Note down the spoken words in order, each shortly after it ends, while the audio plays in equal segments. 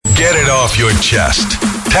Get it off your chest.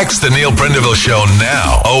 Text the Neil Prendeville Show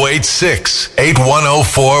now.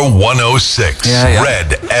 086-8104-106.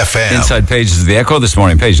 Red FM. Inside pages of the Echo this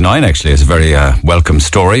morning. Page 9 actually is a very welcome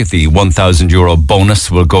story. The €1,000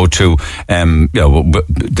 bonus will go to,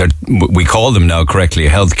 we call them now correctly,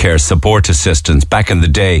 healthcare support assistants. Back in the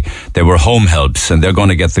day, they were home helps, and they're going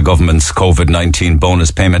to get the government's COVID-19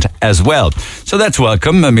 bonus payment as well. So that's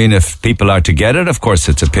welcome. I mean, if people are to get it, of course,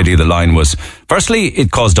 it's a pity the line was... Firstly,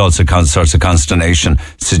 it caused all sorts of consternation,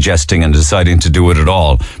 suggesting and deciding to do it at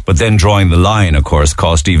all. But then drawing the line, of course,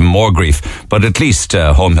 caused even more grief. But at least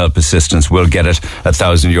home help assistants will get it,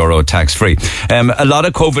 €1,000 tax-free. A lot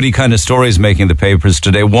of COVID-y kind of stories making the papers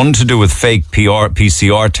today. One to do with fake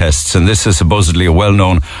PCR tests. And this is supposedly a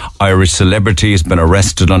well-known Irish celebrity. He's been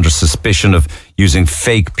arrested under suspicion of using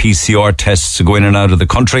fake PCR tests to go in and out of the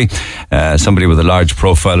country. Somebody with a large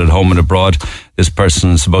profile at home and abroad. This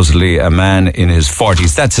person, supposedly a man in his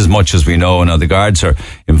 40s. That's as much as we know. Now, the guards are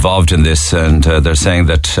involved in this, and they're saying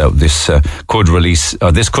that this could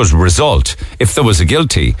result, if there was a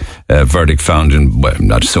guilty verdict found in, well, I'm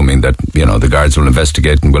not assuming that, the guards will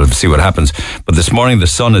investigate and we'll see what happens. But this morning, the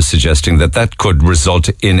Sun is suggesting that could result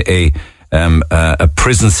in a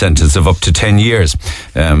prison sentence of up to 10 years.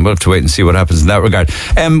 We'll have to wait and see what happens in that regard.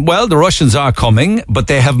 Well, the Russians are coming, but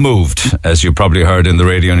they have moved, as you probably heard in the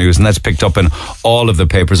radio news, and that's picked up in all of the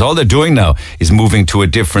papers. All they're doing now is moving to a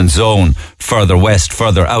different zone, further west,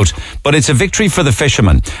 further out. But it's a victory for the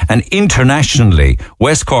fishermen. And internationally,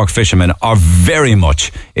 West Cork fishermen are very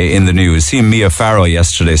much in the news. See Mia Farrow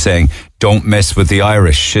yesterday saying, "Don't mess with the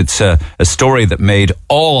Irish." It's a story that made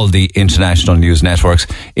all the international news networks,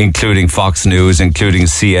 including Fox News, including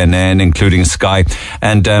CNN, including Sky.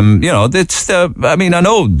 And, I know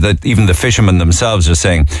that even the fishermen themselves are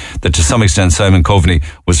saying that to some extent Simon Coveney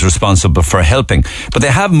was responsible for helping. But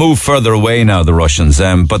they have moved further away now, the Russians,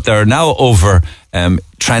 but they're now over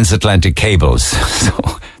transatlantic cables.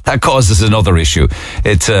 So that causes another issue.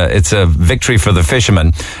 It's a victory for the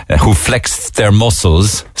fishermen who flexed their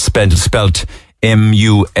muscles, spelt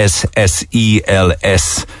MUSSELS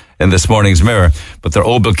in this morning's Mirror. But they're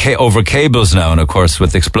over cables now, and of course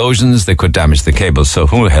with explosions they could damage the cables. So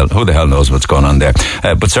who the hell knows what's going on there?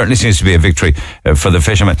 But certainly seems to be a victory for the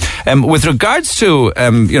fishermen. With regards to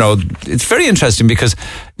it's very interesting because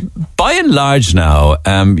by and large now,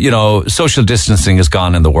 social distancing is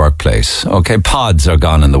gone in the workplace. Okay, pods are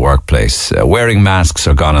gone in the workplace. Wearing masks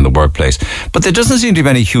are gone in the workplace. But there doesn't seem to be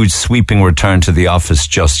any huge sweeping return to the office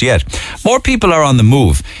just yet. More people are on the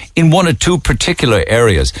move in one or two particular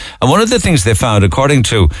areas. And one of the things they found, according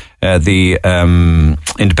to the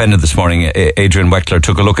Independent this morning, Adrian Weckler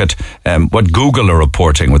took a look at what Google are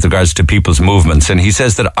reporting with regards to people's movements. And he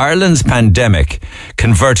says that Ireland's pandemic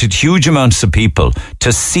converted huge amounts of people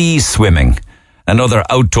to sea swimming and other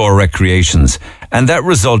outdoor recreations. And that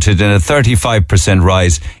resulted in a 35%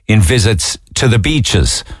 rise in visits to the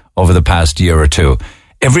beaches over the past year or two.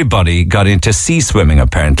 Everybody got into sea swimming,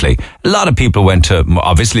 apparently. A lot of people went to,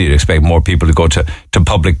 obviously you'd expect more people to go to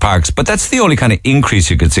public parks, but that's the only kind of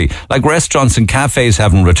increase you could see. Like restaurants and cafes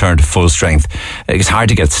haven't returned to full strength. It's hard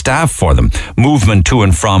to get staff for them. Movement to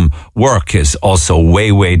and from work is also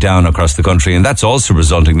way, way down across the country, and that's also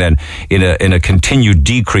resulting then in a continued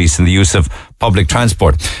decrease in the use of public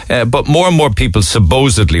transport. But more and more people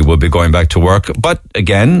supposedly will be going back to work. But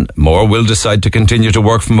again, more will decide to continue to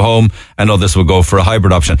work from home and others will go for a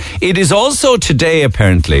hybrid option. It is also today,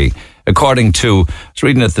 apparently, according to, I was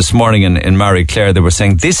reading it this morning in Marie Claire, they were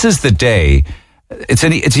saying this is the day, it's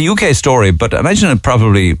a UK story, but I imagine it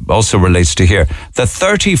probably also relates to here. The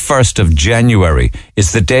 31st of January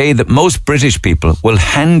is the day that most British people will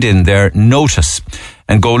hand in their notice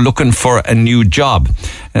and go looking for a new job.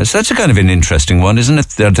 So that's a kind of an interesting one, isn't it?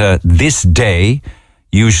 That this day,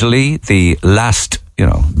 usually the last,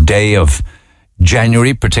 day of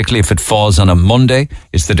January, particularly if it falls on a Monday,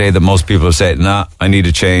 is the day that most people say, nah, I need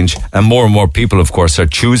a change. And more people, of course, are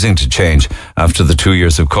choosing to change after the 2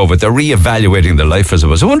 years of COVID. They're reevaluating their life, I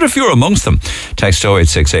suppose. I wonder if you're amongst them. Text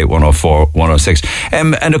 0868 104 106.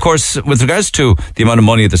 And of course, with regards to the amount of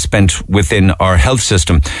money that's spent within our health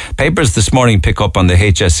system, papers this morning pick up on the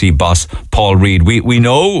HSE boss, Paul Reid. We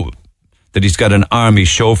know that he's got an army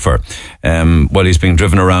chauffeur. While he's being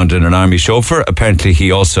driven around in an army chauffeur, apparently he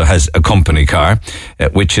also has a company car,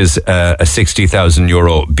 which is a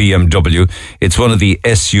 €60,000 BMW. It's one of the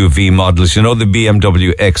SUV models, the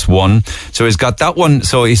BMW X1. So he's got that one.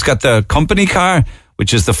 So he's got the company car,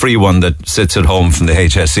 which is the free one that sits at home from the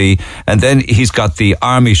HSE. And then he's got the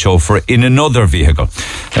army chauffeur in another vehicle.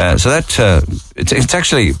 So that, it's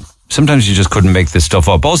actually, sometimes you just couldn't make this stuff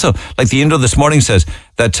up. Also, like the Indo this morning says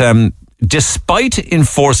that, despite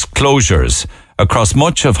enforced closures across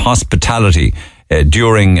much of hospitality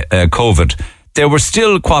during COVID, there were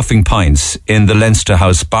still quaffing pints in the Leinster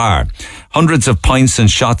House bar. Hundreds of pints and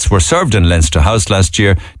shots were served in Leinster House last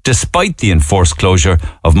year, despite the enforced closure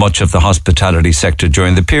of much of the hospitality sector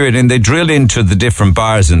during the period. And they drill into the different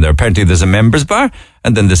bars in there. Apparently there's a members bar,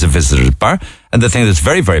 and then there's a visitors bar. And the thing that's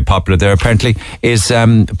very, very popular there, apparently, is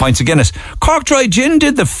pints of Guinness. Cork Dry Gin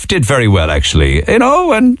did very well, actually. You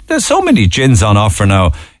know, and there's so many gins on offer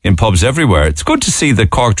now in pubs everywhere. It's good to see that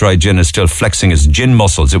Cork Dry Gin is still flexing its gin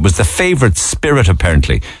muscles. It was the favourite spirit,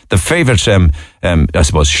 apparently. The favourite, I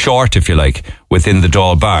suppose, short, if you like, within the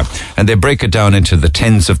Dáil bar. And they break it down into the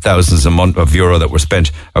tens of thousands of euro that were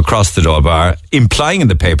spent across the Dáil bar, implying in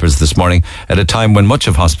the papers this morning at a time when much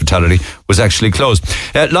of hospitality was actually closed.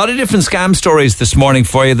 A lot of different scam stories this morning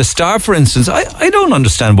for you. The Star, for instance, I don't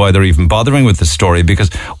understand why they're even bothering with this story, because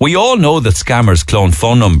we all know that scammers clone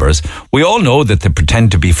phone numbers. We all know that they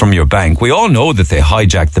pretend to be from your bank. We all know that they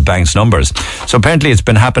hijack the bank's numbers. So apparently it's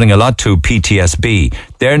been happening a lot to PTSB.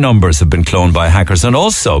 Their numbers have been cloned by hackers. And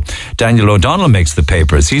also, Daniel O'Donnell makes the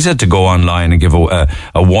papers. He's had to go online and give a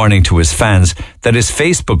warning to his fans that his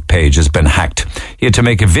Facebook page has been hacked. He had to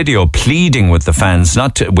make a video pleading with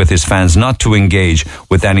his fans not to engage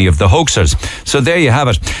with any of the hoaxers. So there you have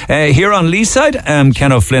it. Here on Leeside,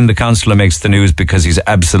 Ken O'Flynn, the councillor, makes the news because he's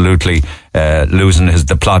absolutely losing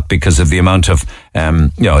the plot because of the amount of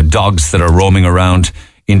dogs that are roaming around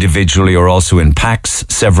individually or also in packs.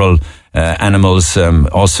 Several animals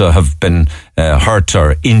also have been hurt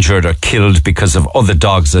or injured or killed because of other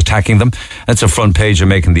dogs attacking them. That's a front page of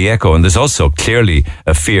Making the Echo. And there's also clearly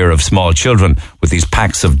a fear of small children with these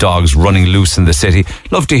packs of dogs running loose in the city.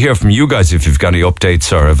 Love to hear from you guys if you've got any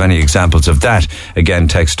updates or have any examples of that. Again,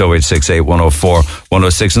 text 0868 104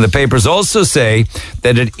 106. And the papers also say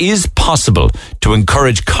that it is possible to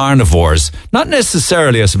encourage carnivores, not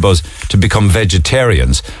necessarily, I suppose, to become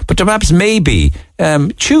vegetarians, but to perhaps maybe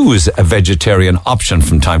choose a vegetarian option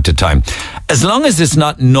from time to time, as long as it's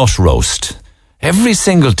not nut roast. Every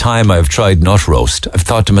single time I've tried nut roast, I've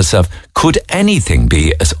thought to myself, could anything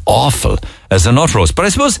be as awful as a nut roast? But I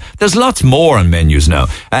suppose there's lots more on menus now.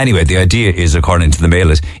 Anyway, the idea is, according to the Mail,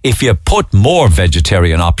 is if you put more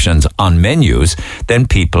vegetarian options on menus, then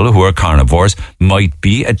people who are carnivores might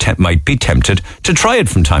be tempted to try it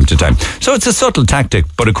from time to time. So it's a subtle tactic,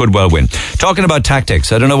 but it could well win. Talking about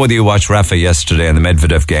tactics, I don't know whether you watched Rafa yesterday in the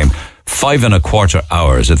Medvedev game. 5.25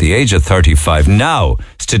 hours at the age of 35. Now,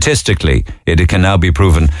 statistically, it can now be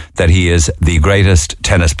proven that he is the greatest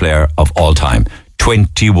tennis player of all time.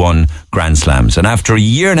 21 Grand Slams. And after a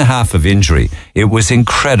year and a half of injury, it was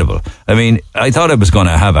incredible. I mean, I thought I was going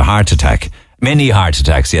to have a heart attack. Many heart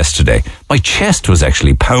attacks yesterday. My chest was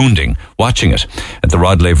actually pounding watching it at the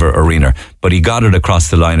Rod Laver Arena, but he got it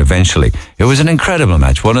across the line eventually. It was an incredible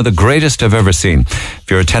match, one of the greatest I've ever seen.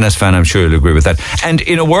 If you're a tennis fan, I'm sure you'll agree with that. And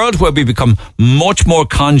in a world where we become much more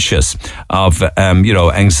conscious of,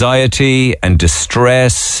 anxiety and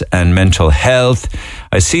distress and mental health,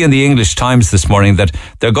 I see in the English Times this morning that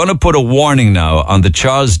they're going to put a warning now on the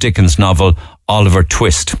Charles Dickens novel Oliver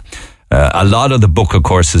Twist. A lot of the book, of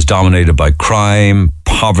course, is dominated by crime,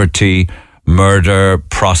 poverty, murder,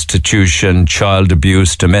 prostitution, child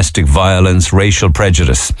abuse, domestic violence, racial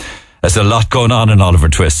prejudice. There's a lot going on in Oliver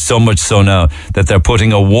Twist, so much so now that they're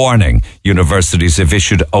putting a warning. Universities have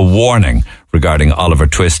issued a warning regarding Oliver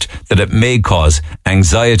Twist that it may cause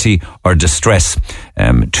anxiety or distress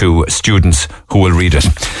to students who will read it.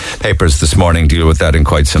 Papers this morning deal with that in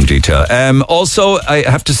quite some detail. Also, I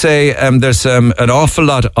have to say there's an awful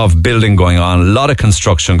lot of building going on, a lot of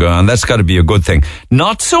construction going on. That's got to be a good thing.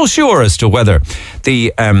 Not so sure as to whether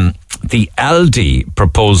the Aldi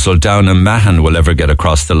proposal down in Mahon will ever get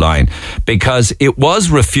across the line, because it was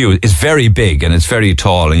refused. It's very big and it's very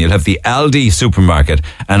tall, and you'll have the Aldi supermarket,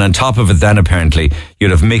 and on top of it then apparently you'll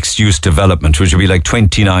have mixed use development, which will be like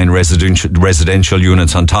 29 residential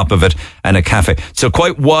units on top of it and a cafe. So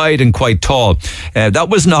quite wide and quite tall. That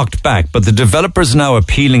was knocked back, but the developers are now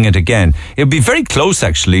appealing it again. It'll be very close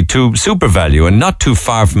actually to Super Value and not too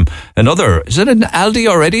far from another. Is it an Aldi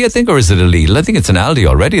already, I think, or is it a Lidl? I think it's an Aldi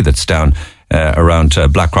already that's down around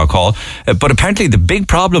Blackrock Hall. But apparently the big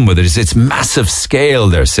problem with it is its massive scale,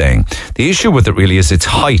 they're saying. The issue with it really is its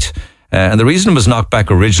height. And the reason it was knocked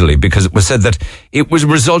back originally because it was said that it would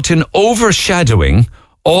result in overshadowing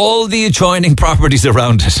all the adjoining properties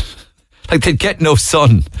around it. Like they'd get no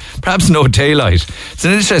sun, perhaps no daylight. It's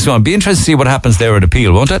an interesting one. Be interested to see what happens there at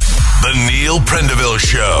Appeal, won't it? The Neil Prendeville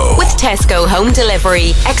Show. With Tesco Home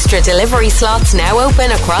Delivery. Extra delivery slots now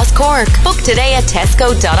open across Cork. Book today at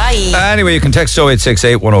tesco.ie. Anyway, you can text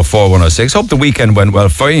 0868 104 106. Hope the weekend went well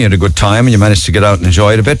for you. You had a good time and you managed to get out and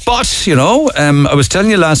enjoy it a bit. But, I was telling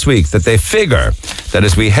you last week that they figure that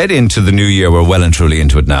as we head into the new year, we're well and truly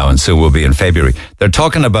into it now, and soon we'll be in February. They're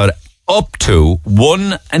talking about up to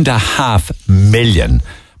 1.5 million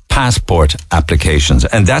passport applications.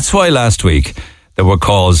 And that's why last week there were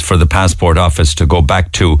calls for the passport office to go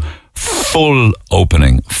back to full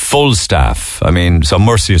opening, full staff. I mean, some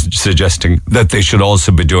mercy is suggesting that they should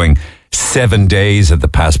also be doing 7 days at the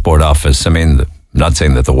passport office. I mean, I'm not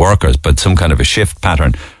saying that the workers, but some kind of a shift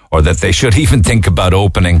pattern, or that they should even think about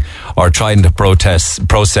opening or trying to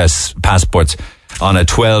process passports on a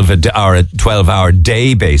 12-hour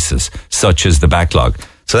day basis, such as the backlog.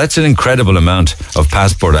 So that's an incredible amount of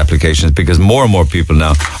passport applications, because more and more people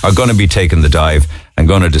now are going to be taking the dive and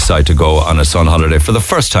going to decide to go on a sun holiday for the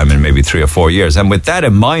first time in maybe 3 or 4 years. And with that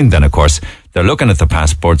in mind, then, of course, they're looking at the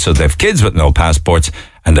passports. So they have kids with no passports,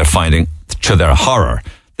 and they're finding, to their horror,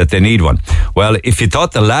 that they need one. Well, if you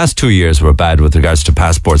thought the last 2 years were bad with regards to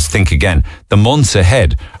passports, think again. The months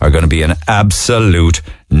ahead are going to be an absolute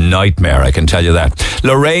nightmare, I can tell you that.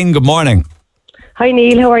 Lorraine, good morning. Hi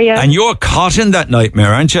Neil, how are you? And you're caught in that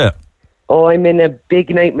nightmare, aren't you? Oh, I'm in a big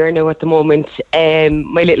nightmare now at the moment.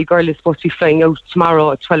 My little girl is supposed to be flying out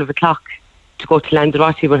tomorrow at 12 o'clock to go to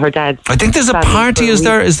Lanzarote with her dad. I think there's a party. Is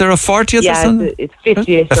there a 40th or something? Yeah, it's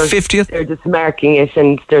 50th. A 50th? They're just marking it,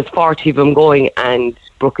 and there's 40 of them going, and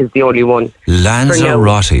Brooke is the only one.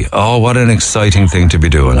 Lanzarote. Oh, what an exciting thing to be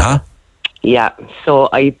doing, huh? Yeah, so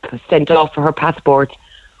I sent off for her passport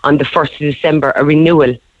on the 1st of December, a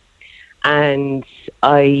renewal, and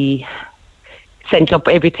I sent up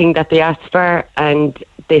everything that they asked for, and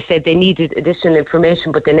they said they needed additional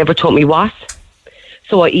information, but they never told me what.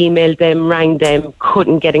 So I emailed them, rang them,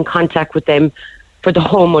 couldn't get in contact with them for the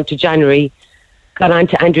whole month of January. Got on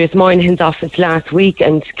to Andreas Moynihan's office last week,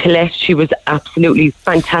 and Colette, she was absolutely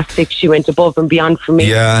fantastic. She went above and beyond for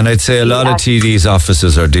me. Yeah, and I'd say a lot of TD's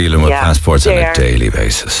offices are dealing with passports on a daily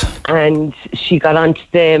basis. And she got on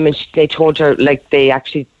to them, and they told her,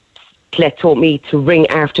 Colette told me to ring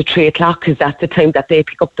after 3 o'clock, because that's the time that they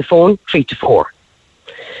pick up the phone, 3 to 4.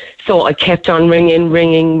 So I kept on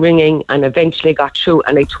ringing, and eventually got through,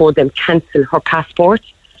 and I told them cancel her passport,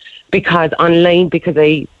 because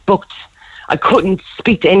I couldn't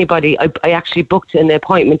speak to anybody. I actually booked an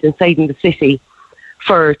appointment inside in the city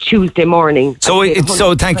for Tuesday morning. So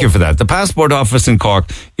thank you for that. The passport office in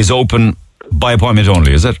Cork is open by appointment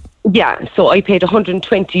only, is it? Yeah, so I paid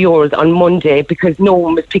 €120 on Monday because no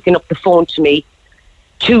one was picking up the phone to me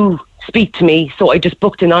to speak to me. So I just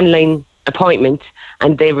booked an online appointment,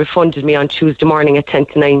 and they refunded me on Tuesday morning at 10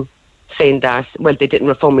 to 9, saying that, well, they didn't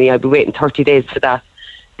refund me. I'll be waiting 30 days for that.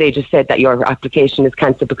 They just said that your application is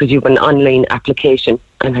cancelled because you have an online application.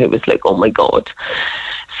 And I was like, oh my God.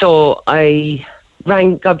 So I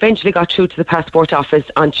eventually got through to the passport office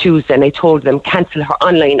on Tuesday, and I told them cancel her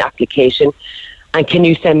online application, and can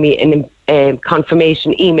you send me an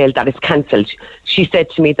confirmation email that it's cancelled. She said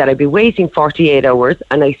to me that I'd be waiting 48 hours,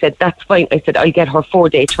 and I said that's fine. I said I'll get her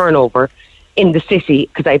 4-day turnover in the city,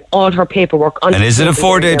 because I have all her paperwork on. And is it a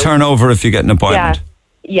 4-day turnover if you get an appointment?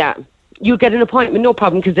 Yeah. You get an appointment, no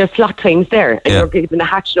problem, because there's slot times there, and you're given a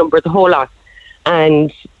hatch number, the whole lot.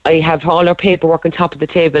 And I have all our paperwork on top of the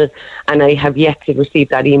table, and I have yet to receive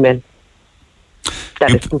that email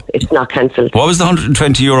that it's not cancelled. What was the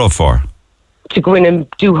 €120 for? To go in and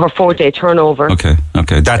do her 4-day turnover. Okay.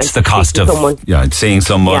 That's the cost of seeing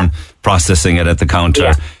someone, processing it at the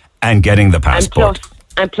counter, and getting the passport.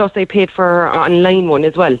 And plus I paid for her online one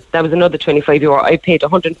as well. That was another €25. I paid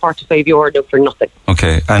 €145 for nothing.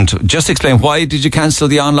 Okay, and just explain, why did you cancel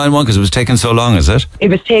the online one? Because it was taking so long, is it? It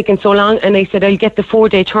was taking so long, and I said I'll get the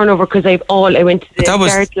 4-day turnover, because I went to the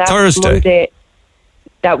start last Thursday. Monday.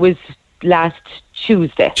 That was last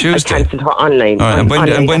Tuesday. I cancelled her online. All right.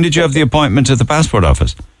 And when did you have the appointment at the passport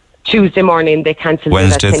office? Tuesday morning. They cancelled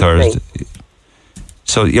Wednesday, it at 10 Thursday.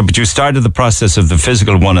 So, but you started the process of the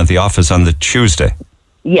physical one at the office on the Tuesday?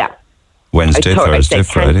 Yeah. Wednesday, Thursday,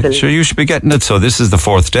 Friday. Sure, you should be getting it. So this is the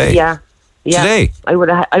 4th day. Yeah. Today? I would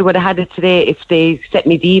have had it today if they sent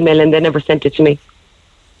me the email, and they never sent it to me.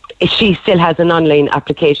 She still has an online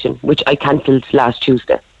application, which I cancelled last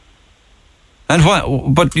Tuesday. And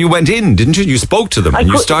what? But you went in, didn't you? You spoke to them. I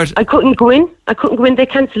couldn't go in. They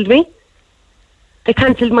cancelled me. They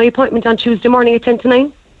cancelled my appointment on Tuesday morning at 10 to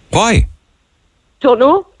 9. Why? Don't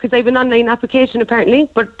know, because I have an online application apparently,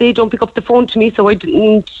 but they don't pick up the phone to me, so I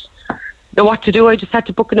didn't know what to do. I just had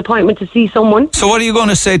to book an appointment to see someone. So what are you going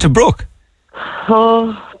to say to Brooke?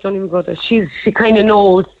 Oh, don't even go there. She kind of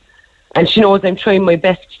knows, and she knows I'm trying my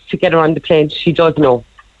best to get her on the plane. She does know.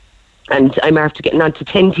 And I'm after getting on to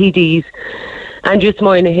 10 TDs. Andrew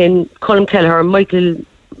Moynihan, Colm Kelleher, Michael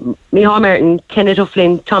Martin, Kenneth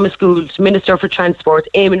O'Flynn, Thomas Gould, Minister for Transport,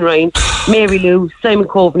 Eamon Ryan, Mary Lou, Simon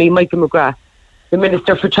Coveney, Michael McGrath. The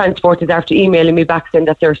Minister for Transport is after emailing me back saying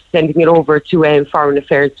that they're sending it over to Foreign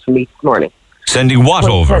Affairs for me this morning. Sending what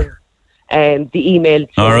over? The email.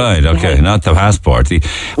 All right, okay, not the passport.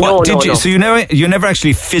 No. So you never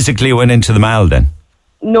actually physically went into the mall then?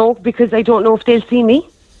 No, because I don't know if they'll see me.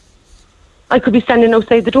 I could be standing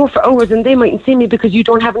outside the door for hours and they mightn't see me because you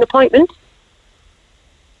don't have an appointment.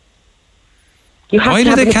 You have Why to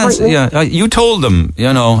did have they cancel? Yeah, you told them.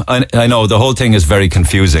 You know, I know the whole thing is very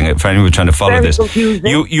confusing for anyone trying to follow Very this. confusing.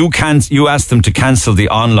 You asked them to cancel the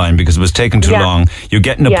online because it was taking too long. You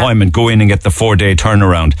get an appointment, go in and get the 4-day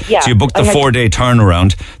turnaround. Yeah, so you booked the 4-day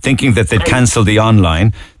turnaround, thinking that they'd cancel the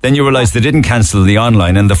online. Then you realised they didn't cancel the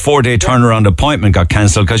online, and the 4-day turnaround appointment got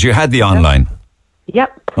cancelled because you had the online.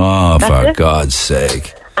 Yep. Oh, That's for it. God's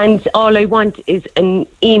sake! And all I want is an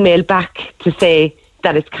email back to say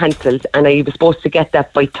that it's cancelled, and I was supposed to get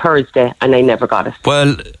that by Thursday, and I never got it.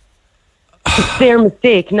 Well, It's their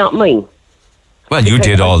mistake, not mine. Well, you Because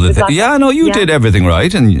did all the things. Yeah, no, you did everything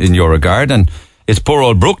right in your regard, and it's poor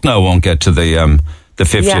old Brooke now won't get to the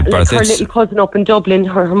 50th birthday. Her little cousin up in Dublin,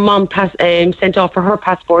 her mum sent off for her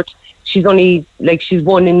passport. She's only she's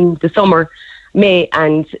one in the summer, May,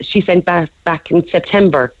 and she sent back in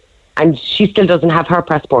September. And she still doesn't have her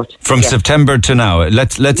passport. From September to now.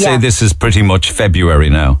 Let's say this is pretty much February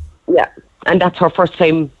now. Yeah, and that's her first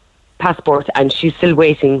time passport, and she's still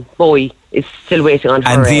waiting. Boy is still waiting on her.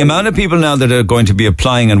 And the amount of people now that are going to be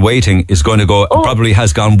applying and waiting is going to go probably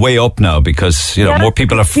has gone way up now because more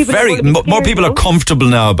people are more people are comfortable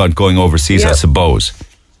now about going overseas. I suppose.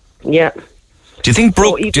 Yeah. Do you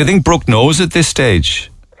think Brooke knows at this stage?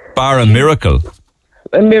 Bar a miracle.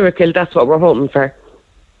 A miracle. That's what we're hoping for.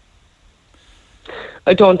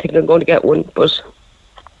 I don't think I'm going to get one, but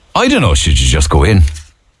I don't know. Should you just go in?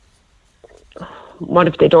 What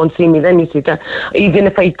if they don't see me then? You see that? Even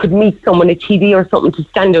if I could meet someone, a TD or something, to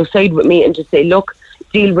stand outside with me and just say, look,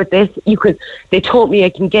 deal with this. They told me I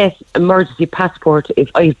can get emergency passport if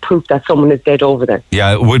I have proof that someone is dead over there.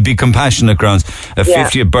 Yeah, it would be compassionate grounds. A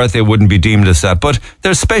 50th birthday wouldn't be deemed as that. But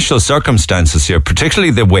there's special circumstances here,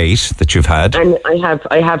 particularly the weight that you've had. And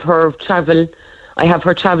I have her travel. I have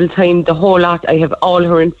her travel time, the whole lot. I have all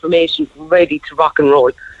her information ready to rock and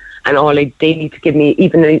roll. And they need to give me,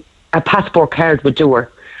 even a passport card would do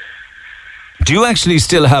her. Do you actually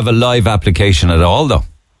still have a live application at all, though?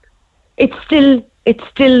 It's still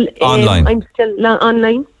online. I'm still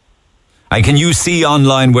online. And can you see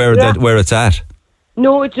online where it's at?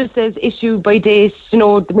 No, it just says issue by date.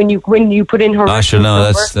 When you put in her.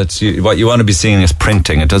 No, that's what you want to be seeing is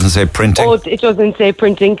printing. It doesn't say printing. Oh, it doesn't say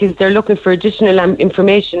printing because they're looking for additional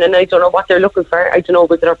information, and I don't know what they're looking for. I don't know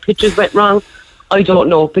whether our pictures went wrong. I don't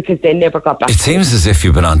know because they never got back. It seems as if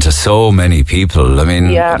you've been on to so many people. I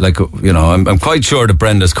mean, I'm quite sure that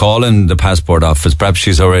Brenda's calling the passport office. Perhaps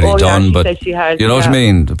she's already done, she but said she has, you know what I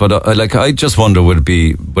mean. But I just wonder, would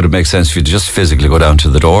it make sense for you to just physically go down to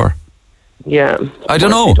the door? Yeah, I don't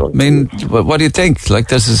know. I mean, what do you think?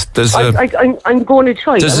 Like, I'm going to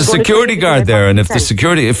try. There's a security guard there, and if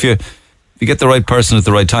you get the right person at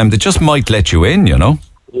the right time, they just might let you in.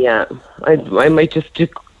 Yeah, I might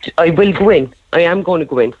I will go in. I am going to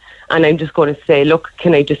go in, and I'm just going to say, look,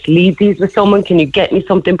 can I just leave these with someone? Can you get me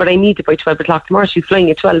something? But I need it by 12 o'clock tomorrow. She's flying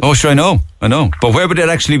at 12. Oh, sure, I know. But where would it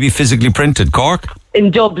actually be physically printed? Cork? In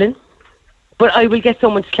Dublin. But I will get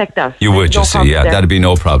someone to collect that. You would, that'd be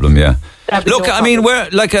no problem, yeah. Look, I mean,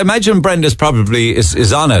 imagine Brenda's probably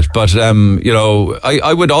is on it, but,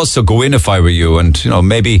 I would also go in if I were you, and,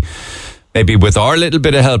 maybe with our little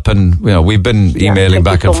bit of help, and, we've been emailing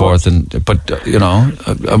back and forth, but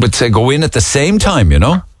I would say go in at the same time,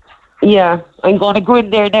 Yeah, I'm going to go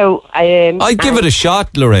in there now. I'd give it a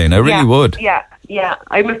shot, Lorraine, I really would. Yeah.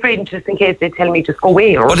 I'm afraid just in case they tell me just go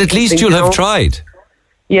away. But at least you'll have tried.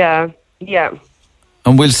 Yeah.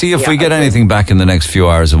 And we'll see if we get anything back in the next few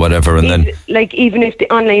hours or whatever. And even if the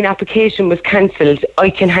online application was cancelled, I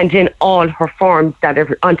can hand in all her forms that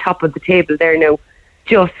are on top of the table there now,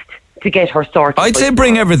 just to get her sorted. I'd say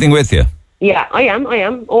bring everything with you. Yeah, I am.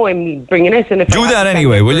 Oh, I'm bringing it. And do that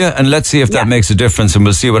anyway, will you? And let's see if that makes a difference, and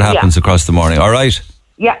we'll see what happens across the morning. All right?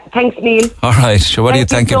 Yeah, thanks, Neil. All right, so what are you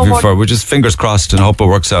thanking me for? We're just fingers crossed and hope it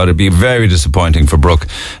works out. It'd be very disappointing for Brooke,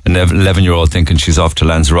 an 11-year-old thinking she's off to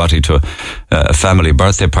Lanzarote to a family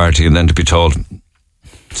birthday party, and then to be told,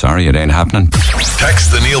 Sorry, it ain't happening.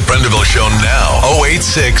 Text the Neil Prendeville Show now.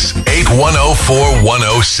 086 8104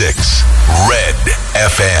 106. Red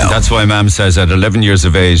FM. That's why Ma'am says at 11 years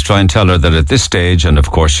of age, try and tell her that at this stage, and of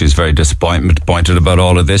course she's very disappointed about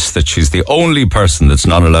all of this, that she's the only person that's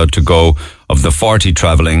not allowed to go of the 40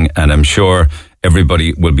 travelling, and I'm sure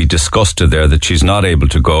everybody will be disgusted there that she's not able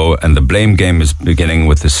to go, and the blame game is beginning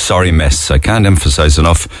with this sorry mess. I can't emphasise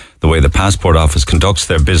enough the way the Passport Office conducts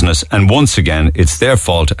their business, and once again, it's their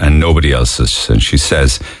fault and nobody else's. And she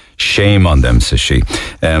says, shame on them, says she.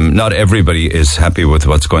 Not everybody is happy with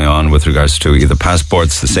what's going on with regards to either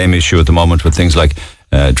passports. The same issue at the moment with things like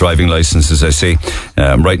driving licenses, I see.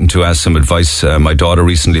 I'm writing to ask some advice. My daughter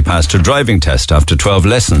recently passed her driving test after 12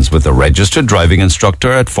 lessons with a registered driving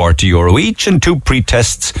instructor at €40 each and 2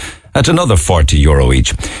 pre-tests at another €40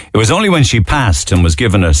 each. It was only when she passed and was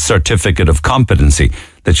given a certificate of competency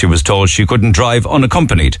that she was told she couldn't drive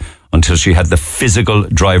unaccompanied until she had the physical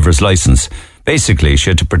driver's license. Basically,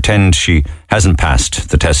 she had to pretend she hasn't passed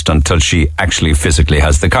the test until she actually physically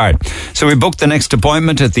has the card. So we booked the next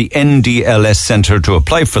appointment at the NDLS Centre to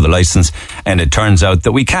apply for the licence, and it turns out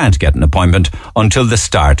that we can't get an appointment until the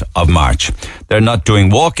start of March. They're not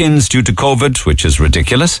doing walk-ins due to COVID, which is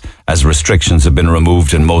ridiculous, as restrictions have been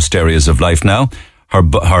removed in most areas of life now. Her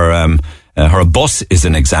bus is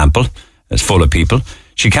an example. It's full of people.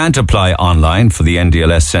 She can't apply online for the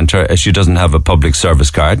NDLS Centre as she doesn't have a public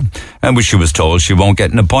service card, and she was told she won't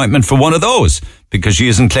get an appointment for one of those because she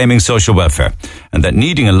isn't claiming social welfare, and that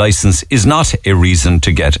needing a licence is not a reason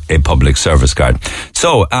to get a public service card.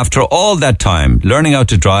 So after all that time, learning how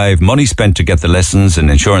to drive, money spent to get the lessons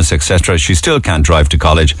and insurance, etc., she still can't drive to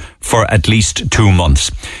college for at least 2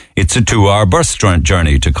 months. It's a 2-hour bus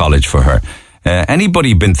journey to college for her.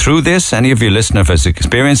 Anybody been through this? Any of you listeners has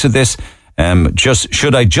experience of this?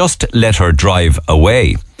 Should I just let her drive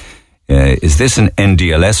away? Is this an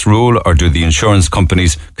NDLS rule, or do the insurance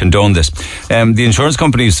companies condone this? The insurance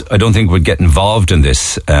companies, I don't think, would get involved in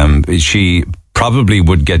this. She probably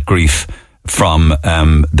would get grief from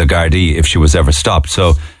the Gardaí if she was ever stopped.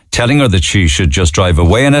 So telling her that she should just drive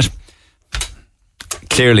away in it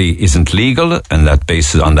clearly isn't legal, and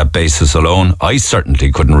on that basis alone, I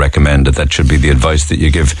certainly couldn't recommend that should be the advice that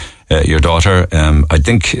you give your daughter. I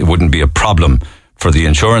think it wouldn't be a problem for the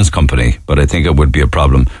insurance company, but I think it would be a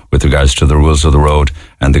problem with regards to the rules of the road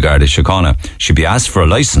and the Garda Síochána. She'd be asked for a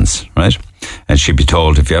licence, right? And she'd be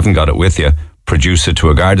told, if you haven't got it with you, produce it to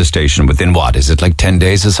a Garda station within, 10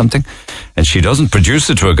 days or something? And she doesn't produce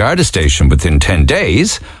it to a Garda station within 10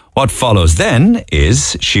 days. What follows then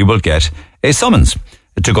is she will get a summons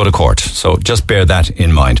to go to court. So just bear that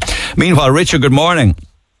in mind. Meanwhile, Richard, good morning.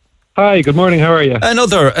 Hi, good morning. How are you?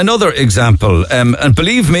 Another example. And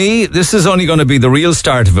believe me, this is only going to be the real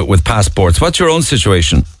start of it with passports. What's your own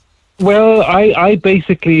situation? Well, I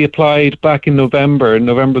basically applied back in November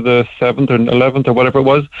the 7th or 11th or whatever it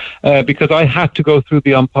was, because I had to go through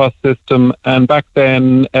the on-post system. And back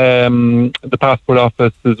then, the Passport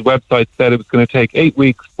Office's website said it was going to take 8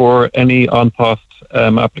 weeks for any on-post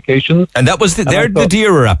applications. And that was they're the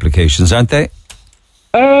dearer applications, aren't they?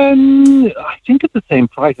 I think it's the same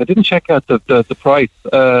price. I didn't check out the price.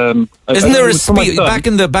 Isn't there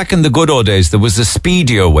a back in the good old days? There was a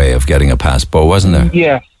speedier way of getting a passport, wasn't there?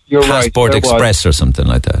 Yeah, you're right. Passport Express or something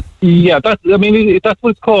like that. Yeah, that's what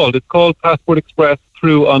it's called. It's called Passport Express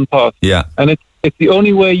through OnPost. Yeah, and it's the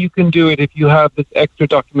only way you can do it if you have this extra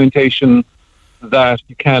documentation that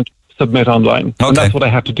you can't submit online. Okay. And that's what I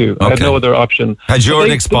had to do. Okay. I had no other option. Had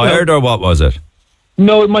yours expired, or what was it?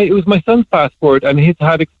 No, it was my son's passport, and his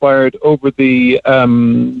had expired over the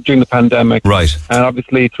during the pandemic. Right. And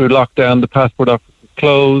obviously through lockdown, the passport office was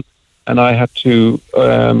closed, and I had to.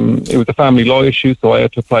 It was a family law issue, so I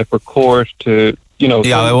had to apply for court to. Yeah,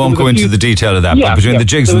 so I won't go into the detail of that. Yeah, but between the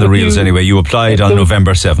jigs and the reels, anyway, you applied on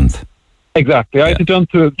November 7th. Exactly. I had to jump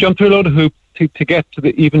through a load of hoops to get to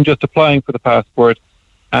even just applying for the passport,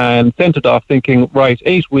 and sent it off thinking, right,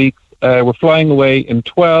 8 weeks. We're flying away in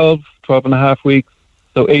 12 and a half weeks.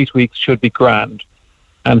 So 8 weeks should be grand.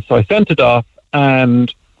 And so I sent it off,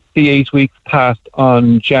 and the 8 weeks passed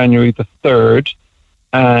on January the 3rd,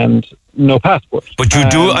 and no passport. But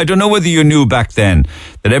I don't know whether you knew back then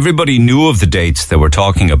that everybody knew of the dates they were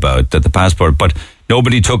talking about, that the passport, but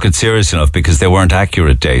nobody took it serious enough because they weren't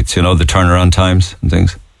accurate dates, the turnaround times and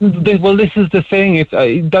things. Well, this is the thing. It's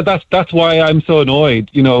that's why I'm so annoyed.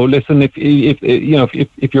 Listen,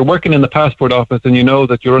 if you're working in the passport office and you know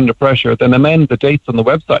that you're under pressure, then amend the dates on the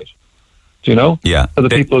website. Yeah. So that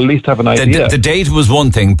people at least have an idea. The date was one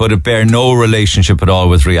thing, but it bear no relationship at all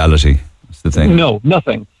with reality. That's the thing. No,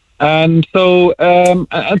 nothing. And so, and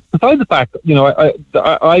besides the fact,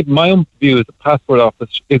 my own view is the passport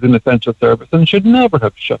office is an essential service and should never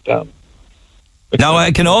have shut down. Now,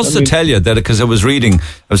 I can also tell you that, because I was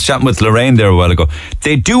chatting with Lorraine there a while ago,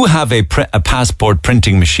 they do have a passport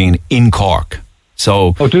printing machine in Cork.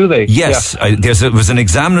 So, oh, do they? Yes. Yeah. There was an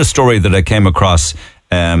Examiner story that I came across.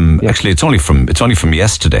 Actually, it's only from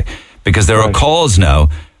yesterday, because there are calls now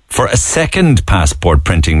for a second passport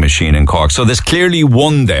printing machine in Cork. So there's clearly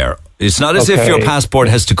one there. It's not as if your passport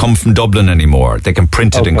has to come from Dublin anymore. They can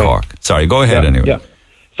print it in Cork. Sorry, go ahead anyway. Yeah.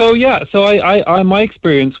 So I my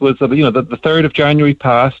experience was that, the 3rd of January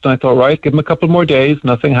passed, and I thought, right, give them a couple more days.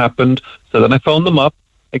 Nothing happened. So then I phoned them up.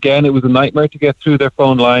 Again, it was a nightmare to get through their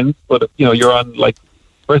phone lines. But you're on,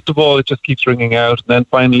 first of all, it just keeps ringing out, and then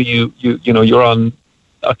finally you're on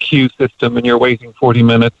a queue system, and you're waiting 40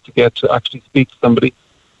 minutes to get to actually speak to somebody.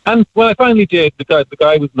 And when I finally did, the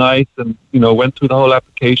guy was nice, and went through the whole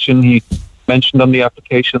application. He mentioned on the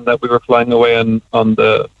application that we were flying away on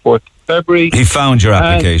the 4th of February. He found your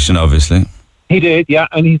application, obviously. He did, yeah.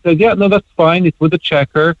 And he said, yeah, no, that's fine. It's with a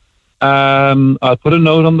checker. I'll put a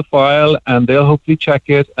note on the file, and they'll hopefully check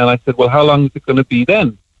it. And I said, well, how long is it going to be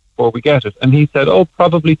then before we get it? And he said, oh,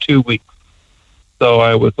 probably 2 weeks. So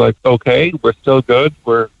I was like, okay, we're still good.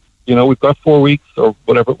 We've got 4 weeks or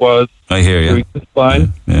whatever it was. I hear you. 2 weeks is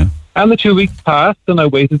fine. Yeah. And the 2 weeks passed, and I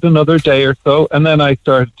waited another day or so, and then I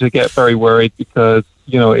started to get very worried because,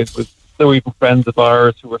 there were even friends of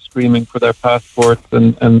ours who were screaming for their passports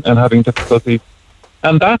and having difficulties.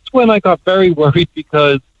 And that's when I got very worried,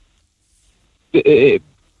 because the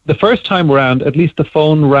first time around, at least the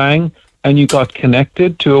phone rang and you got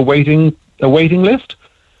connected to a waiting list.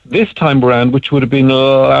 This time around, which would have been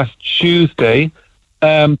last Tuesday,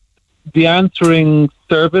 the answering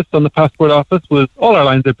service on the passport office was, all our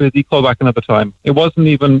lines are busy, call back another time. It wasn't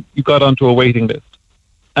even, you got onto a waiting list.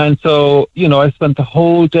 And so, I spent the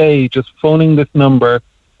whole day just phoning this number.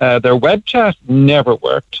 Their web chat never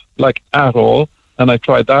worked, at all. And I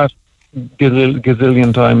tried that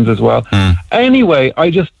gazillion times as well. Anyway, I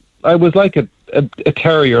was like a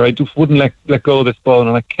terrier. I just wouldn't let go of this phone,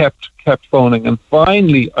 and I kept phoning. And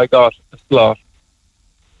finally, I got a slot.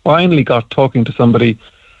 Finally got talking to somebody.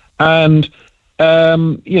 And,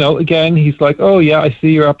 again, he's like, oh, yeah, I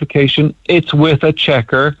see your application. It's with a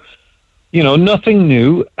checker. Nothing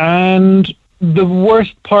new. And the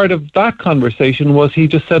worst part of that conversation was he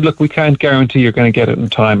just said, look, we can't guarantee you're going to get it in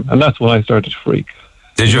time. And that's when I started to freak.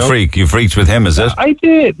 Did you freak? You freaked with him, is it? I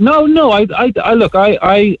did. No, I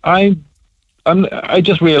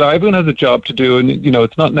just realized everyone has a job to do, and,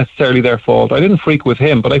 it's not necessarily their fault. I didn't freak with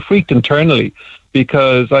him, but I freaked internally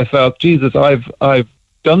because I felt, Jesus, I've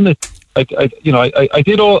done this. I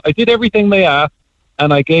did everything they asked,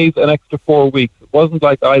 and I gave an extra 4 weeks. It wasn't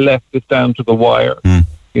like I left this down to the wire,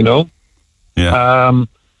 Yeah.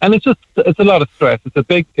 And it's a lot of stress. It's a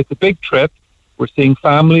big trip. We're seeing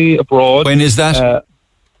family abroad. When is that?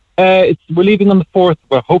 We're leaving on the 4th.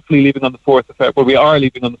 We're hopefully leaving on the 4th of February. Well, we are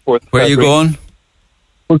leaving on the 4th of February. Where are you going?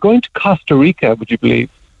 We're going to Costa Rica, would you believe?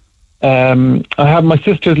 I have my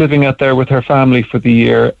sister's living out there with her family for the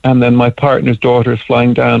year, and then my partner's daughter is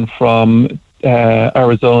flying down from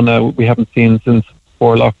Arizona. We haven't seen since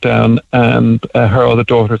before lockdown, and her other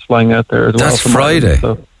daughter's flying out there as well. That's Friday.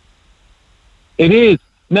 So it is.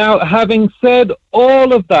 Now, having said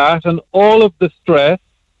all of that and all of the stress,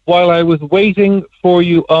 while I was waiting for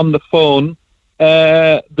you on the phone,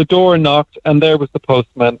 the door knocked, and there was the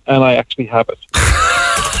postman, and I actually have it.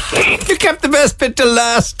 You kept the best bit to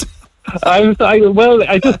last. And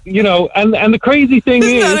the crazy thing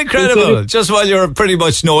Isn't that incredible? Just while you're pretty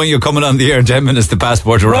much knowing you're coming on the air in 10 minutes, the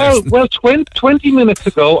passport arrives. Well, 20 minutes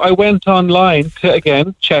ago, I went online to,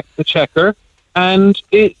 again, check the checker, and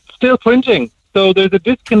it's still printing. So there's a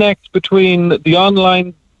disconnect between the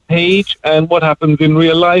online page and what happens in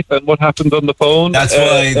real life and what happens on the phone.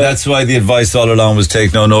 That's why the advice all along was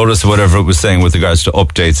take no notice of whatever it was saying with regards to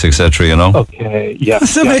updates, etc. Okay, yeah,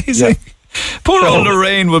 that's amazing. Yeah. Poor old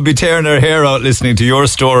Lorraine would be tearing her hair out listening to your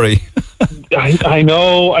story. I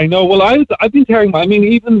know. Well, I've been tearing.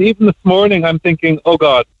 Even this morning, I'm thinking, oh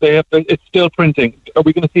God, it's still printing. Are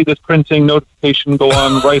we going to see this printing notification go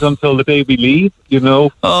on right until the day we leave?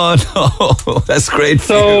 Oh no, that's great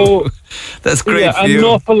for you. That's great for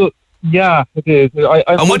you. Yeah, it is.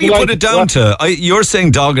 And what do you put it down to? You're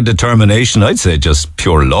saying dogged determination. I'd say just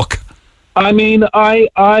pure luck. When I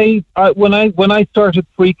started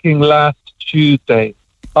freaking last Tuesday,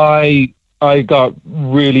 I got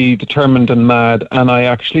really determined and mad, and I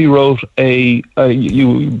actually wrote your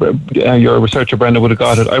researcher Brenda would have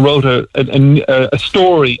got it. I wrote a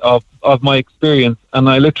story of my experience, and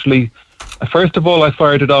I literally First of all, I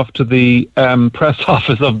fired it off to the press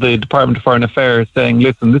office of the Department of Foreign Affairs saying,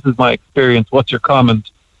 listen, this is my experience. What's your comment?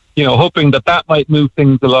 Hoping that might move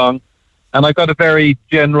things along. And I got a very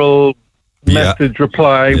general message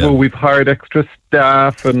reply, well, we've hired extra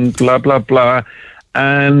staff and blah, blah, blah.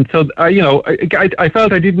 And so, I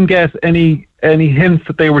felt I didn't get any hints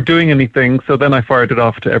that they were doing anything. So then I fired it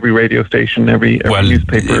off to every radio station, every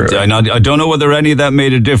newspaper. I don't know whether any of that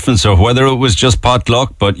made a difference or whether it was just pot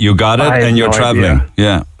luck, but you got it and you're traveling. Idea.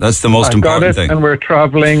 Yeah, that's the most important thing. And we're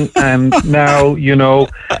traveling, and now,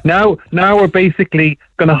 now we're basically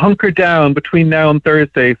going to hunker down between now and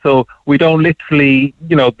Thursday, so we don't literally,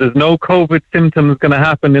 there's no COVID symptoms going to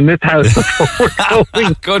happen in this house before we're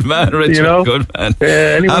going. Good man, Richard. Good man.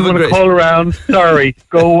 Anyone want to call around? Sorry,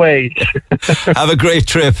 go away. Have a great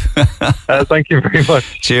trip. Thank you very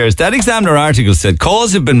much. Cheers. That Examiner article said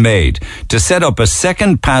calls have been made to set up a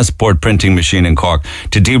second passport printing machine in Cork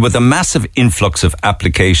to deal with a massive influx of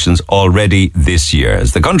applications already this year.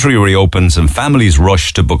 As the country reopens and families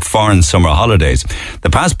rush to book foreign summer holidays,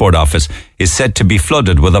 the Passport Office is said to be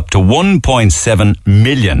flooded with up to 1.7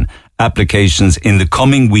 million applications in the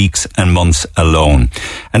coming weeks and months alone.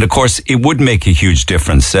 And of course, it would make a huge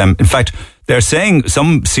difference. In fact, they're saying,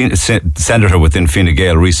 some senator within Fine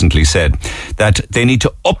Gael recently said that they need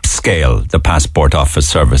to upscale the Passport Office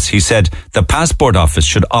service. He said the Passport Office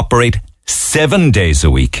should operate 7 days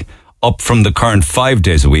a week, up from the current 5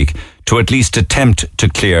 days a week, to at least attempt to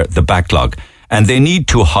clear the backlog. And they need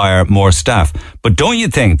to hire more staff. But don't you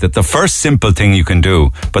think that the first simple thing you can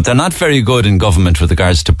do, but they're not very good in government with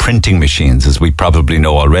regards to printing machines, as we probably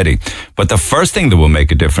know already. But the first thing that will make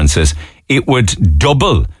a difference is it would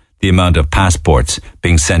double the amount of passports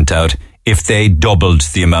being sent out if they doubled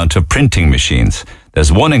the amount of printing machines.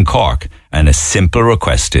 There's one in Cork, and a simple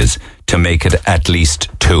request is to make it at least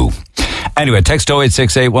 2. Anyway, text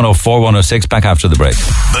 0868 104 106, back after the break.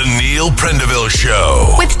 The Neil Prendeville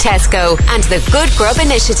Show. With Tesco and the Good Grub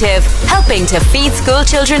Initiative, helping to feed school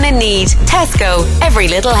children in need. Tesco, every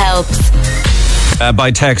little helps.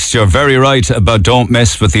 By text, you're very right about don't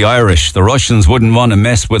mess with the Irish. The Russians wouldn't want to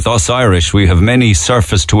mess with us Irish. We have many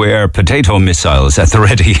surface-to-air potato missiles at the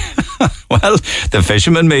ready. Well, the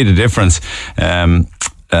fishermen made a difference.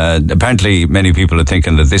 Apparently, many people are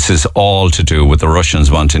thinking that this is all to do with the Russians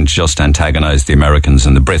wanting to just antagonise the Americans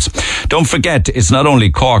and the Brits. Don't forget, it's not only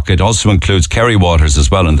Cork, it also includes Kerry Waters as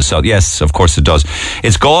well in the south. Yes, of course it does.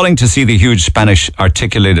 It's galling to see the huge Spanish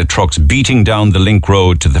articulated trucks beating down the link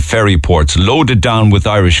road to the ferry ports, loaded down with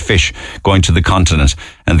Irish fish going to the continent.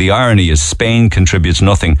 And the irony is Spain contributes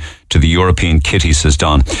nothing to the European kitty, says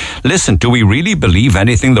Don. Listen, do we really believe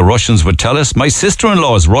anything the Russians would tell us? My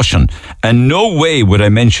sister-in-law is Russian, and no way would I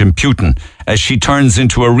mention Putin, as she turns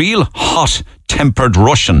into a real hot-tempered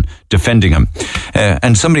Russian defending him.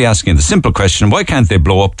 And somebody asking the simple question, why can't they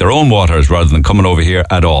blow up their own waters rather than coming over here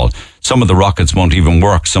at all? Some of the rockets won't even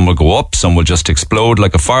work. Some will go up, some will just explode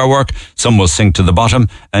like a firework, some will sink to the bottom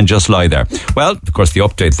and just lie there. Well, of course, the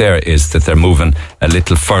update there is that they're moving a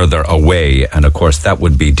little further away, and of course that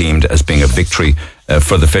would be deemed as being a victory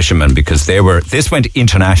for the fishermen, because this went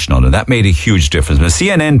international, and that made a huge difference. Now,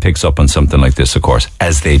 CNN picks up on something like this, of course,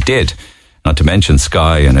 as they did, not to mention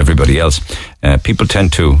Sky and everybody else. People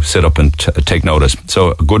tend to sit up and take notice.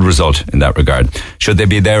 So a good result in that regard. Should they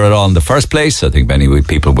be there at all in the first place? I think many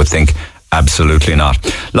people would think absolutely not.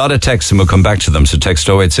 A lot of texts, and we'll come back to them. So text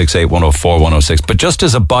 0868 104 106. But just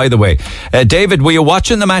as a by the way, David, were you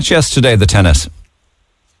watching the match yesterday, the tennis?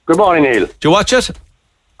 Good morning, Neil. Did you watch it?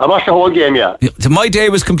 I watched the whole game, yeah. My day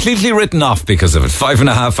was completely written off because of it,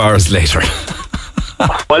 5.5 hours later.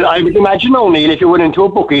 Well, I would imagine now, Neil, if you went into a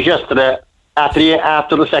bookies yesterday,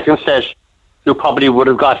 after the second set, you probably would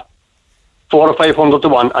have got 400 or 500 to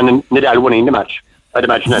 1 and Nadal winning the match. I'd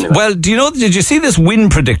imagine anyway. Well, did you see this win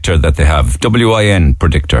predictor that they have? WIN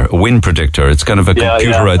predictor, a win predictor. It's kind of a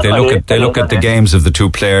computerized. They look at the games of the two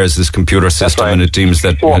players, this computer system, and it deems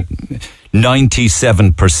that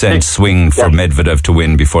 97% swing for Medvedev to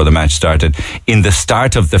win before the match started. In the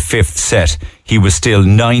start of the fifth set, he was still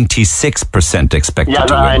 96% expected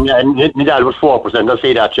to win. And Nadal was 4%. I'll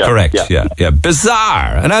say that, yeah. Correct, yeah.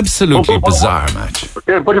 Bizarre. An absolutely bizarre match. But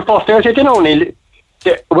the first thing I said, Neil,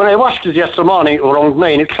 when I watched it yesterday morning around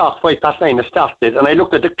 9 o'clock, 5:09, it started, and I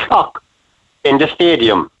looked at the clock in the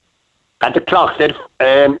stadium, and the clock said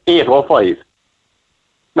 8:05.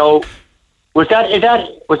 Now, was that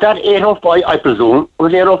 8:05? I presume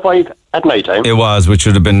was 8:05 at night time. It was, which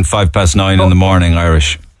would have been 9:05 in the morning,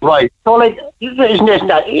 Irish. Right. So, you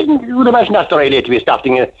would imagine that's the right way to be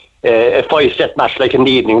starting a 5-set match like in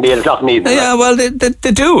the evening, 8 o'clock in the evening. Yeah, well, they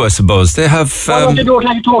do, I suppose. They have... they do it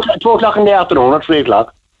like 2 o'clock in the afternoon or 3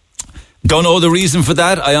 o'clock. Don't know the reason for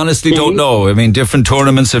that. I honestly don't know. I mean, different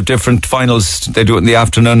tournaments have different finals. They do it in the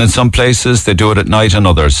afternoon in some places. They do it at night in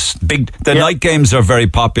others. The night games are very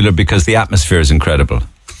popular because the atmosphere is incredible.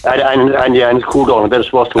 And it's cooled down a bit.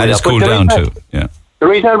 And it's cooled down too, yeah. The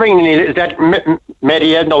reason I'm ringing is that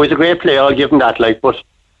Mehdi, no, he's a great player, I'll give him that, but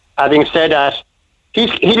having said that, he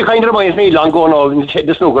kind of reminds me long ago now in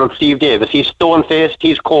the snooker of Steve Davis. He's stone-faced,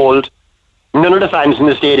 he's cold. None of the fans in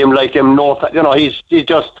the stadium like him. No, he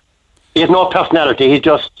has no personality. He's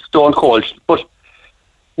just stone cold. But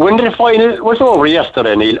when the final was over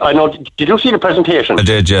yesterday, Neil, I know. Did you see the presentation? I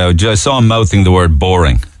did. Yeah, I saw him mouthing the word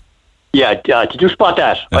boring. Yeah. Did you spot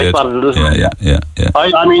that? I spotted it as well. Yeah.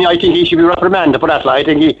 I mean, I think he should be reprimanded for that. I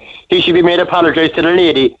think he should be made apologise to the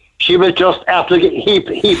lady. She was just absolutely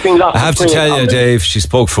heaping lots. I have to tell you, Dave, she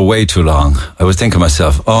spoke for way too long. I was thinking to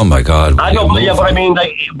myself, oh my God. I know, but I mean,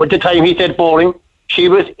 but the time he said boring, she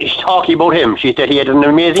was talking about him. She said he had an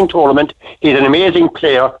amazing tournament. He's an amazing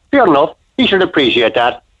player. Fair enough. He should appreciate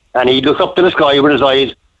that. And he looks up to the sky with his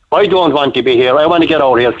eyes. I don't want to be here. I want to get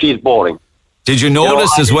out of here. She's boring. Did you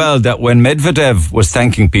notice as well that when Medvedev was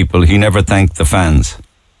thanking people, he never thanked the fans?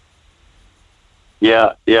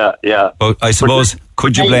 Yeah. But I suppose,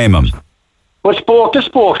 could you blame him? But sport to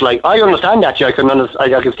sport, I understand that. I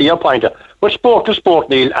can see your point. But sport to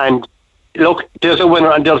sport, Neil, and look, there's a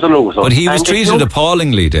winner and there's a loser. But he was treated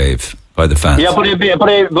appallingly, Dave, by the fans. Yeah, but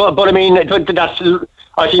I mean, I think that's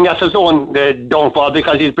his own downfall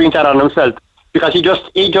because he's bringing that on himself. Because he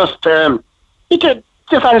just did.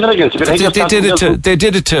 They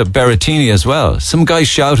did it to Berrettini as well. Some guy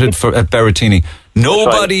shouted at Berrettini,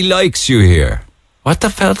 "Nobody likes you here." What the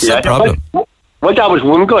hell's the problem? Well, that was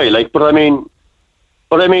one guy, but I mean,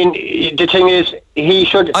 the thing is, he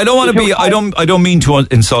should. I don't want to be. I don't mean to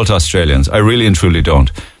insult Australians. I really and truly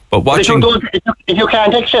don't. But watching, if you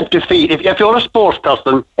can't accept defeat, if you're a sports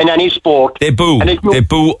person in any sport, they boo. They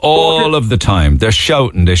boo all of the time. They're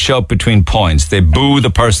shouting. They shout between points. They boo the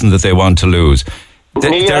person that they want to lose.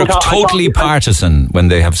 They're totally partisan when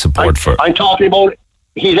they have support for. I'm talking about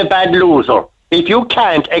he's a bad loser. If you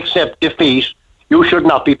can't accept defeat, you should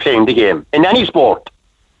not be playing the game in any sport.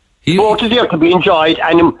 Sport is there to be enjoyed,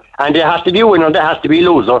 and there has to be a winner, there has to be a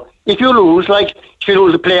loser. If you lose, if you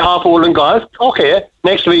lose a play half hole in golf, okay,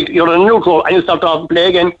 next week you're in a neutral and you start off and play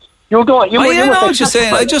again. You don't. I know what you're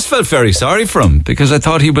saying. I just felt very sorry for him because I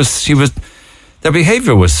thought he was. Their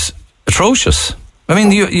behaviour was atrocious. I mean,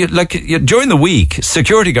 during the week,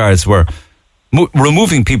 security guards were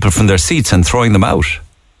removing people from their seats and throwing them out.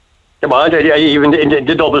 Well, even in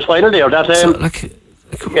the doubles final there,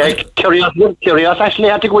 Curious actually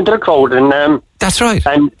had to go into the crowd and that's right,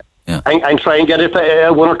 and try and get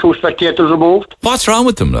one or two spectators removed. What's wrong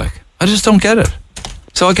with them? I just don't get it.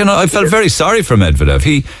 So I felt very sorry for Medvedev.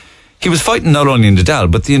 He was fighting not only Nadal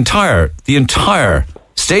but the entire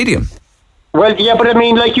stadium. Well, yeah, but I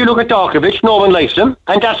mean, you look at Djokovic, no one likes him,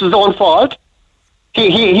 and that's his own fault.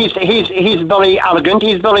 He's very arrogant.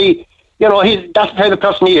 He's very, that's the type of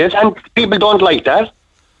person he is, and people don't like that.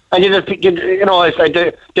 And it's like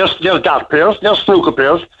there's dart players, there's snooker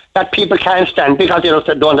players that people can't stand because they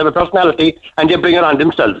don't have a personality and they bring it on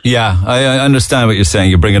themselves. Yeah, I understand what you're saying.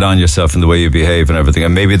 You bring it on yourself in the way you behave and everything,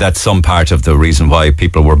 and maybe that's some part of the reason why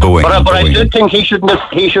people were booing. But I still think he shouldn't have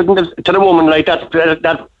to the woman like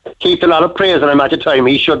that heaped a lot of praise on him at the time.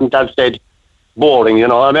 He shouldn't have said boring, I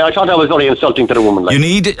mean, I thought that was very insulting to the woman. You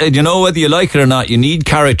need, whether you like it or not, you need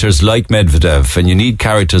characters like Medvedev and you need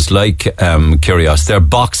characters like Kyrgios. They're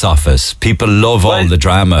box office. People love all the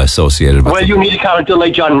drama associated with them. You need a character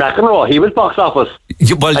like John McEnroe. He was box office.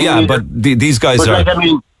 These guys are...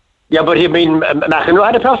 McEnroe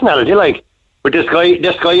had a personality, but this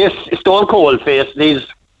guy is stone cold faced.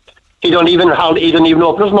 He don't even open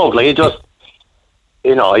his mouth. He just... I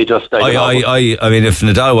mean, if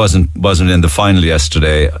Nadal wasn't in the final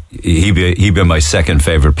yesterday, he'd be my second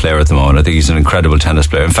favourite player at the moment. I think he's an incredible tennis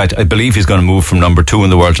player. In fact, I believe he's going to move from number 2 in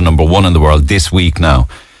the world to number 1 in the world this week now.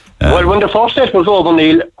 Well, when the first set was over,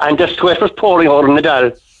 Neil, and the sweat was pouring over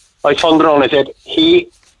Nadal, I turned around and I said, he'll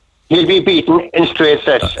be beaten in straight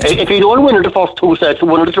sets. If he don't win the first 2 sets,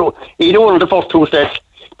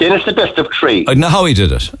 then it's the best of 3. I know how he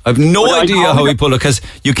did it. I've no idea how he pulled it, because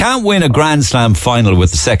you can't win a Grand Slam final with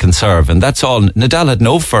the second serve, and that's all. Nadal had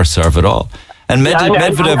no first serve at all, and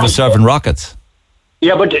Medvedev was serving rockets.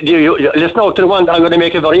 Yeah, but listen out to the one. I'm going to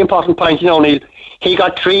make a very important point. Neil, he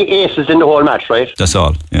got 3 aces in the whole match, right? That's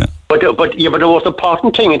all. Yeah. But the most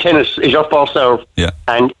important thing in tennis is your first serve. Yeah.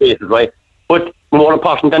 And aces, right? But more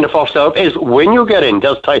important than the first serve is when you get in.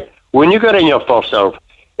 When you get in your first serve.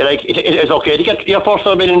 It's okay to get your first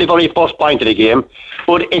serve in the very first point of the game,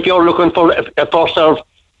 but if you're looking for a first serve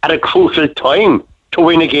at a crucial time to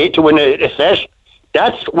win a set,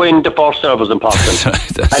 that's when the first serve was important.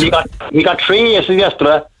 And he got 3 aces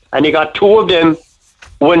yesterday, and he got 2 of them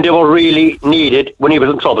when they were really needed, when he was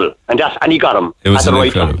in trouble, and he got them. It was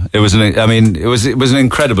incredible. It was an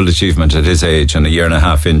incredible achievement at his age and a year and a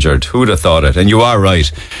half injured. Who'd have thought it? And you are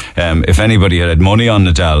right. If anybody had money on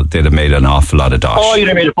Nadal, they'd have made an awful lot of dosh. Oh, he'd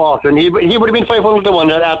have made a fortune. He would have been 500 to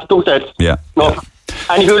 1 after 2 sets. Yeah. No. Yeah.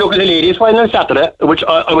 And if you look at the ladies' final on Saturday, which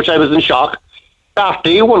I was in shock, after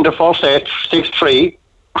he won the first set 6-3,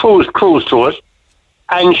 cruised through it,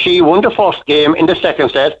 and she won the first game in the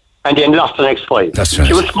second set, and then lost the next 5. That's right.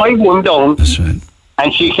 She was 5-1 down. That's right.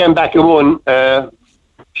 And she came back and won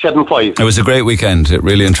 7-5. It was a great weekend. It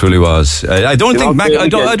really and truly was. I don't know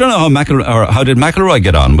how how did McIlroy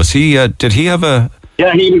get on? Was he? Did he have a?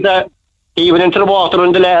 Yeah, he went into the water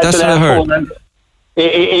in the last. That's what I heard. And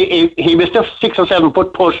he missed a 6 or 7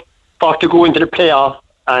 foot push to go into the playoff,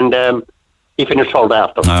 and he finished third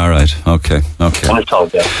after. All right. Okay. Finished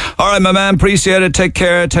third, yeah. All right, my man. Appreciate it. Take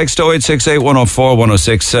care. Text 0868 104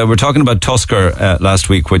 106. We're talking about Tusker last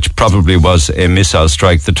week, which probably was a missile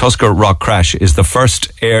strike. The Tusker rock crash is the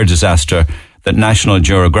first air disaster that National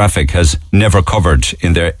Geographic has never covered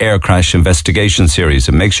in their air crash investigation series.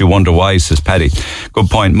 It makes you wonder why, says Paddy. Good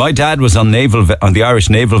point. My dad was on the Irish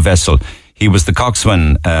naval vessel. He was the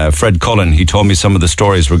coxswain, Fred Cullen. He told me some of the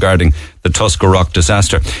stories regarding the Tusker Rock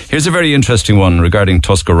disaster. Here's a very interesting one regarding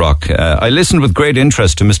Tusker Rock. I listened with great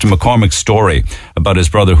interest to Mr. McCormick's story about his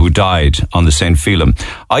brother who died on the St. Phelim.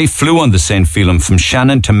 I flew on the St. Phelim from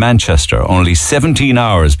Shannon to Manchester only 17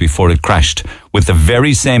 hours before it crashed, with the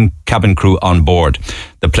very same cabin crew on board.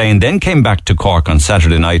 The plane then came back to Cork on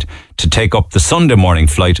Saturday night to take up the Sunday morning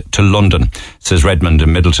flight to London, says Redmond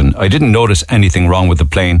in Middleton. I didn't notice anything wrong with the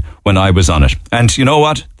plane when I was on it. And you know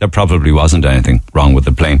what? There probably wasn't anything wrong with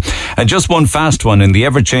the plane. And just one fast one. In the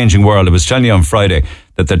ever-changing world, I was telling you on Friday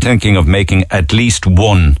that they're thinking of making at least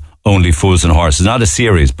one Only Fools and Horses. Not a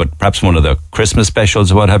series, but perhaps one of the Christmas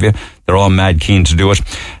specials or what have you. They're all mad keen to do it.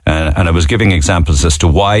 And I was giving examples as to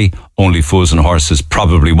why Only Fools and Horses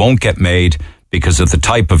probably won't get made, because of the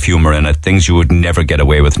type of humour in it, things you would never get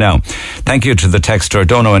away with now. Thank you to the texter.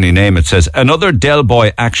 Don't know any name. It says, another Del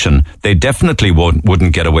Boy action they definitely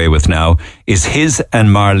wouldn't get away with now is his and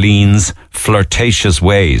Marlene's flirtatious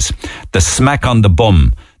ways. The smack on the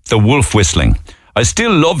bum, the wolf whistling. I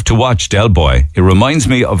still love to watch Del Boy. It reminds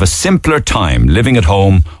me of a simpler time, living at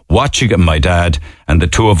home, watching my dad, and the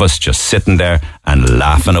two of us just sitting there and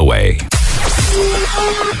laughing away.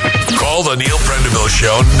 Call the Neil Prendeville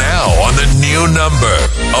Show now on the new number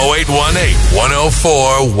 0818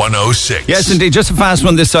 104 106. Yes, indeed. Just a fast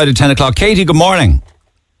one this side of 10 o'clock. Katie, good morning.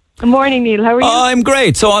 Good morning, Neil. How are you? I'm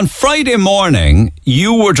great. So on Friday morning,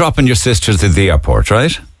 you were dropping your sister to the airport,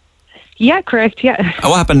 right? Yeah, correct, yeah. And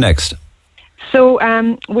what happened next? So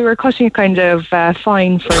we were cutting a kind of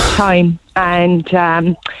fine for time, and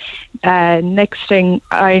next thing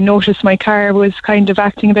I noticed my car was kind of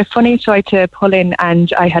acting a bit funny, so I had to pull in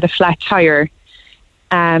and I had a flat tyre.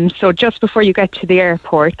 So just before you get to the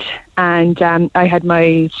airport, and I had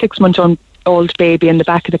my 6-month-old baby in the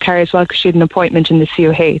back of the car as well, because she had an appointment in the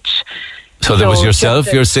COH. So there was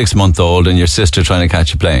yourself, your 6-month-old, and your sister trying to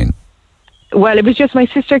catch a plane? Well, it was just my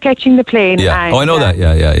sister catching the plane. Yeah. And, I know that.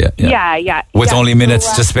 Yeah. Yeah. With only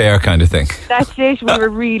minutes to spare, kind of thing. That's it. We were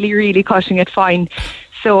really, really cutting it fine.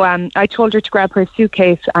 So I told her to grab her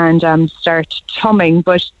suitcase and start chumming.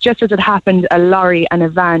 But just as it happened, a lorry and a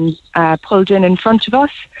van pulled in front of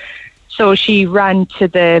us. So she ran to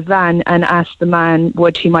the van and asked the man,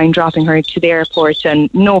 would he mind dropping her to the airport?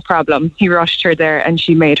 And no problem. He rushed her there and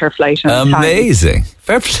she made her flight on time. Amazing.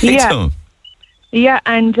 Fair play to him. Yeah,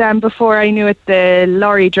 and before I knew it, the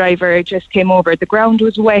lorry driver just came over. The ground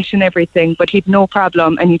was wet and everything, but he'd no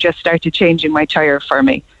problem, and he just started changing my tyre for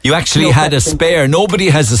me. You actually had a spare. Nobody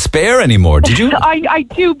has a spare anymore, did you? I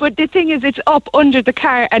do, but the thing is, it's up under the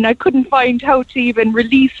car, and I couldn't find how to even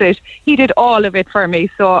release it. He did all of it for me,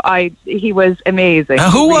 so he was amazing.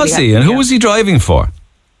 Now, who was he, and who was he driving for?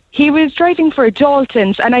 He was driving for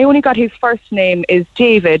Dalton's, and I only got his first name is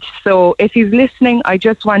David. So if he's listening, I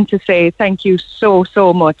just want to say thank you so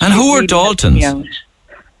much. And who are Dalton's?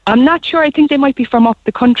 I'm not sure. I think they might be from up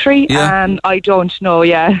the country. Yeah. I don't know,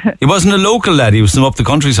 yeah. He wasn't a local lad. He was from up the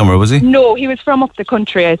country somewhere, was he? No, he was from up the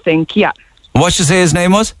country, I think, yeah. What did you say his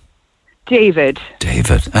name was? David.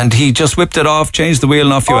 And he just whipped it off, changed the wheel,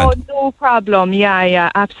 and off you went? Oh, no problem.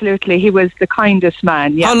 Yeah, absolutely. He was the kindest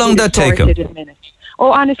man. Yeah. How long did that take him?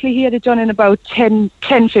 Oh, honestly, he had it done in about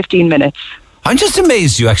 10-15 minutes. I'm just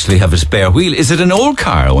amazed you actually have a spare wheel. Is it an old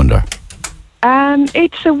car, I wonder?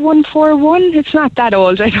 It's a 141. It's not that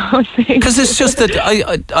old, I don't think. Because it's just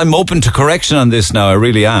that I'm open to correction on this now, I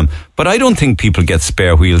really am. But I don't think people get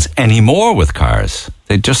spare wheels anymore with cars.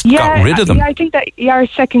 They just got rid of them. Yeah, I think that our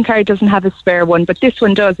second car doesn't have a spare one, but this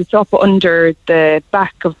one does. It's up under the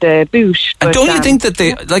back of the boot. And don't you think that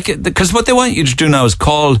they, because what they want you to do now is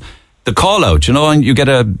call the call out, and you get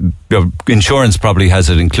your insurance probably has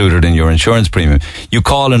it included in your insurance premium. You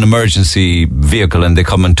call an emergency vehicle and they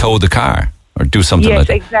come and tow the car. Or do something like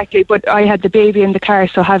that. Yes, exactly. But I had the baby in the car,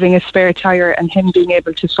 so having a spare tyre and him being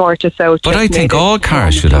able to sort us out. But I think all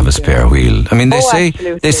cars should have a spare wheel. I mean, they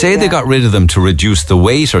say they got rid of them to reduce the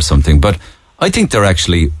weight or something, but I think they're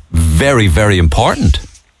actually very, very important.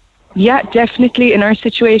 Yeah, definitely. In our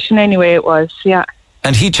situation anyway, it was, yeah.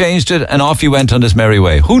 And he changed it and off he went on his merry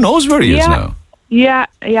way. Who knows where he is now? Yeah.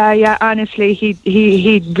 Honestly,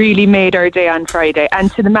 he really made our day on Friday.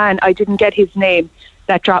 And to the man, I didn't get his name,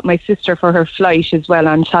 that dropped my sister for her flight as well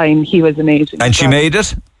on time. He was amazing. And she made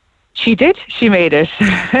it? She did. She made it.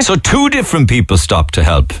 So 2 different people stopped to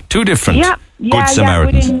help. 2 different Good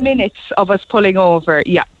Samaritans. Within minutes of us pulling over,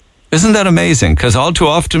 yeah. Isn't that amazing? Because all too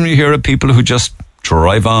often you hear of people who just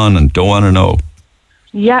drive on and don't want to know.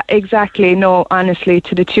 Yeah, exactly. No, honestly,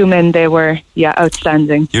 to the 2 men, they were,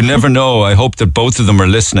 outstanding. You never know. I hope that both of them are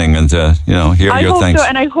listening and, hear your thanks. So,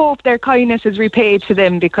 and I hope their kindness is repaid to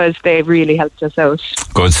them because they really helped us out.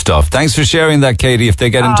 Good stuff. Thanks for sharing that, Katie. If they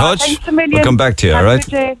get in touch, thanks a million. we'll come back to you, all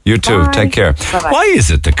right? You too. Bye. Take care. Bye-bye. Why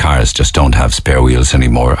is it the cars just don't have spare wheels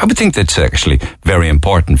anymore? I would think that's actually very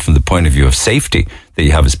important from the point of view of safety, that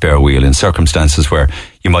you have a spare wheel in circumstances where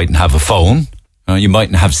you mightn't have a phone, you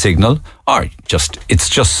mightn't have signal, or it's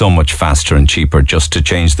just so much faster and cheaper just to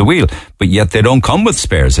change the wheel. But yet they don't come with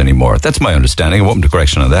spares anymore. That's my understanding. I'm open to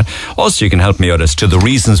correction on that. Also, you can help me out as to the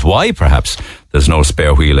reasons why perhaps there's no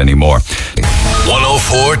spare wheel anymore.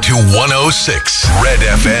 104 to 106 Red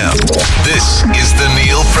FM. This is the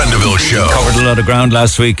Neil Prendeville Show. Covered a lot of ground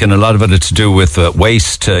last week, and a lot of it had to do with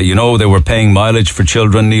waste. They were paying mileage for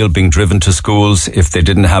children, Neil, being driven to schools if they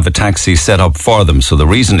didn't have a taxi set up for them. So the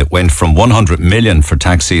reason it went from 100 million for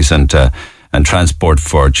taxis and transport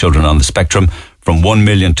for children on the spectrum from 1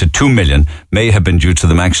 million to 2 million may have been due to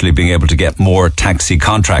them actually being able to get more taxi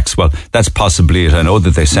contracts. Well, that's possibly it. I know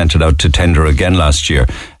that they sent it out to tender again last year,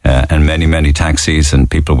 and many taxis and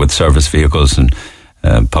people with service vehicles and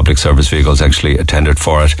public service vehicles actually tendered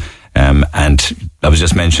for it. And I was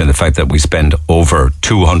just mentioning the fact that we spend over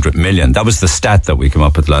 200 million. That was the stat that we came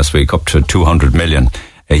up with last week, up to 200 million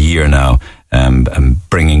a year now.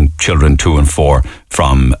 Bringing children 2 and 4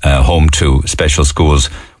 from home to special schools,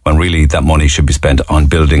 when really that money should be spent on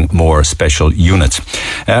building more special units.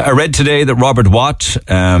 I read today that Robert Watt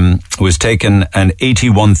was taken an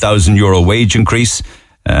 €81,000 wage increase,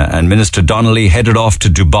 and Minister Donnelly headed off to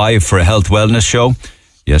Dubai for a health wellness show.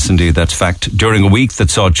 Yes, indeed, that's fact. During a week that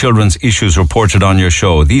saw children's issues reported on your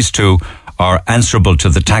show, these 2 are answerable to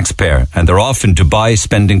the taxpayer, and they're off in Dubai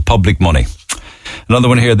spending public money. Another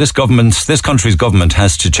one here, this country's government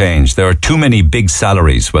has to change. There are too many big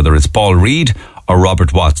salaries, whether it's Paul Reid or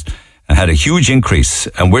Robert Watts, had a huge increase,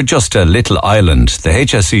 and we're just a little island. The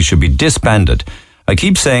HSE should be disbanded. I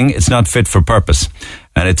keep saying it's not fit for purpose,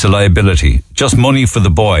 and it's a liability. Just money for the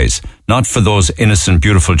boys, not for those innocent,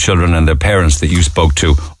 beautiful children and their parents that you spoke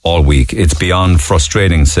to all week. It's beyond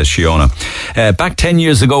frustrating, says Shiona. Back 10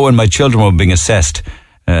 years ago when my children were being assessed,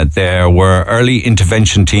 there were early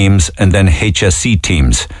intervention teams and then HSC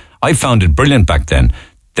teams. I found it brilliant back then.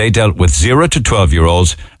 They dealt with 0 to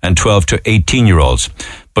 12-year-olds and 12 to 18-year-olds.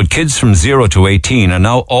 But kids from 0 to 18 are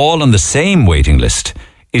now all on the same waiting list.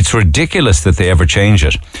 It's ridiculous that they ever changed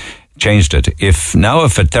it. If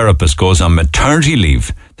a therapist goes on maternity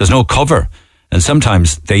leave, there's no cover. And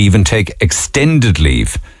sometimes they even take extended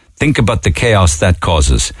leave. Think about the chaos that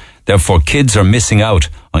causes. Therefore, kids are missing out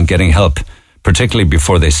on getting help, particularly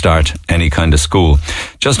before they start any kind of school.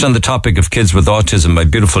 Just on the topic of kids with autism, my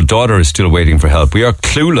beautiful daughter is still waiting for help. We are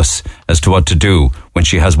clueless as to what to do when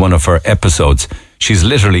she has one of her episodes. She's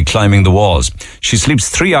literally climbing the walls. She sleeps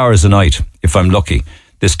 3 hours a night, if I'm lucky.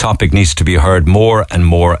 This topic needs to be heard more and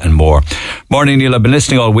more and more. Morning, Neil. I've been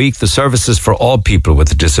listening all week. The services for all people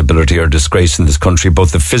with a disability are disgraced in this country,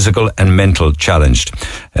 both the physical and mental challenged.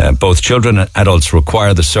 Both children and adults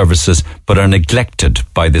require the services, but are neglected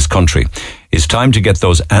by this country. It's time to get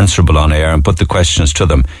those answerable on air and put the questions to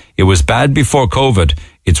them. It was bad before COVID.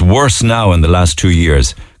 It's worse now in the last 2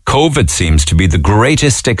 years. COVID seems to be the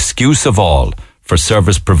greatest excuse of all for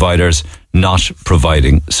service providers not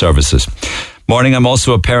providing services. Morning, I'm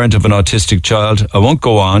also a parent of an autistic child. I won't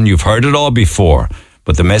go on. You've heard it all before.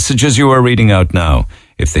 But the messages you are reading out now,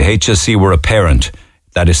 if the HSE were a parent,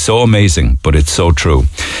 That is so amazing, but it's so true.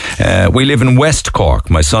 We live in West Cork.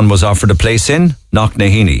 My son was offered a place in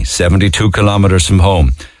Knocknaheeny, 72 kilometres from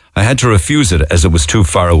home. I had to refuse it as it was too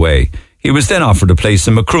far away. He was then offered a place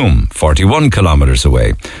in Macroom, 41 kilometres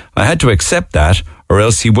away. I had to accept that, or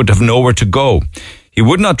else he would have nowhere to go. He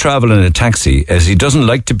would not travel in a taxi, as he doesn't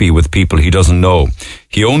like to be with people he doesn't know.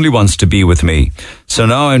 He only wants to be with me. So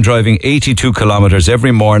now I'm driving 82 kilometres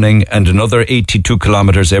every morning and another 82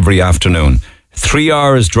 kilometres every afternoon. 3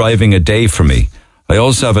 hours driving a day for me. I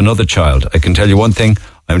also have another child. I can tell you one thing,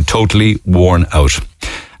 I'm totally worn out.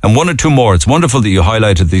 And one or two more. It's wonderful that you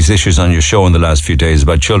highlighted these issues on your show in the last few days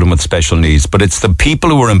about children with special needs, but it's the people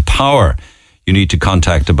who are in power you need to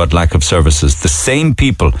contact about lack of services. The same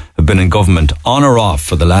people have been in government on or off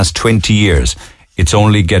for the last 20 years. It's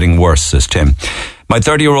only getting worse, says Tim. My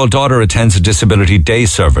 30-year-old daughter attends a disability day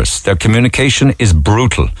service. Their communication is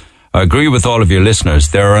brutal. I agree with all of your listeners.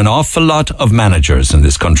 There are an awful lot of managers in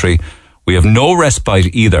this country. We have no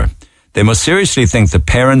respite either. They must seriously think that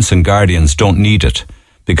parents and guardians don't need it.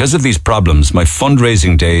 Because of these problems, my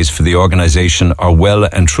fundraising days for the organisation are well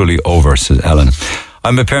and truly over, says Ellen.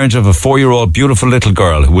 I'm a parent of a 4-year-old beautiful little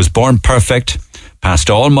girl who was born perfect, passed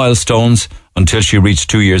all milestones until she reached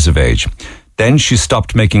 2 years of age. Then she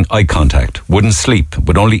stopped making eye contact, wouldn't sleep,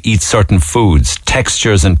 would only eat certain foods,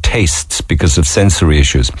 textures and tastes because of sensory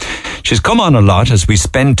issues. She's come on a lot as we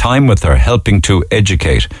spend time with her helping to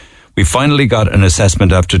educate. We finally got an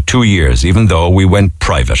assessment after 2 years, even though we went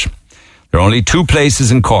private. There are only 2 places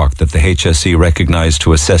in Cork that the HSE recognised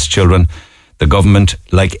to assess children. The government,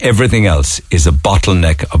 like everything else, is a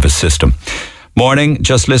bottleneck of a system. Morning,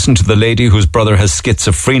 just listen to the lady whose brother has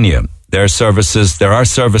schizophrenia. There are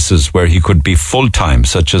services where he could be full-time,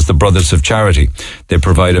 such as the Brothers of Charity. They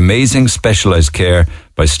provide amazing specialised care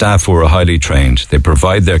by staff who are highly trained. They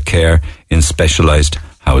provide their care in specialised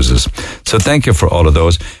houses. So thank you for all of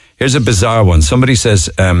those. Here's a bizarre one. Somebody says,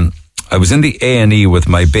 I was in the A&E with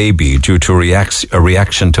my baby due to a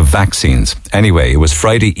reaction to vaccines. Anyway, it was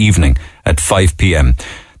Friday evening at 5 p.m.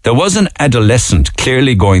 There was an adolescent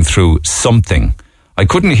clearly going through something. I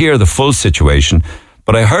couldn't hear the full situation,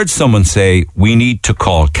 but I heard someone say, we need to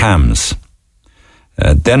call CAMS.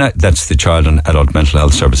 That's the Child and Adult Mental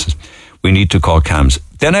Health Services. We need to call CAMS.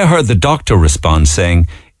 Then I heard the doctor respond saying,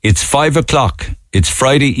 it's 5 o'clock. It's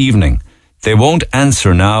Friday evening. They won't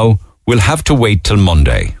answer now. We'll have to wait till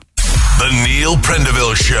Monday. The Neil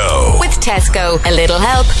Prendeville Show. With Tesco, a little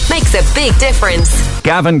help makes a big difference.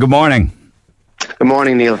 Gavin, good morning. Good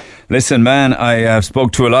morning, Neil. Listen, man, I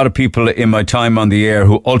spoke to a lot of people in my time on the air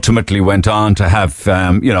who ultimately went on to have,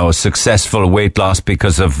 successful weight loss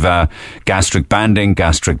because of gastric banding,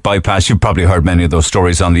 gastric bypass. You've probably heard many of those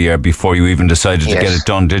stories on the air before you even decided to get it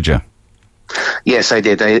done, did you? Yes, I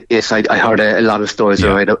did. I heard a lot of stories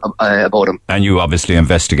about him. And you obviously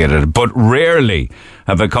investigated it. But rarely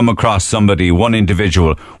have I come across one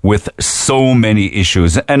individual with so many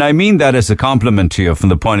issues. And I mean that as a compliment to you from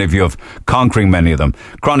the point of view of conquering many of them.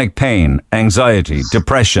 Chronic pain, anxiety,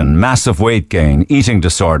 depression, massive weight gain, eating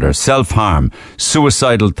disorder, self-harm,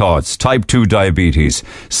 suicidal thoughts, type 2 diabetes,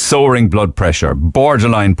 soaring blood pressure,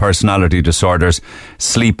 borderline personality disorders,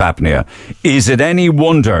 sleep apnea. Is it any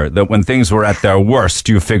wonder that when things were at their worst,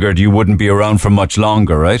 you figured you wouldn't be around for much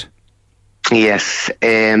longer, right? Yes,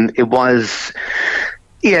 it was.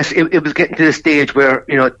 Yes, it was getting to the stage where,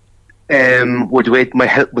 with the way my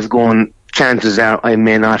health was going, chances are I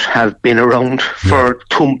may not have been around for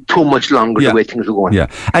too much longer the way things were going.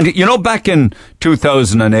 Yeah. And, back in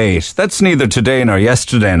 2008, that's neither today nor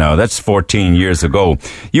yesterday now, that's 14 years ago,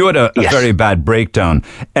 you had a very bad breakdown.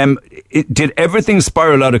 Did everything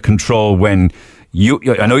spiral out of control when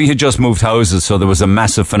I know you had just moved houses, so there was a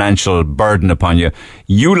massive financial burden upon you.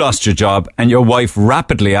 You lost your job, and your wife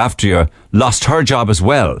rapidly after you lost her job as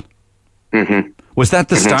well. Mm-hmm. Was that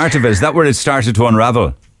the start of it? Is that where it started to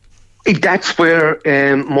unravel? That's where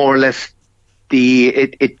more or less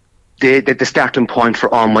the starting point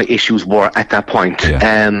for all my issues were at that point.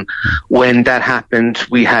 Yeah. When that happened,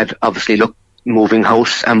 we had obviously moving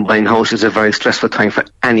house and buying house is a very stressful time for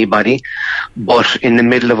anybody, but in the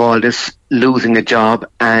middle of all this, losing a job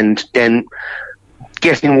and then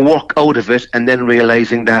getting work out of it and then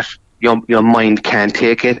realizing that your mind can't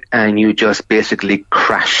take it and you just basically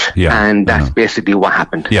crash. And that's basically what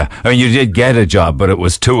happened. Yeah, I mean, you did get a job, but it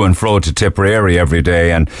was to and fro to Tipperary every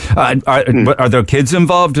day. And are there kids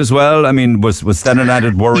involved as well? I mean, was that an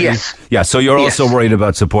added worry? Yes. Yeah, so you're also worried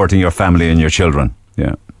about supporting your family and your children.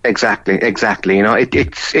 Yeah. Exactly. You know,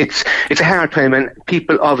 it's a hard time, and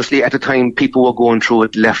people obviously at the time people were going through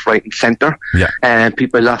it left, right, and centre. Yeah. And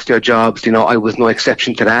people lost their jobs. You know, I was no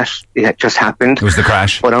exception to that. It just happened. It was the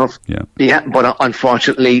crash. But but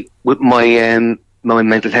unfortunately, with my my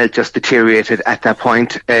mental health just deteriorated at that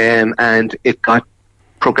point, and it got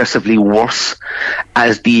progressively worse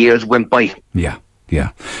as the years went by. Yeah.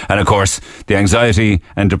 And of course, the anxiety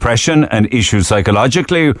and depression and issues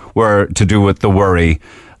psychologically were to do with the worry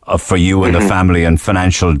for you and the family and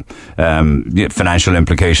financial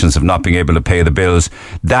implications of not being able to pay the bills.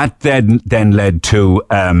 That then led to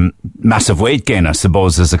massive weight gain, I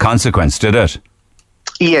suppose, as a consequence, did it?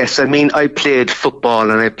 Yes, I mean, I played football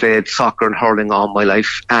and I played soccer and hurling all my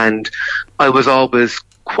life, and I was always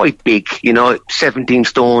quite big, you know, 17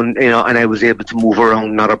 stone, you know, and I was able to move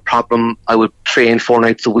around, not a problem. I would train 4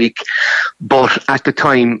 nights a week. But at the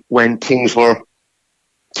time when things are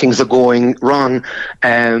going wrong,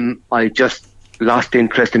 I just lost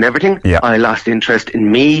interest in everything. Yeah. I lost interest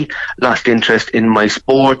in me, lost interest in my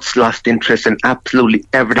sports, lost interest in absolutely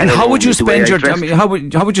everything. And how would you spend your time? How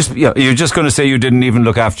would you? Yeah, you're just going to say you didn't even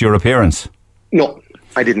look after your appearance? No,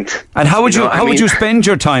 I didn't. And how would how would you spend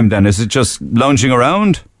your time then? Is it just lounging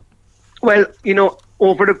around? Well, you know,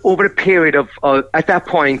 over the period of at that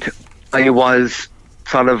point, I was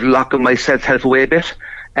sort of locking myself away a bit.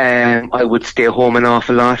 I would stay home an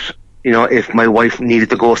awful lot. You know, if my wife needed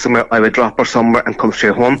to go somewhere, I would drop her somewhere and come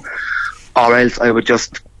straight home. Or else I would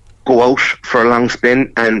just go out for a long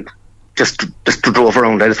spin and just to drove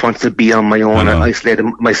around. I just wanted to be on my own. I isolated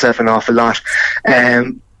myself an awful lot.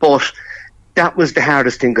 But that was the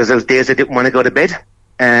hardest thing, because there was days I didn't want to go to bed.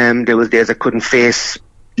 There was days I couldn't face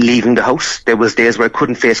leaving the house. There was days where I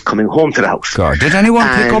couldn't face coming home to the house. God, did anyone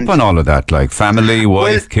pick up on all of that? Like family,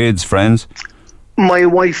 wife, kids, friends? My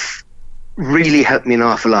wife really helped me an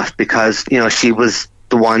awful lot, because, you know, she was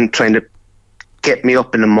the one trying to get me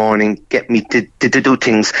up in the morning, get me to do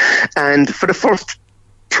things. And for the first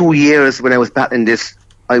 2 years when I was battling this,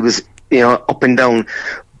 I was, you know, up and down.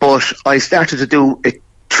 But I started to do a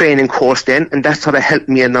training course then, and that sort of helped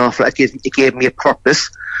me an awful lot. It gave me a purpose.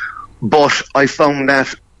 But I found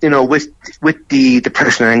that, you know, with the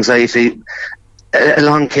depression and anxiety,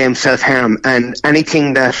 along came self-harm, and any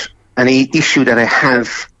issue that I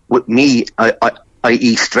have with me,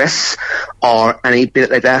 i.e. stress or any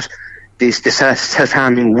bit like that, this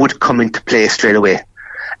self-harming would come into play straight away.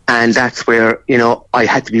 And that's where, you know, I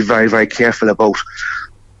had to be very, very careful about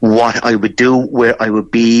what I would do, where I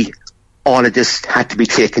would be. All of this had to be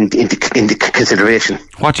taken into consideration.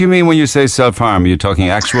 What do you mean when you say self-harm? Are you talking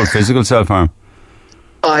actual physical self-harm?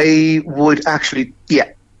 I would actually,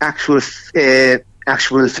 actual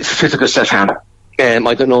physical self-harm.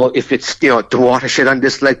 I don't know if it's, you know, the watershed on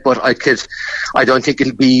this, like, but I don't think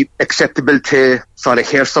it'll be acceptable to sort of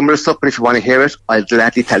hear some of the stuff, but if you want to hear it, I'll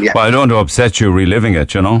gladly tell you. Well, I don't want to upset you reliving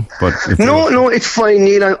it, you know, but... No, it's fine,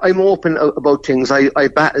 Neil. I'm open about things. I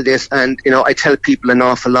battle this, and, you know, I tell people an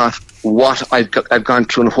awful lot what I've gone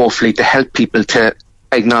through, and hopefully to help people to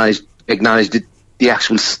acknowledge the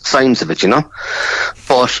actual signs of it, you know.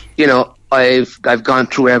 But, you know, I've gone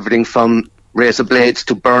through everything from razor blades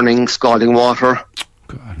to burning, scalding water.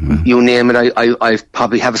 God, man. You name it, I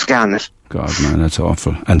probably have a scar on it. God, man, that's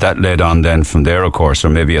awful. And that led on then from there, of course, or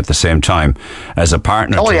maybe at the same time, as a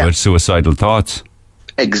partner to it, suicidal thoughts.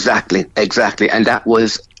 Exactly. And that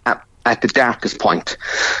was at the darkest point.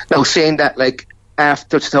 Now, saying that, like,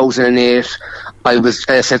 after 2008,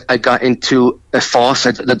 I got into a FOSS,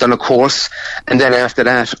 I'd done a course, and then after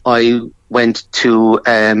that, I went to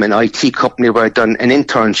an IT company where I'd done an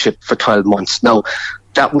internship for 12 months. Now,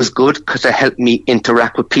 that was good because it helped me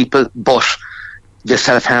interact with people, but the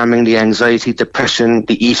self-harming, the anxiety, depression,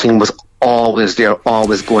 the eating was always there,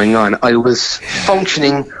 always going on. I was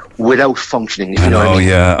functioning without functioning, if you know what I mean.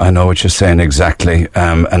 Yeah, I know what you're saying exactly.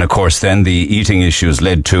 And of course then the eating issues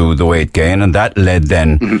led to the weight gain, and that led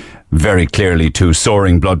then very clearly to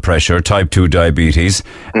soaring blood pressure, type 2 diabetes,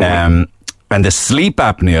 and the sleep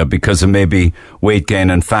apnea because of maybe weight gain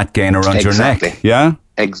and fat gain around your neck. Yeah?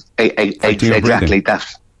 Exactly.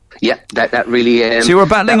 That really... so you were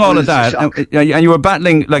battling all of that, and you were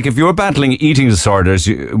battling, like, if you were battling eating disorders,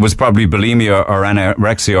 it was probably bulimia or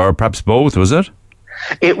anorexia or perhaps both, was it?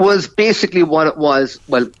 It was basically what it was.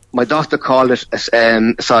 Well, my doctor called it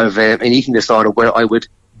sort of an eating disorder where I would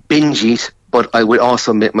binge eat, but I would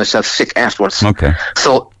also make myself sick afterwards. Okay.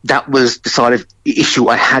 So that was the sort of issue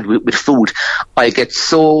I had with food. I get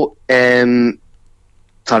so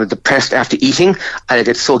sort of depressed after eating, and I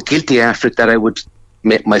get so guilty after it that I would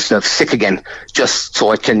make myself sick again, just so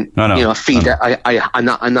I can, feel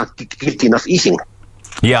that I'm not guilty enough eating.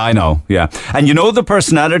 Yeah, I know. Yeah, and you know the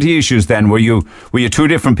personality issues. Then were you two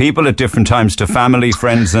different people at different times to family,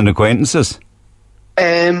 friends, and acquaintances?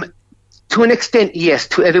 To an extent, yes.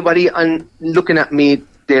 To everybody, and looking at me,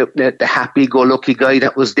 the happy-go-lucky guy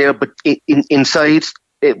that was there, but inside,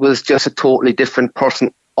 it was just a totally different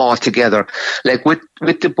person altogether. Like with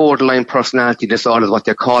the borderline personality disorder, what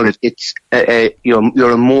they call it, it's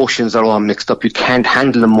your emotions are all mixed up. You can't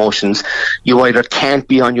handle emotions. You either can't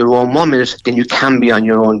be on your own 1 minute, then you can be on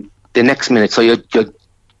your own the next minute. So you're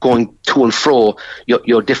going to and fro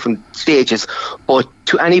your different stages. But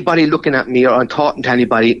to anybody looking at me or talking to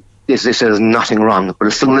anybody, this is nothing wrong. But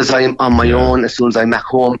as soon as I'm on my own, as soon as I'm back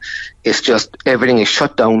home, it's just everything is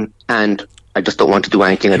shut down, and I just don't want to do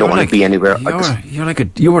anything. I don't want to be anywhere.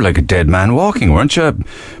 You were like a dead man walking, weren't you?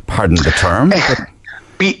 Pardon the term.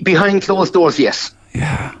 Behind closed doors, yes.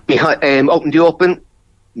 Yeah. Out in the open,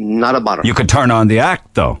 not a bother. You could turn on the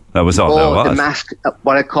act, though. That was all that was. The mask,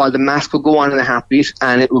 what I call the mask, would go on in a heartbeat,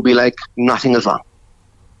 and it would be like nothing is wrong.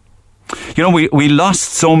 You know, we lost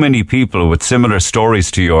so many people with similar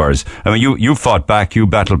stories to yours. I mean, you fought back, you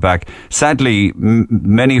battled back. Sadly,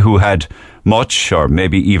 many who had much or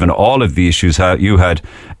maybe even all of the issues you had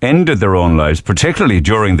ended their own lives, particularly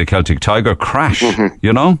during the Celtic Tiger crash,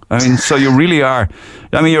 you know? I mean, so you really are,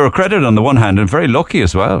 I mean, you're a credit on the one hand and very lucky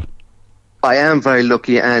as well. I am very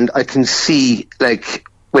lucky, and I can see, like,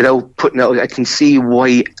 without putting out, I can see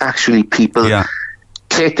why actually people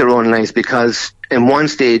take their own lives, because in one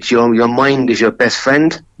stage your mind is your best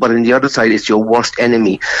friend, but in the other side it's your worst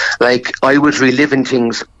enemy. Like, I was reliving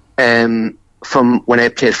things from when I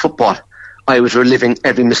played football. I was reliving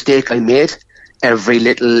every mistake I made, every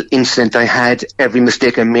little incident I had, every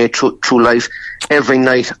mistake I made through life. Every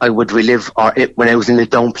night I would relive, when I was in a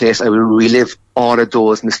down place, I would relive all of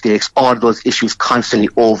those mistakes, all of those issues constantly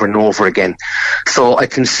over and over again. So I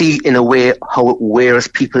can see in a way how it wears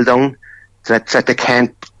people down, that they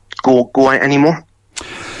can't go on anymore.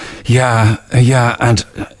 Yeah, and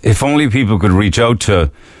if only people could reach out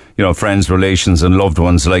to, you know, friends, relations and loved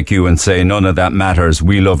ones like you and say, none of that matters,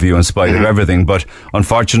 we love you in spite of everything. But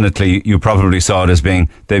unfortunately, you probably saw it as being,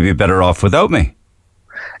 they'd be better off without me.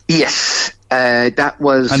 Yes, that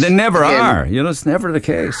was... And they never are, you know, it's never the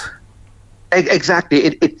case.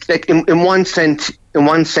 Exactly. It's like, in one sense,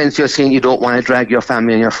 you're saying you don't want to drag your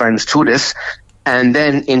family and your friends through this. And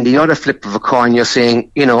then in the other flip of a coin, you're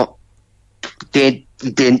saying, you know, they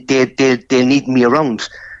need me around.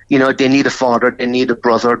 You know, they need a father, they need a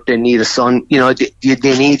brother, they need a son. You know,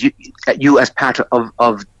 they need you as part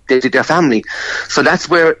of their family. So that's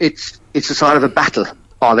where it's a sort of a battle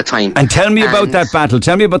all the time. And tell me about that battle.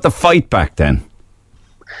 Tell me about the fight back then.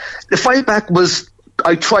 The fight back was,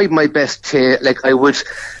 I tried my best to, like, I would,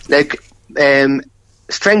 like,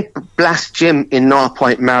 Strength Blast Gym in North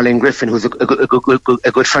Point, Marlene Griffin, who's a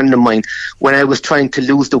good friend of mine. When I was trying to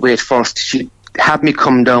lose the weight first, she had me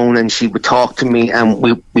come down and she would talk to me, and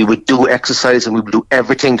we would do exercise and we would do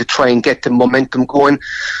everything to try and get the momentum going.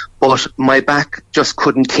 But my back just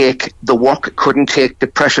couldn't take the work, couldn't take the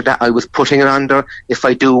pressure that I was putting it under. If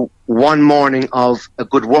I do one morning of a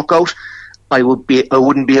good workout, I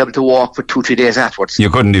wouldn't be able to walk for 2-3 days afterwards. You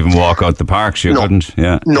couldn't even walk out the parks. You couldn't.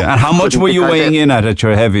 Yeah. No. And how much were you weighing in at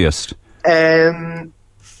your heaviest? Around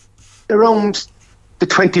the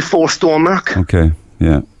 24 stone mark. Okay.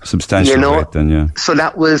 Yeah. Substantial weight then. Yeah. So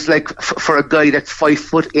that was like for a guy that's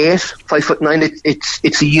 5'8", 5'9",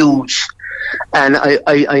 it's huge. And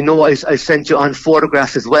I know I sent you on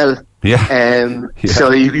photographs as well. Yeah. So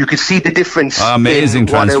you could see the difference. Amazing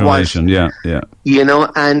transformation. Yeah. You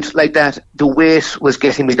know, and like that, the weight was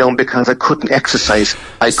getting me down because I couldn't exercise.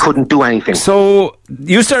 I couldn't do anything. So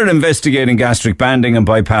you started investigating gastric banding and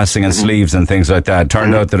bypassing and sleeves and things like that.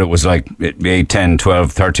 Turned out that it was like 8, 10,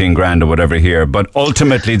 12, 13 grand or whatever here. But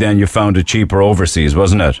ultimately then you found it cheaper overseas,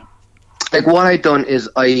 wasn't it? Like, what I done is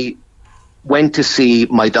I went to see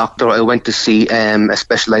my doctor. I went to see a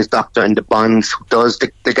specialised doctor in the Bonds who does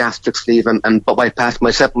the gastric sleeve and bypass.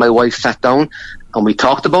 Myself and my wife sat down and we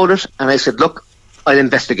talked about it, and I said, look, I'll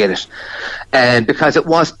investigate it, because it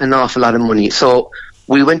was an awful lot of money. So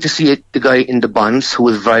we went to see the guy in the Bonds, who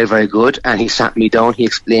was very, very good, and he sat me down, he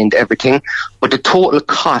explained everything. But the total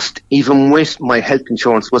cost, even with my health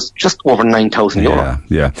insurance, was just over €9,000.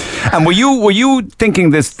 Yeah. And were you thinking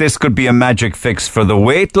this could be a magic fix for the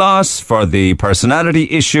weight loss, for the personality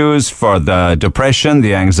issues, for the depression,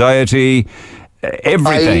 the anxiety,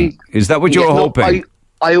 everything? Is that what you were hoping?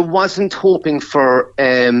 I wasn't hoping for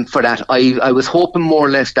that. I was hoping more or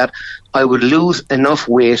less that I would lose enough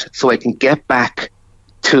weight so I can get back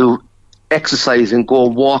to exercise and go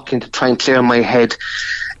walking to try and clear my head.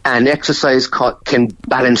 And exercise can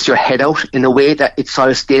balance your head out in a way that it sort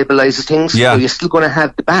of stabilizes things. Yeah. So you're still going to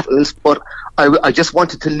have the battles, but I just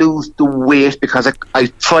wanted to lose the weight because I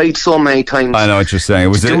tried so many times. I know what you're saying. It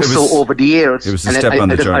was over the years. It was a step on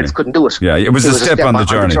the journey. I just couldn't do it. Yeah, it was a step on the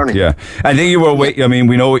journey. Yeah. I think you were I mean,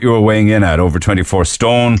 we know what you were weighing in at, over 24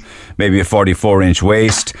 stone, maybe a 44-inch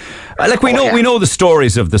waist. We know the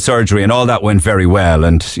stories of the surgery, and all that went very well,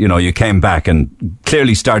 and you came back and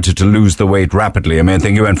clearly started to lose the weight rapidly. I mean, I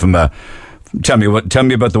think you went from tell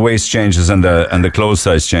me about the waist changes and the clothes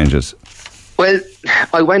size changes. Well,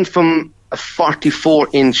 I went from a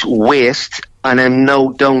 44-inch waist, and I'm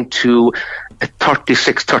now down to a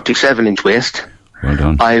 36, 37-inch waist. Well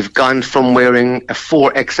done. I've gone from wearing a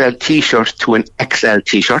 4XL t-shirt to an XL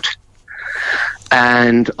t-shirt.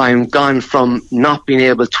 And I'm gone from not being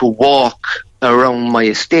able to walk around my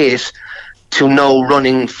estate to now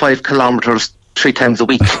running 5 kilometres 3 times a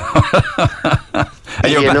week.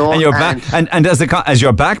 And as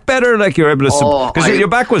your back better, like you're able to, because your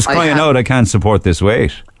back was crying out, I can't support this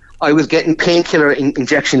weight. I was getting painkiller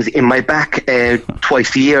injections in my back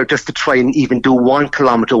twice a year just to try and even do 1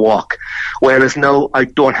 kilometre walk, whereas now I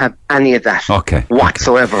don't have any of that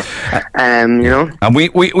whatsoever. And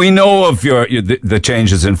we know of the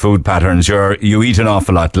changes in food patterns. You eat an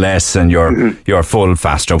awful lot less, and you're full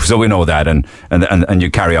faster. So we know that, and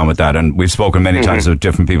you carry on with that. And we've spoken many times with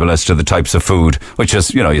different people as to the types of food, which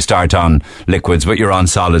is you start on liquids, but you're on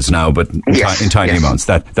solids now, but in tiny amounts.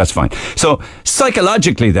 That's fine. So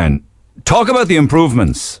psychologically, then. Talk about the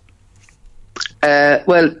improvements.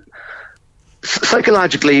 Well,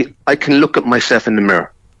 psychologically, I can look at myself in the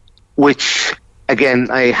mirror, which, again,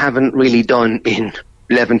 I haven't really done in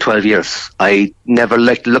 11, 12 years. I never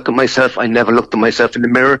liked to look at myself. I never looked at myself in the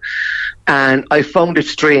mirror. And I found it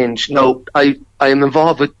strange. Now, I am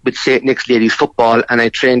involved with St. Nick's Ladies Football, and I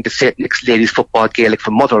trained the St. Nick's Ladies Football Gaelic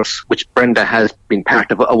for Mothers, which Brenda has been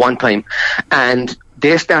part of at one time. And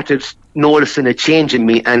they started noticing a change in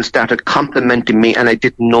me and started complimenting me, and I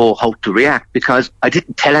didn't know how to react because I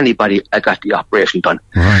didn't tell anybody I got the operation done.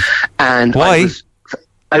 Right. And why?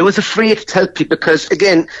 I was afraid to tell people because,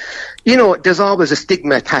 again, there's always a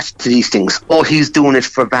stigma attached to these things. Oh, he's doing it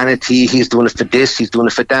for vanity, he's doing it for this, he's doing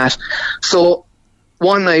it for that. So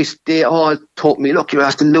one night they all told me, look, you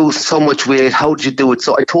have to lose so much weight, how did you do it?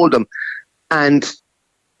 So I told them, and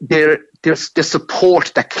the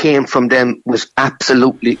support that came from them was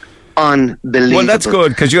absolutely unbelievable. Well, that's good,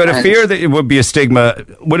 because you had a fear that it would be a stigma.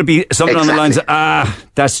 Would it be something on the lines of,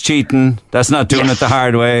 that's cheating, that's not doing it the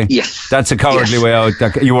hard way, that's a cowardly way out?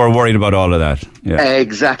 You were worried about all of that. Yeah.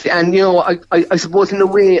 Exactly. And, I suppose in a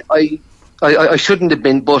way I shouldn't have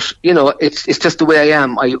been, but, it's just the way I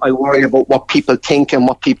am. I worry about what people think and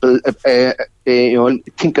what people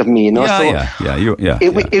think of me,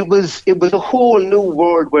 It was a whole new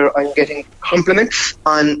world where I'm getting compliments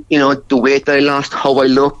on, the weight that I lost, how I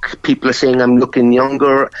look. People are saying I'm looking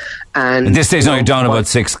younger. And at this stage now you're down about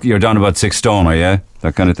 6 stone, are you?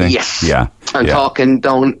 That kind of thing? Yes. Yeah. I'm talking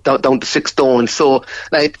down to 6 stone. So,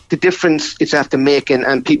 like, the difference it's after making,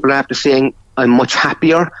 and people are after saying I'm much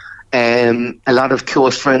happier. A lot of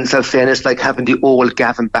close friends are saying it's like having the old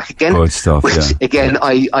Gavin back again. Good stuff, which, again,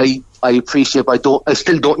 I appreciate, but I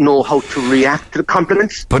still don't know how to react to the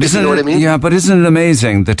compliments. But isn't you know what I mean? Yeah, but isn't it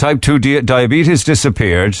amazing? The type 2 diabetes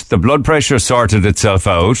disappeared, the blood pressure sorted itself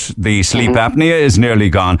out, the sleep apnea is nearly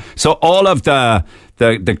gone. So all of the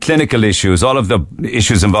clinical issues, all of the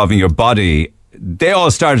issues involving your body, they all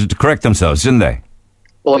started to correct themselves, didn't they?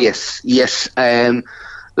 Oh, yes.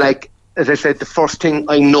 As I said, the first thing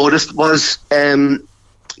I noticed was the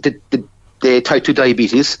type 2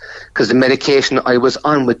 diabetes, because the medication I was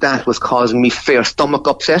on with that was causing me fair stomach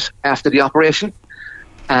upset after the operation.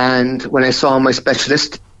 And when I saw my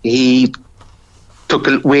specialist, he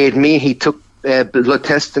weighed me, he took blood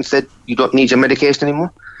tests and said, you don't need your medication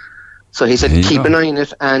anymore. So he said, keep an eye on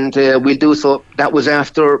it, and we'll do so. That was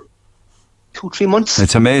after 2-3 months.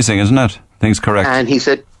 It's amazing, isn't it? Things correct. And he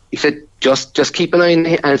said, just keep an eye on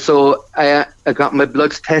it. And so I got my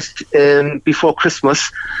blood test before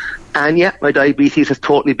Christmas, and my diabetes has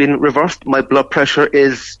totally been reversed. My blood pressure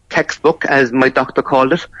is textbook, as my doctor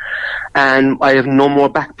called it, and I have no more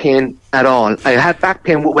back pain at all. I have back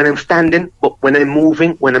pain when I'm standing, but when I'm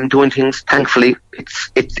moving, when I'm doing things, thankfully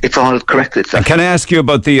it's all corrected itself. And can I ask you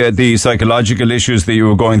about the psychological issues that you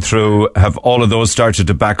were going through? Have all of those started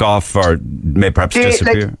to back off, or may perhaps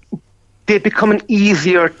disappear? They're becoming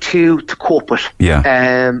easier to cope with.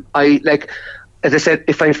 Yeah. As I said,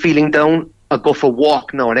 if I'm feeling down, I'll go for a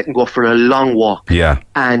walk now, and I can go for a long walk. Yeah.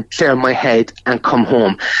 And clear my head and come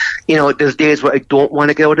home. There's days where I don't want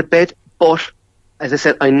to get out of bed, but as I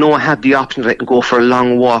said, I know I have the option that I can go for a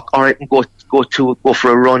long walk, or I can go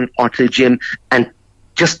for a run or to the gym and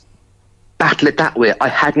just battle it that way. I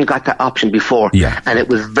hadn't got that option before, and it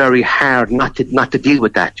was very hard not to deal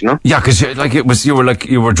with that, you know. Yeah, because you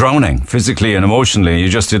were drowning physically and emotionally. You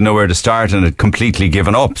just didn't know where to start, and had completely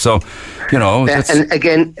given up. So, you know. And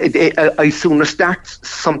again, I sooner start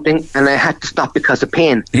something, and I had to stop because of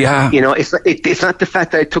pain. Yeah, you know, it's not the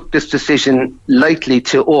fact that I took this decision lightly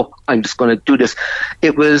to I'm just going to do this.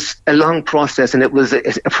 It was a long process, and it was a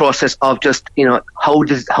process of just, you know, how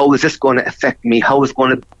is this going to affect me? How is it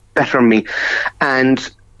going to better me? And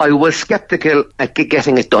I was skeptical at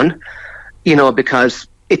getting it done, you know, because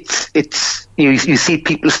it's you see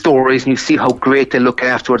people's stories and you see how great they look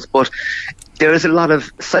afterwards, but there is a lot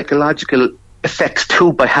of psychological effects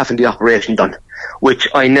too by having the operation done, which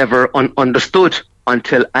I never understood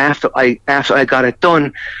until after I got it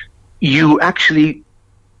done. You're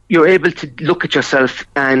able to look at yourself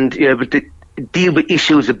and you're able to deal with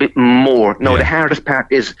issues a bit more. Now, the hardest part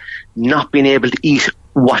is not being able to eat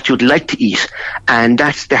what you'd like to eat, and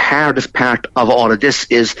that's the hardest part of all of this.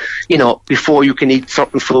 Is, you know, before you can eat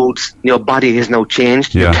certain foods, your body has now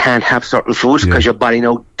changed. You can't have certain foods because your body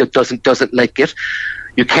now doesn't like it.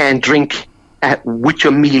 You can't drink with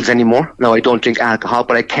your meals anymore. Now, I don't drink alcohol,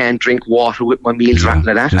 but I can drink water with my meals, like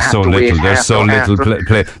that. There's so little.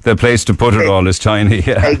 The place to put it all is tiny.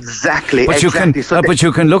 Yeah. Exactly. But exactly. But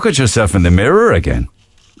you can look at yourself in the mirror again.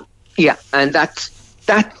 Yeah, and that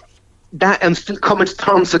I'm still coming to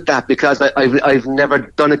terms with that, because I've never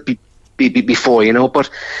done it before, you know. But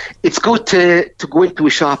it's good to go into a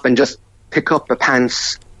shop and just pick up a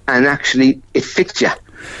pants and actually it fits you,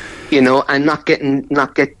 you know, and not get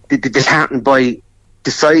disheartened by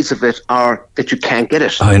the size of it or that you can't get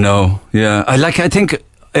it. I know. Yeah, I think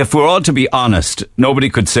if we're all to be honest, nobody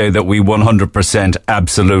could say that we 100%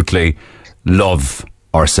 absolutely love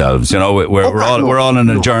ourselves. You know, we're all on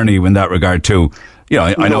a journey in that regard too. You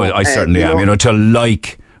know, I know I certainly am. You know, to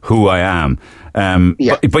like who I am.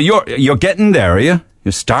 But you're getting there, are you?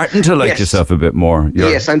 You're starting to like yourself a bit more.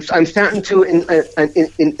 Yes, I'm starting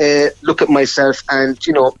to look at myself and,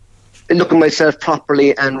 you know, look at myself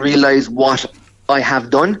properly and realise what I have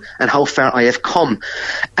done and how far I have come.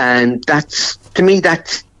 And that's, to me,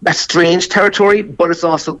 that's strange territory, but it's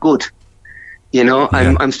also good. You know,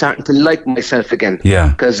 I'm starting to like myself again. Yeah.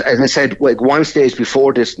 Because, as I said, like one stage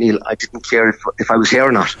before this, Neil, I didn't care if I was here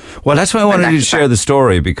or not. Well, that's why I wanted you to share the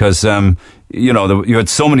story, because, you know, you had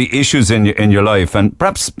so many issues in your life, and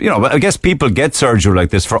perhaps, you know, I guess people get surgery like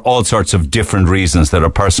this for all sorts of different reasons that are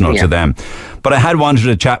personal to them. But I had wanted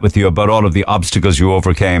to chat with you about all of the obstacles you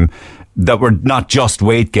overcame that were not just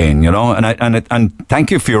weight gain, you know, and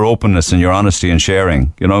thank you for your openness and your honesty and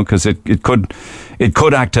sharing, you know, because it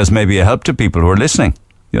could act as maybe a help to people who are listening,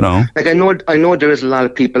 you know. Like I know there is a lot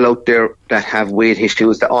of people out there that have weight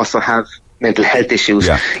issues that also have mental health issues,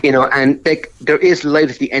 you know, and like there is light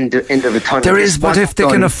at the end of the tunnel. There is, but if they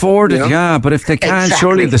can afford it, but if they can't,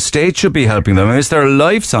 surely the state should be helping them. I mean, is their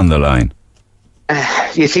lives on the line?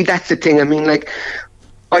 You see, that's the thing. I mean, like,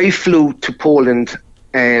 I flew to Poland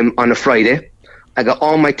on a Friday. I got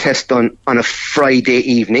all my tests done on a Friday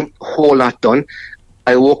evening, a whole lot done.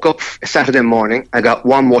 I woke up Saturday morning. I got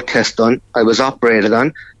one more test done. I was operated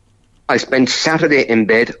on. I spent Saturday in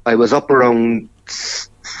bed. I was up around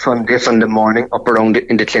Sunday morning, up around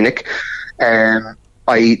in the clinic.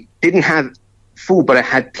 I didn't have food, but I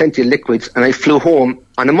had plenty of liquids, and I flew home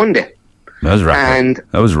on a Monday. That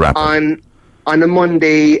was rapid. On a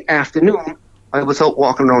Monday afternoon, I was out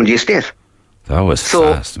walking around the estate. That was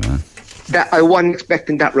fast, man. That I wasn't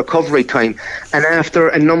expecting that recovery time. And after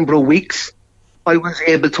a number of weeks, I was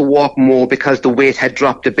able to walk more because the weight had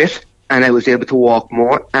dropped a bit, and I was able to walk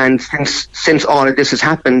more. And since all of this has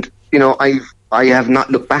happened, you know, I have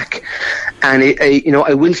not looked back. And you know,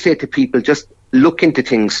 I will say to people, just look into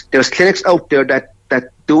things. There's clinics out there that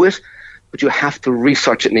do it, but you have to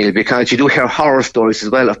research it, Neil, because you do hear horror stories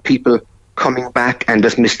as well of people coming back and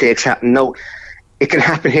just mistakes happen. Now, it can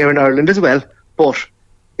happen here in Ireland as well, but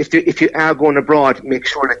if you are going abroad, make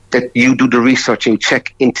sure that you do the research and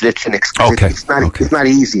check into the clinics. Okay. It's not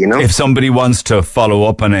easy, you know. If somebody wants to follow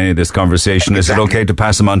up on any of this conversation, is it okay to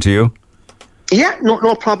pass them on to you? Yeah,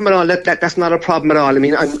 no problem at all. That's not a problem at all. I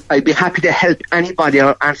mean, I'd be happy to help anybody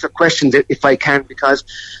or answer questions if I can, because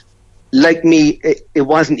like me, it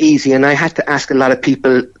wasn't easy, and I had to ask a lot of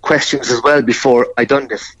people questions as well before I done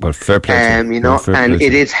this. Well, fair play. You know, and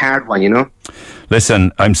it is hard one, you know.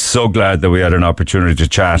 Listen, I'm so glad that we had an opportunity to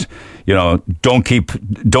chat. You know,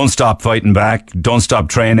 don't stop fighting back. Don't stop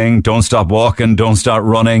training. Don't stop walking. Don't stop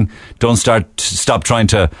running. Stop trying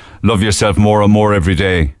to love yourself more and more every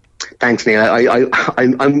day. Thanks, Neil.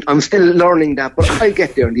 I'm still learning that, but I'll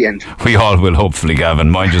get there in the end. We all will, hopefully, Gavin.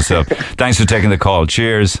 Mind yourself. Thanks for taking the call.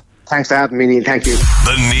 Cheers. Thanks for having me, Neil. Thank you.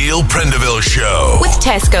 The Neil Prendeville Show. With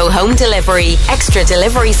Tesco Home Delivery. Extra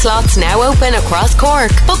delivery slots now open across Cork.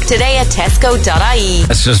 Book today at tesco.ie.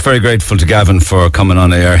 I'm just very grateful to Gavin for coming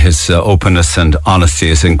on air. His openness and honesty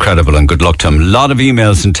is incredible, and good luck to him. A lot of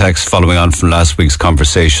emails and texts following on from last week's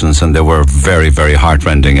conversations, and they were very, very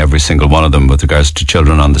heartrending, every single one of them, with regards to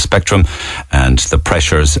children on the spectrum and the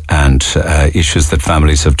pressures and issues that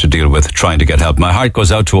families have to deal with trying to get help. My heart goes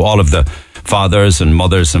out to all of the fathers and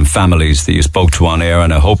mothers and families that you spoke to on air,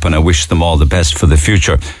 and I hope and I wish them all the best for the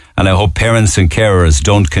future. And I hope parents and carers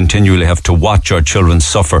don't continually have to watch our children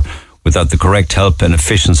suffer without the correct help and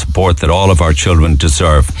efficient support that all of our children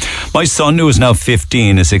deserve. My son, who is now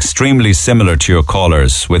 15, is extremely similar to your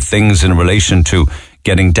callers with things in relation to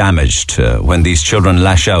getting damaged. When these children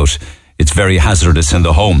lash out, it's very hazardous in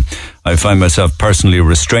the home. I find myself personally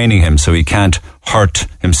restraining him so he can't hurt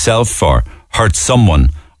himself or hurt someone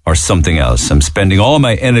or something else. I'm spending all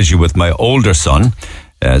my energy with my older son,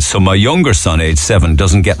 so my younger son, age 7,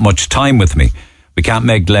 doesn't get much time with me. We can't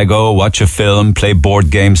make Lego, watch a film, play board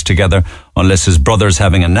games together unless his brother's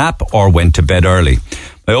having a nap or went to bed early.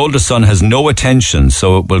 My older son has no attention,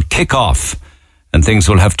 so it will kick off and things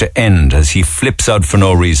will have to end as he flips out for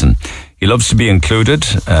no reason. He loves to be included,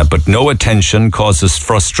 but no attention causes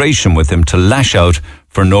frustration with him to lash out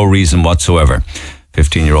for no reason whatsoever.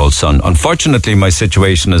 15-year-old son. Unfortunately, my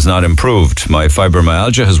situation has not improved. My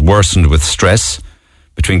fibromyalgia has worsened with stress.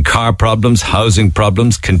 Between car problems, housing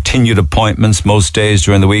problems, continued appointments most days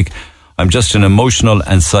during the week, I'm just an emotional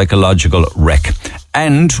and psychological wreck.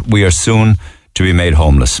 And we are soon to be made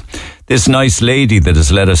homeless. This nice lady that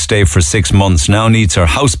has let us stay for 6 months now needs her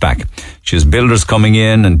house back. She has builders coming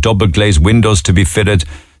in and double glazed windows to be fitted.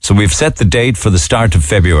 So we've set the date for the start of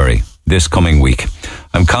February, this coming week.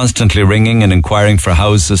 I'm constantly ringing and inquiring for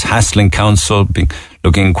houses, hassling council,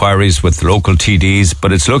 looking inquiries with local TDs,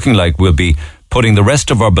 but it's looking like we'll be putting the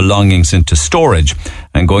rest of our belongings into storage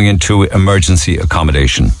and going into emergency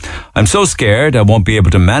accommodation. I'm so scared I won't be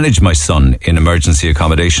able to manage my son in emergency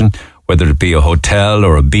accommodation, whether it be a hotel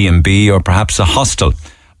or a B&B or perhaps a hostel.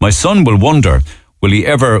 My son will wonder, will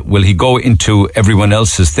he go into everyone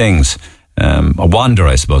else's things? A wander,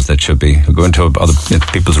 I suppose that should be. He'll go into other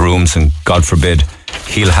people's rooms and God forbid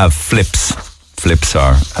he'll have flips. Flips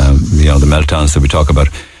are, the meltdowns that we talk about.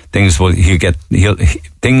 Things will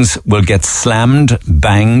get slammed,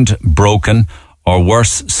 banged, broken, or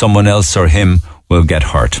worse, someone else or him will get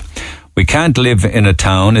hurt. We can't live in a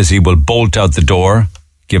town as he will bolt out the door,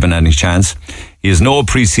 given any chance. He has no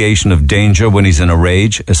appreciation of danger when he's in a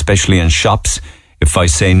rage, especially in shops. If I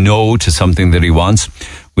say no to something that he wants,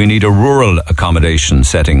 we need a rural accommodation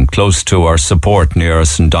setting close to our support near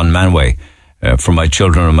us in Dunmanway for my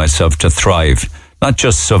children and myself to thrive, not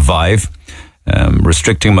just survive.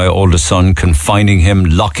 Restricting my older son, confining him,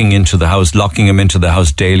 locking him into the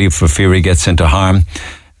house daily for fear he gets into harm.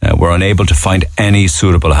 We're unable to find any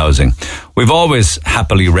suitable housing. We've always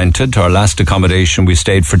happily rented. Our last accommodation we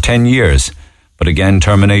stayed for 10 years. But again,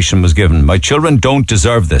 termination was given. My children don't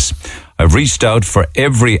deserve this. I've reached out for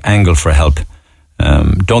every angle for help.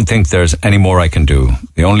 Don't think there's any more I can do.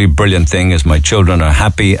 The only brilliant thing is my children are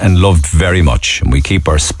happy and loved very much, and we keep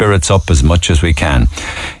our spirits up as much as we can.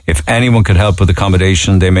 If anyone could help with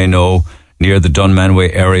accommodation they may know near the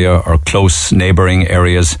Dunmanway area or close neighbouring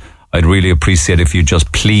areas, I'd really appreciate if you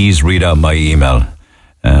just please read out my email.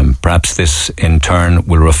 Perhaps this in turn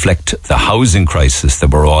will reflect the housing crisis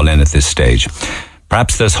that we're all in at this stage.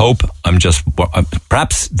 Perhaps there's hope.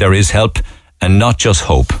 Perhaps there is help and not just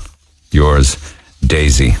hope. Yours,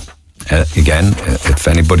 Daisy. Again, if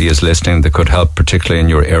anybody is listening that could help, particularly in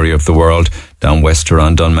your area of the world, down west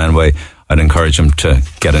around Dunmanway, I'd encourage them to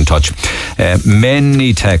get in touch.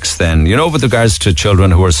 Many texts then, with regards to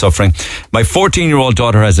children who are suffering. My 14-year-old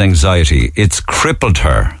daughter has anxiety. It's crippled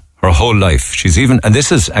her whole life. And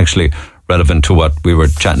this is actually relevant to what we were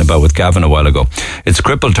chatting about with Gavin a while ago. It's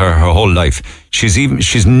crippled her whole life.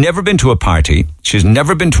 She's never been to a party. She's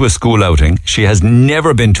never been to a school outing. She has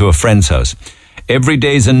never been to a friend's house. Every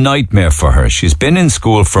day's a nightmare for her. She's been in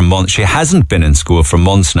school for months. She hasn't been in school for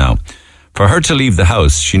months now. For her to leave the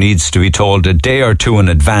house, she needs to be told a day or two in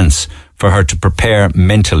advance for her to prepare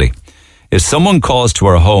mentally. If someone calls to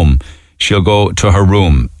her home, she'll go to her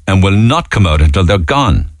room and will not come out until they're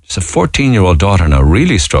gone. It's a 14-year-old daughter now,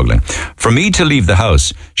 really struggling. For me to leave the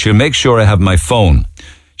house, she'll make sure I have my phone.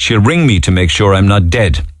 She'll ring me to make sure I'm not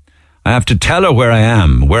dead. I have to tell her where I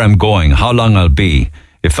am, where I'm going, how long I'll be.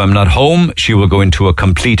 If I'm not home, she will go into a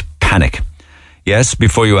complete panic. Yes,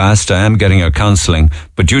 before you asked, I am getting her counselling,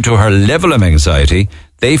 but due to her level of anxiety,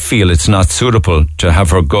 they feel it's not suitable to have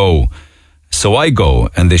her go. So I go,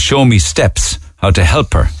 and they show me steps how to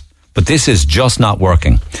help her. But this is just not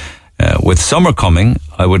working. With summer coming,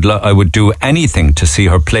 I would do anything to see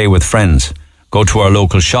her play with friends, go to our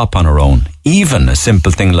local shop on her own, even a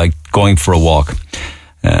simple thing like going for a walk.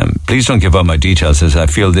 Please don't give out my details, as I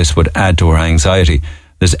feel this would add to her anxiety.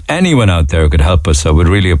 If there's anyone out there who could help us, I would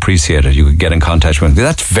really appreciate it. You could get in contact with me.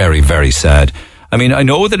 That's very, very sad. I mean, I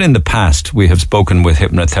know that in the past we have spoken with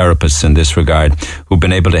hypnotherapists in this regard who've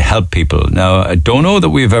been able to help people. Now, I don't know that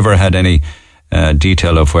we've ever had any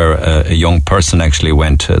detail of where a young person actually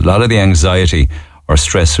went. A lot of the anxiety or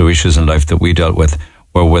stress or issues in life that we dealt with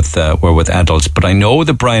were with adults. But I know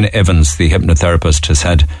that Brian Evans, the hypnotherapist, has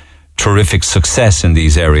had terrific success in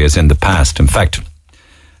these areas in the past. In fact,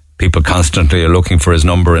 people constantly are looking for his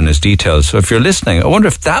number and his details. So if you're listening, I wonder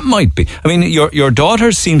if that might be. I mean, your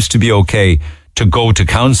daughter seems to be okay to go to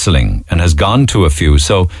counselling and has gone to a few.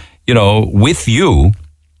 So, with you,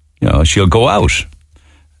 she'll go out.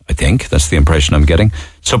 I think that's the impression I'm getting.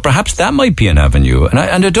 So perhaps that might be an avenue. And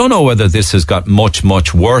I don't know whether this has got much,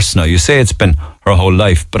 much worse now. You say it's been her whole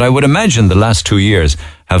life, but I would imagine the last 2 years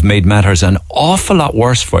have made matters an awful lot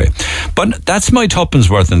worse for you. But that's my tuppence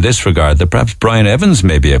worth in this regard, that perhaps Brian Evans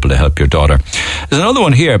may be able to help your daughter. There's another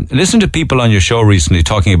one here. Listen to people on your show recently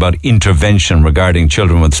talking about intervention regarding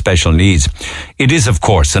children with special needs. It is, of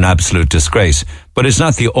course, an absolute disgrace, but it's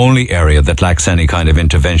not the only area that lacks any kind of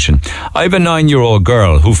intervention. I have a 9-year-old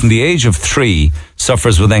girl who from the age of 3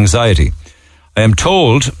 suffers with anxiety. I am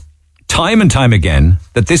told time and time again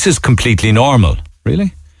that this is completely normal.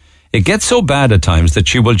 Really? It gets so bad at times that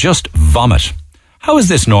she will just vomit. How is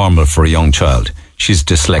this normal for a young child? She's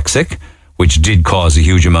dyslexic, which did cause a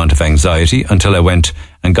huge amount of anxiety until I went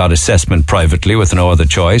and got assessment privately with no other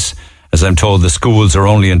choice. As I'm told, the schools are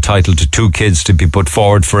only entitled to 2 kids to be put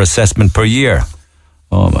forward for assessment per year.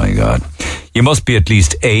 Oh my God. You must be at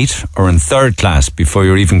least 8 or in 3rd class before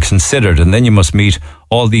you're even considered, and then you must meet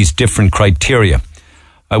all these different criteria.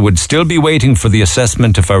 I would still be waiting for the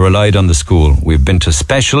assessment if I relied on the school. We've been to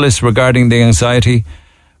specialists regarding the anxiety,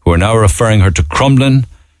 who are now referring her to Crumlin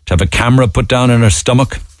to have a camera put down in her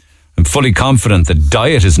stomach. I'm fully confident that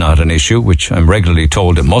diet is not an issue, which I'm regularly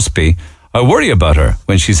told it must be. I worry about her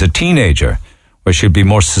when she's a teenager, where she'll be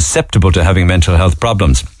more susceptible to having mental health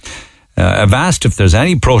problems. I've asked if there's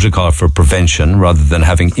any protocol for prevention rather than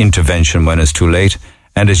having intervention when it's too late,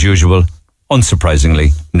 and as usual,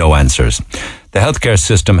 unsurprisingly, no answers. The healthcare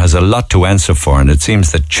system has a lot to answer for, and it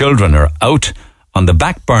seems that children are out on the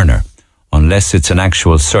back burner unless it's an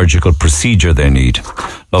actual surgical procedure they need.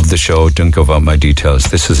 Love the show. Don't give out my details.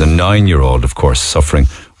 This is a 9-year-old, of course, suffering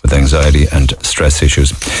with anxiety and stress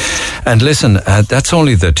issues. And listen, that's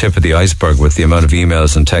only the tip of the iceberg with the amount of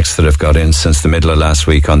emails and texts that I've got in since the middle of last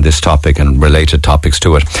week on this topic and related topics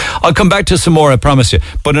to it. I'll come back to some more, I promise you.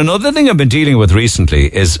 But another thing I've been dealing with recently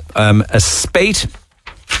is a spate.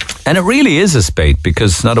 And it really is a spate,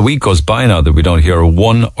 because not a week goes by now that we don't hear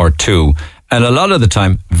 1 or 2, and a lot of the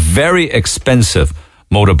time, very expensive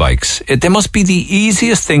motorbikes. They must be the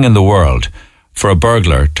easiest thing in the world for a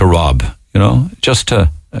burglar to rob, just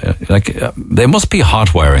to, they must be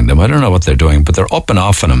hot wiring them. I don't know what they're doing, but they're up and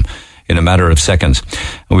off on them in a matter of seconds.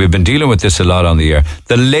 And we've been dealing with this a lot on the air.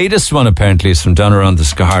 The latest one apparently is from down around the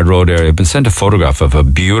Skahard Road area. I've been sent a photograph of a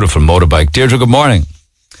beautiful motorbike. Deirdre, good morning.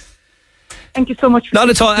 Thank you so much. Not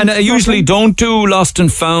at all. And I usually don't do lost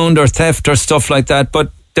and found or theft or stuff like that,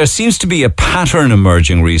 but there seems to be a pattern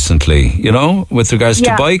emerging recently, with regards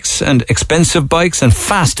to bikes and expensive bikes and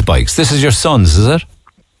fast bikes. This is your son's, is it?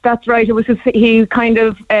 That's right. It was he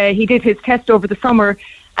did his test over the summer,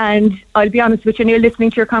 and I'll be honest with you, Neil,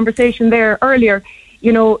 listening to your conversation there earlier,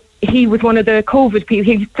 he was one of the COVID people.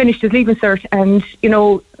 He finished his leaving cert, and,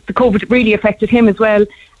 the COVID really affected him as well,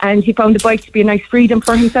 and he found the bike to be a nice freedom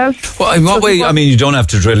for himself. Well, in what way? I mean, you don't have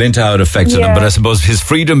to drill into how it affected him, but I suppose his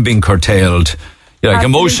freedom being curtailed,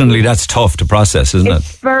 emotionally, that's tough to process, isn't it?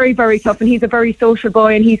 It's very, very tough, and he's a very social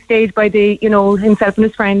boy, and he stayed by himself and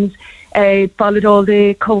his friends, followed all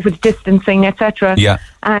the COVID distancing, etc. Yeah.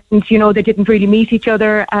 And, they didn't really meet each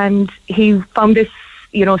other, and he found this,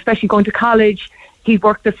 especially going to college, he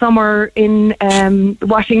worked the summer in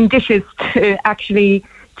washing dishes to actually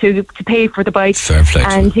to pay for the bike. Fair play.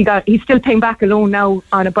 And he's still paying back a loan now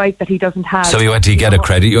on a bike that he doesn't have. So you had to get a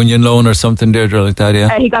credit union loan or something, Deirdre, like that,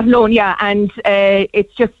 yeah? He got a loan, yeah, and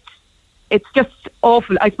it's just it's just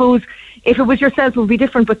awful. I suppose if it was yourself, it would be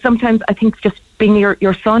different. But sometimes I think just being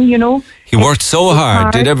your son, you know. He worked so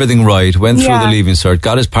hard, did everything right, went through the leaving cert,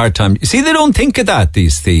 got his part-time. You see, they don't think of that,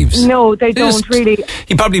 these thieves. No, they don't really.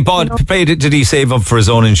 He probably paid it. Did he save up for his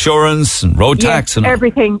own insurance and road tax? And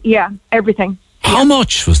everything, everything. How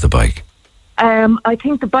much was the bike? I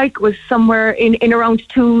think the bike was somewhere in around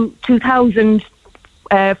 2,000,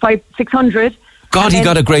 600. God, he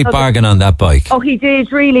got a great bargain on that bike. Oh, he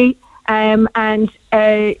did, really. And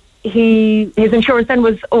his insurance then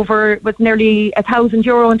was nearly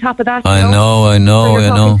 €1,000 on top of that. I know. So you're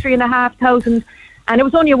talking 3,500, and it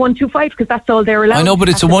was only a 125 because that's all they're allowed. I know, but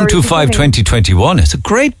it's a 125 2021. It's a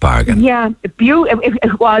great bargain. Yeah,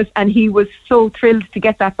 it was, and he was so thrilled to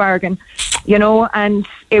get that bargain, you know. And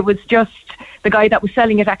it was just the guy that was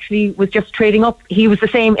selling it actually was just trading up. He was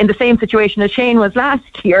in the same situation as Shane was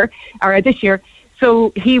last year or this year.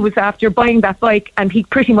 So he was after buying that bike, and he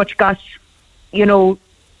pretty much got, you know,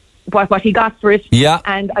 what he got for it. Yeah.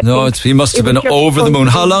 And he must have been over the moon.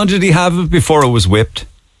 How long did he have it before it was whipped?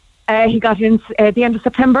 He got it in at the end of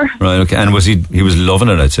September. Right, okay. And he was loving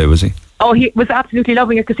it, I'd say, was he? Oh, he was absolutely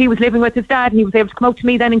loving it because he was living with his dad and he was able to come out to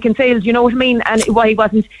me then in Kinsale, you know what I mean? And he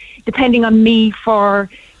wasn't depending on me to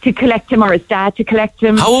collect him or his dad to collect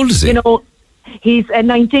him. How old is he? You know, he's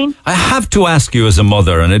 19. I have to ask you as a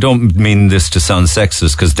mother, and I don't mean this to sound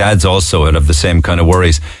sexist because dads also would have the same kind of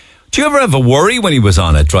worries. Do you ever have a worry when he was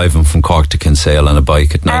on it, driving from Cork to Kinsale on a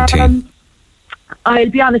bike at 19? I'll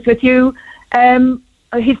be honest with you.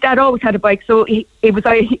 His dad always had a bike, so it was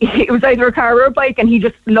either a car or a bike, and he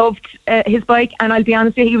just loved his bike. And I'll be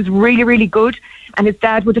honest with you, he was really, really good. And his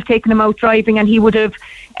dad would have taken him out driving, and he would have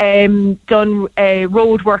done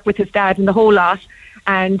road work with his dad and the whole lot.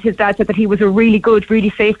 And his dad said that he was a really good, really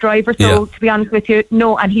safe driver. So to be honest with you,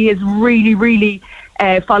 no, and he is really, really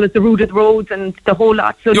follows the route of the roads and the whole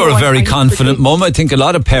lot. So you're a very confident mum. I think a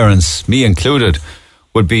lot of parents, me included,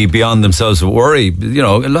 would be beyond themselves with worry, you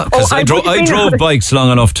know, because I drove bikes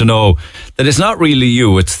long enough to know that it's not really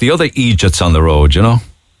you, it's the other idiots on the road, you know.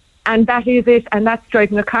 And that is it, and that's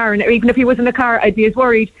driving a car. And even if he was in a car, I'd be as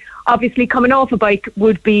worried. Obviously, coming off a bike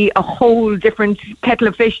would be a whole different kettle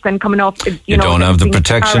of fish than coming off. You know, don't have the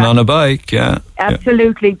protection on a bike,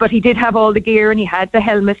 absolutely. Yeah. But he did have all the gear, and he had the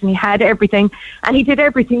helmet, and he had everything, and he did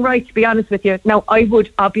everything right. To be honest with you, now I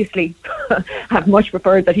would obviously have much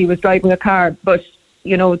preferred that he was driving a car, but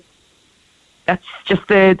you know, that's just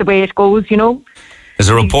the way it goes. You know, there's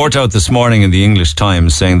a report out this morning in the English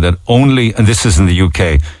Times saying that only, and this is in the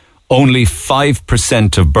UK, only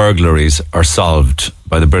 5% of burglaries are solved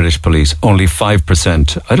by the British police. Only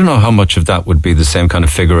 5%. I don't know how much of that would be the same kind of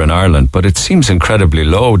figure in Ireland, but it seems incredibly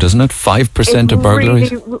low, doesn't it? 5% of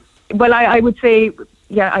burglaries? Really, well, I would say,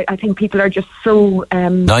 I think people are just so...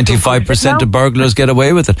 95% of burglars get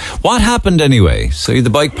away with it. What happened anyway? So the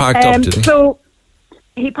bike parked up, did he? So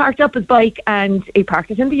he parked up his bike and he parked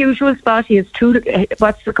it in the usual spot. He has two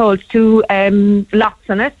locks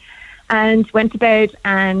on it. And went to bed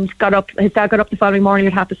and got up. His dad got up the following morning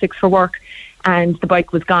at 6:30 for work, and the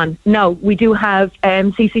bike was gone. Now, we do have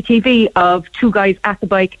CCTV of two guys at the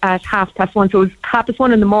bike at 1:30. So it was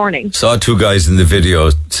 1:30 in the morning. Saw two guys in the video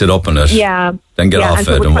sit up on it. Then get off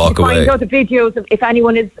it and walk away. Find out the videos. If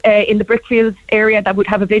anyone is in the Brickfields area that would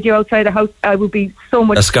have a video outside the house, I would be so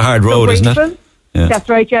much. That's Skahard Road, isn't it? Yeah. That's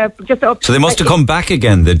right, yeah. Just up. So they must have come back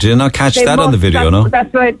again. Did you not catch that on the video, no?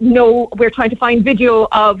 That's right. No, we're trying to find video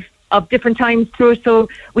of different times through. So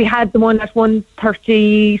we had the one at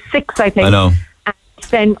 1:36, I think. I know. And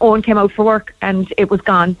then Owen came out for work and it was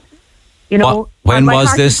gone. You know. When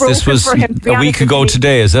was this? This was a week ago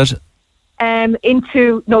today, is it?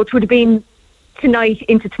 It would have been tonight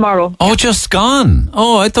into tomorrow. Oh, just gone.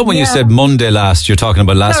 Oh, I thought when you said Monday last, you're talking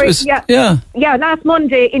about last week. Yeah, last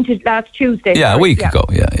Monday into last Tuesday. Yeah, a week ago.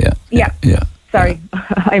 Yeah. Sorry.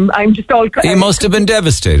 I'm just all... He must have been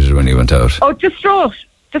devastated when he went out. Oh, distraught.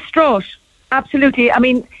 Absolutely. I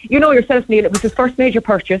mean, you know yourself, Neil, it was his first major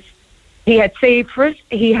purchase. He had saved for it.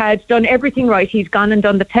 He had done everything right. He's gone and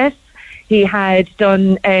done the tests. He had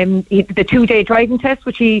done the 2-day driving test,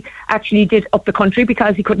 which he actually did up the country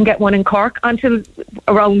because he couldn't get one in Cork until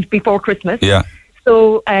around before Christmas. Yeah.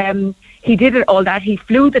 So he did all that. He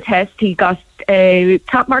flew the test. He got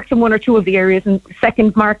top marks in one or two of the areas and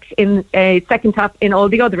second marks in second top in all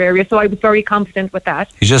the other areas. So I was very confident with that.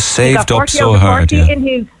 He just saved up so hard.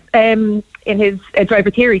 In his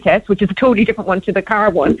driver theory test, which is a totally different one to the car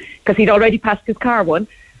one, because he'd already passed his car one.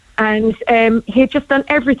 And he had just done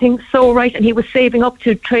everything so right, and he was saving up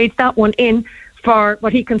to trade that one in for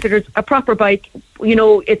what he considers a proper bike. You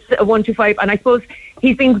know, it's a 125, and I suppose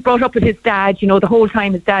he's been brought up with his dad. You know, the whole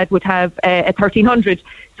time his dad would have a 1300,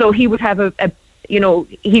 so he would have a you know,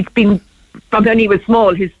 he's been from when he was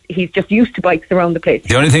small. He's just used to bikes around the place.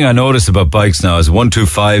 The only thing I notice about bikes now is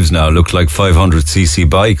 125s now look like 500cc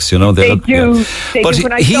bikes. You know, they look, do. Yeah. They but do.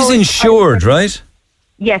 he's insured, right?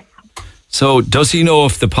 Yes. So does he know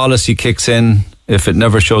if the policy kicks in, if it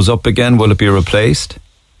never shows up again, will it be replaced?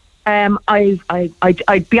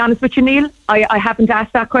 I'd be honest with you, Neil. I haven't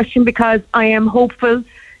asked that question because I am hopeful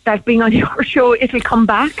that being on your show, it'll come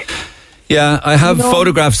back. Yeah, I have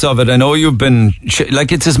photographs of it. I know you've been...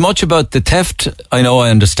 it's as much about the theft, I know, I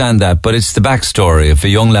understand that, but it's the backstory of a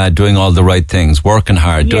young lad doing all the right things, working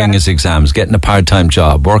hard, doing his exams, getting a part-time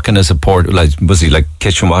job, working as a was he like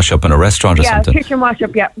kitchen wash-up in a restaurant or something? Yeah, kitchen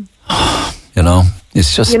wash-up, yeah. You know,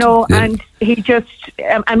 it's just... You know, and he just...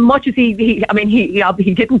 and much as he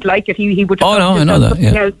didn't like it, he would... Oh, no, I know that,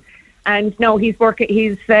 yeah. Else. And now he's working...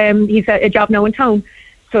 He's at a job now in town.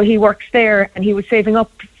 So he works there, and he was saving up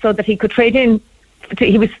so that he could trade in.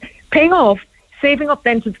 He was paying off, saving up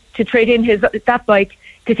then to trade in that bike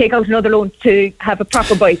to take out another loan to have a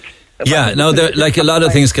proper bike. Yeah, no, like a lot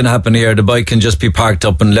of things can happen here. The bike can just be parked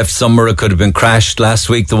up and left somewhere. It could have been crashed. Last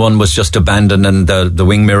week, the one was just abandoned and the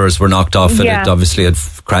wing mirrors were knocked off and it obviously had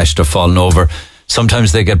crashed or fallen over.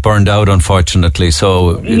 Sometimes they get burned out, unfortunately.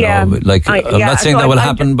 So, you know, like, I'm not saying that will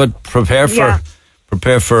happen, but prepare for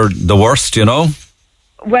the worst, you know?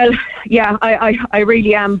 Well, yeah, I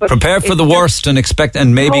really am. But prepare for the worst and expect,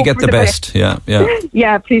 and maybe get the best. Yeah.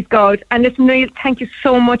 Yeah, please God. And listen, Neil, thank you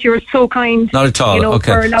so much. You were so kind. Not at all. You know,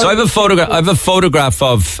 okay. So I have a photograph. I have a photograph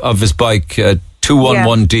of his bike,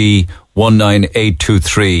 211D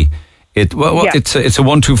 19823. It's a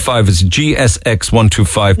 125. It's a GSX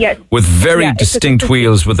 125 with very distinct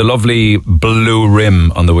wheels with a lovely blue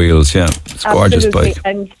rim on the wheels. Yeah, it's a gorgeous bike.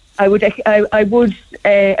 And I would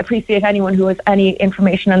appreciate anyone who has any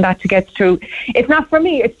information on that to get through. It's not for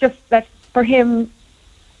me. It's just that for him,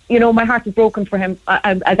 you know, my heart is broken for him,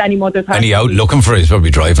 as any mother's heart. And he out looking for it. He's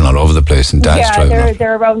probably driving all over the place, and Dad's driving.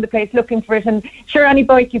 They're around the place looking for it. And sure, any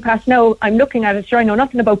bike you pass now, I'm looking at it. Sure, I know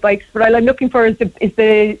nothing about bikes, but all I'm looking for is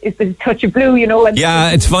the touch of blue, you know. And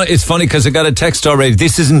it's funny because I got a text already.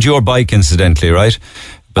 This isn't your bike, incidentally, right?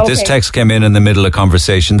 But this text came in the middle of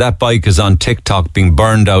conversation. That bike is on TikTok being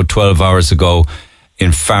burned out 12 hours ago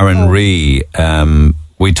in Farranree.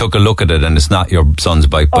 We took a look at it and it's not your son's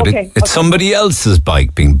bike, but it's somebody else's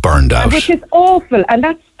bike being burned out. Which is awful, and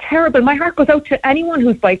that's terrible. My heart goes out to anyone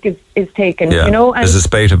whose bike is taken, you know. And there's a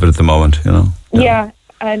spate of it at the moment, you know. Yeah.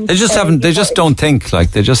 And they just don't think,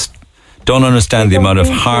 like, they just don't understand the amount of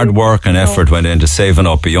hard work and effort went into saving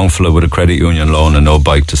up a young fella with a credit union loan and no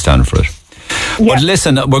bike to stand for it. Yeah. But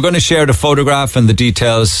listen, we're going to share the photograph and the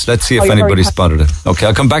details. Let's see if anybody spotted it. Okay,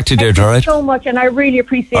 I'll come back to you, Deirdre, all right? Thank you so much, and I really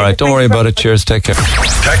appreciate it. All right, don't worry about it. Cheers, take care.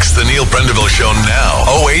 Text the Neil Prendeville Show now.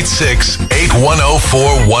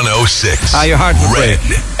 086-8104-106. Your heart would break.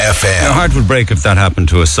 FM. Your heart would break if that happened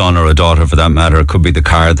to a son or a daughter, for that matter. It could be the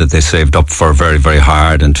car that they saved up for very, very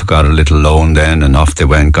hard and took out a little loan then, and off they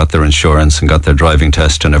went, got their insurance and got their driving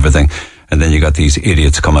test and everything. And then you got these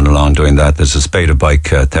idiots coming along doing that. There's a spate of bike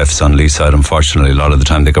thefts on Leeside. Unfortunately, a lot of the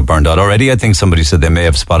time they got burned out already. I think somebody said they may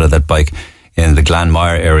have spotted that bike in the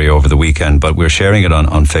Glanmire area over the weekend, but we're sharing it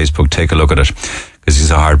on Facebook. Take a look at it, because he's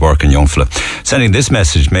a hard-working young fella. Sending this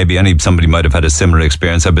message, maybe somebody might have had a similar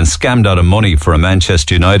experience. I've been scammed out of money for a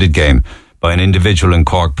Manchester United game by an individual in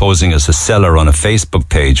Cork posing as a seller on a Facebook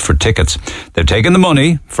page for tickets. They've taken the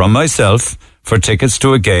money from myself for tickets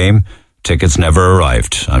to a game. Tickets never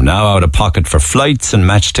arrived. I'm now out of pocket for flights and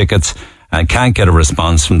match tickets and can't get a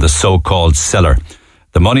response from the so-called seller.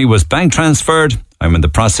 The money was bank transferred. I'm in the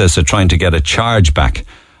process of trying to get a charge back.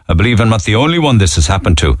 I believe I'm not the only one this has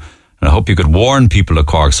happened to, and I hope you could warn people of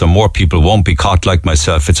Cork so more people won't be caught like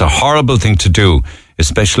myself. It's a horrible thing to do,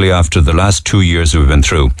 especially after the last 2 years we've been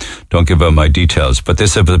through. Don't give out my details, but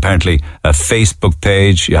this is apparently a Facebook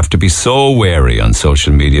page. You have to be so wary on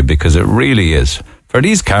social media, because it really is. For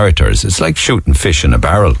these characters, it's like shooting fish in a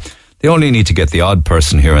barrel. They only need to get the odd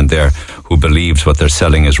person here and there who believes what they're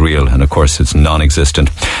selling is real, and of course it's non-existent.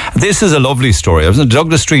 This is a lovely story. I was in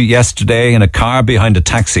Douglas Street yesterday in a car behind a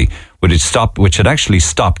taxi which had actually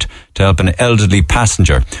stopped to help an elderly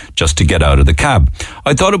passenger just to get out of the cab.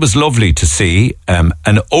 I thought it was lovely to see an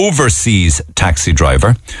overseas taxi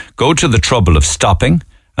driver go to the trouble of stopping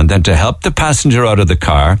and then to help the passenger out of the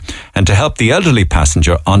car and to help the elderly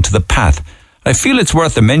passenger onto the path. I feel it's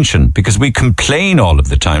worth a mention because we complain all of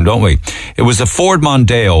the time, don't we? It was a Ford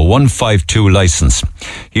Mondeo 152 license.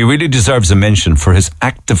 He really deserves a mention for his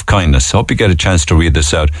act of kindness. I hope you get a chance to read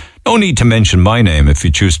this out. No need to mention my name if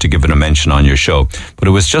you choose to give it a mention on your show, but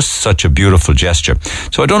it was just such a beautiful gesture.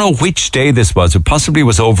 So I don't know which day this was. It possibly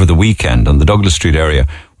was over the weekend on the Douglas Street area,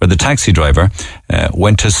 where the taxi driver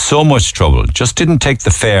went to so much trouble, just didn't take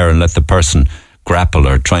the fare and let the person grapple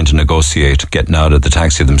or trying to negotiate getting out of the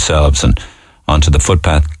taxi themselves and onto the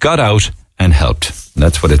footpath, got out and helped.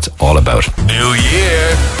 That's what it's all about. New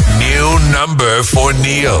year, new number for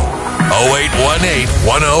Neil.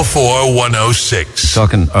 0818-104-106.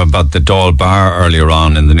 Talking about the Dáil Bar earlier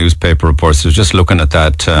on in the newspaper reports. I was just looking at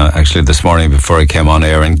that actually this morning before I came on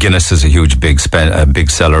air, and Guinness is a huge big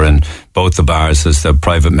seller in both the bars. There's the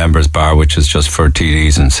private members bar, which is just for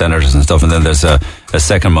TDs and senators and stuff, and then there's a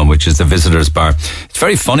second one, which is the visitors bar. It's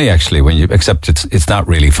very funny actually, except it's not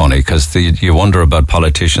really funny, because you wonder about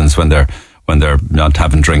politicians when they're not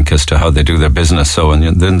having drink as to how they do their business. So when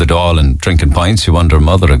they're in the Dáil and drinking pints, you wonder,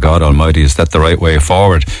 Mother of God Almighty, is that the right way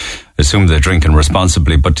forward? I assume they're drinking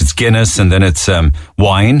responsibly, but it's Guinness, and then it's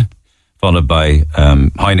wine, followed by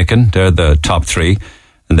Heineken. They're the top three.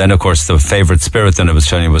 And then, of course, the favourite spirit then I was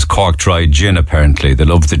telling you was Cork Dry Gin, apparently. They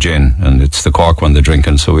love the gin, and it's the Cork one they're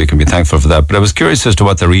drinking, so we can be thankful for that. But I was curious as to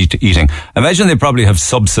what they're eating. I imagine they probably have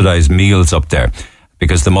subsidised meals up there,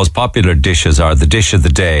 because the most popular dishes are the dish of the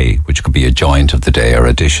day, which could be a joint of the day or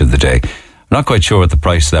a dish of the day. I'm not quite sure what the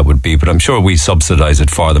price of that would be, but I'm sure we subsidise it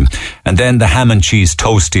for them. And then the ham and cheese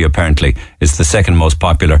toasty, apparently, is the second most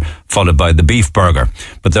popular, followed by the beef burger.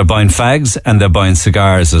 But they're buying fags and they're buying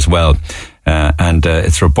cigars as well. And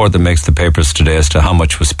it's a report that makes the papers today as to how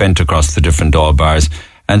much was spent across the different Dáil bars.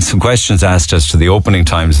 And some questions asked as to the opening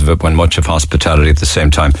times of it, when much of hospitality at the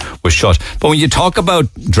same time was shut. But when you talk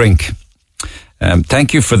about drink,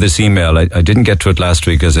 thank you for this email. I didn't get to it last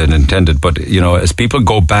week as I intended, but, as people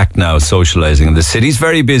go back now socialising, and the city's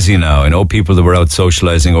very busy now. I know people that were out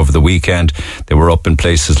socialising over the weekend. They were up in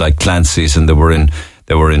places like Clancy's, and they were in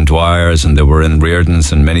Dwyer's, and they were in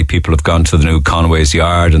Reardon's, and many people have gone to the new Conway's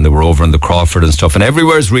Yard, and they were over in the Crawford and stuff, and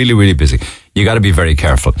everywhere's really, really busy. You got to be very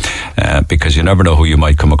careful, because you never know who you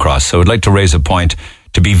might come across. So I'd like to raise a point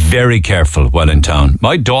to be very careful while in town.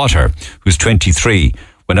 My daughter, who's 23,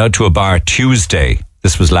 went out to a bar Tuesday,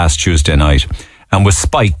 this was last Tuesday night, and was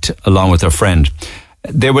spiked along with her friend.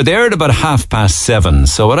 They were there at about 7:30,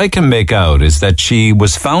 so what I can make out is that she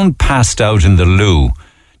was found passed out in the loo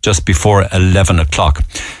just before 11 o'clock.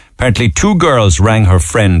 Apparently 2 girls rang her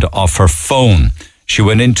friend off her phone. She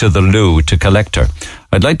went into the loo to collect her.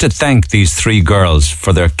 I'd like to thank these 3 girls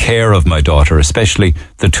for their care of my daughter, especially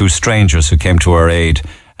the 2 strangers who came to her aid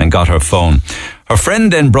and got her phone. Her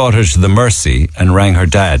friend then brought her to the Mercy and rang her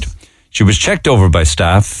dad. She was checked over by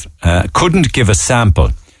staff, couldn't give a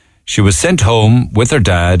sample. She was sent home with her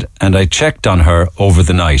dad, and I checked on her over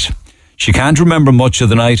the night. She can't remember much of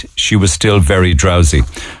the night. She was still very drowsy.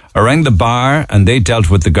 I rang the bar and they dealt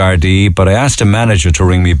with the Gardaí, but I asked a manager to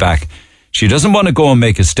ring me back. She doesn't want to go and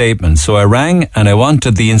make a statement, so I rang and I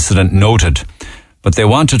wanted the incident noted, but they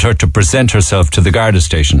wanted her to present herself to the Garda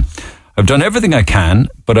station. I've done everything I can,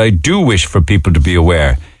 but I do wish for people to be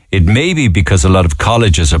aware. It may be because a lot of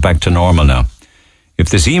colleges are back to normal now. If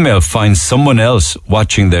this email finds someone else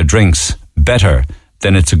watching their drinks better,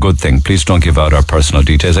 then it's a good thing. Please don't give out our personal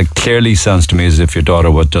details. It clearly sounds to me as if your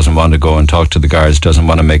daughter doesn't want to go and talk to the guards, doesn't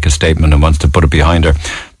want to make a statement and wants to put it behind her.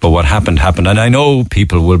 But what happened. And I know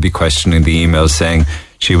people will be questioning the email saying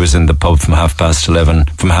she was in the pub from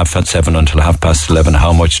 7:30 until 11:30.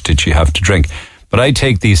 How much did she have to drink? But I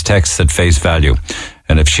take these texts at face value.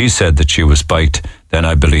 And if she said that she was spiked, then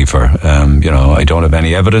I believe her. I don't have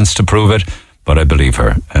any evidence to prove it, but I believe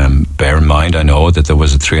her. Bear in mind, I know that there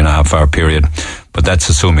was a 3.5 hour period, but that's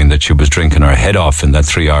assuming that she was drinking her head off in that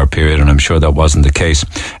 3 hour period, and I'm sure that wasn't the case.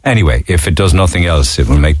 Anyway, if it does nothing else, it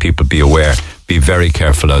will make people be aware. Be very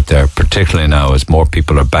careful out there, particularly now as more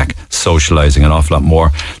people are back socialising an awful lot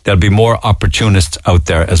more. There'll be more opportunists out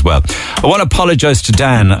there as well. I want to apologise to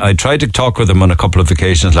Dan. I tried to talk with him on a couple of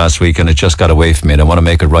occasions last week and it just got away from me, and I want to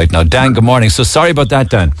make it right now. Dan, good morning. So sorry about that,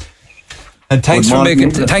 Dan. And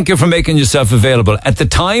thank you for making yourself available. At the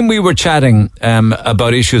time we were chatting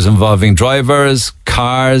about issues involving drivers,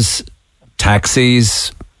 cars,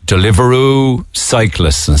 taxis, Deliveroo,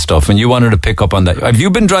 cyclists and stuff, and you wanted to pick up on that. Have you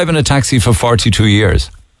been driving a taxi for 42 years?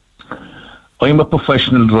 I'm a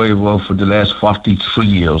professional driver for the last 43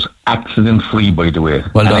 years, accident-free, by the way.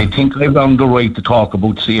 Well done. And I think I've earned the right to talk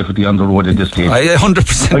about safety on the road at this stage. I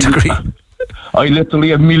 100% agree. I literally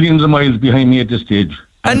have millions of miles behind me at this stage.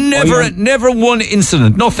 And never one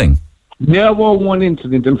incident, nothing? Never one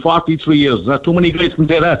incident in 43 years. Not too many guys can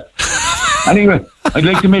say that. Anyway, I'd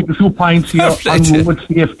like to make a few points here on road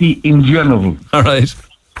safety in general. All right.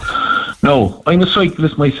 Now, I'm a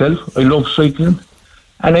cyclist myself. I love cycling.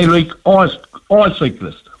 And I like all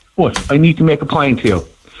cyclists. But I need to make a point here.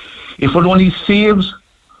 If it only saves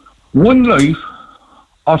one life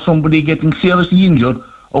or somebody getting seriously injured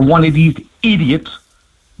or one of these idiots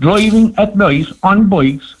driving at night on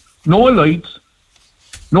bikes, no lights,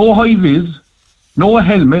 no high vis, no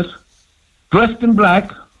helmet, dressed in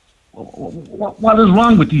black, what is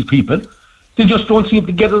wrong with these people? They just don't seem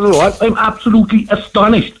to get it at all. I'm absolutely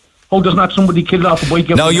astonished. How does not somebody kill off a bike?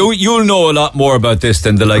 Now, you'll know a lot more about this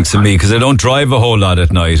than the likes of me, because I don't drive a whole lot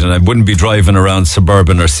at night, and I wouldn't be driving around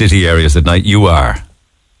suburban or city areas at night. You are.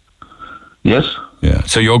 Yes. Yeah,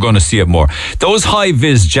 so you're going to see it more. Those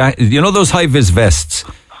high-vis, those high-vis vests,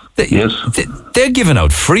 yes, they're given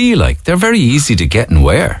out free, like. They're very easy to get and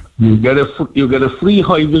wear. You get a free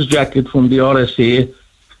high-vis jacket from the RSA.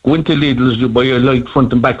 Go into Lidl's, you buy a light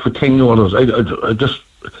front and back for €10.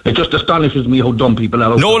 It just astonishes me how dumb people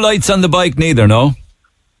are. No lights on the bike neither, no?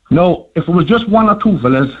 No, if it was just one or two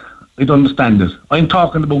fellas, I'd understand it. I'm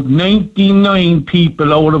talking about 99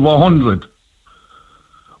 people out of 100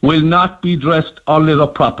 will not be dressed or lit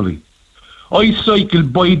up properly. I cycle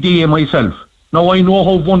by day myself. Now I know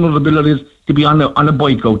how vulnerable it is to be on a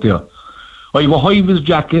bike out there. I have a high-vis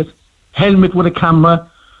jacket, helmet with a camera.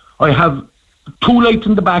 I have 2 lights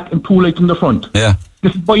in the back and 2 lights in the front. Yeah.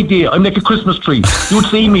 This is by day. I'm like a Christmas tree. You'd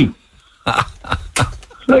see me.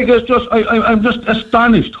 Like, it's just, I'm just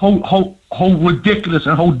astonished how ridiculous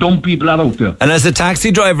and how dumb people are out there. And as a taxi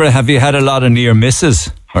driver, have you had a lot of near misses?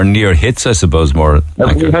 Or near hits, I suppose, more.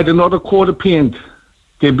 If we had another coat of paint,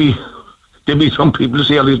 there'd be some people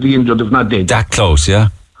seriously injured, if not dead. That close, yeah?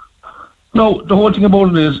 No, the whole thing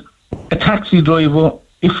about it is, a taxi driver,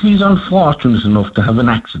 if he's unfortunate enough to have an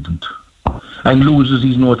accident and loses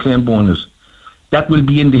his no-claim bonus, that will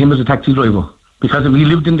be into him as a taxi driver. Because if he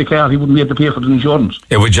lived in the car, he wouldn't be able to pay for the insurance.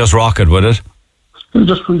 It would just rock it, would it? He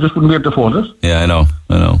just wouldn't be able to afford it. Yeah, I know.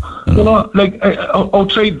 You know, like,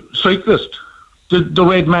 outside cyclists, the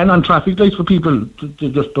red man on traffic lights for people, they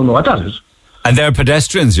just don't know what that is. And they're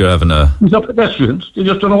pedestrians, you're having a... They're pedestrians, they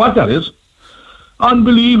just don't know what that is.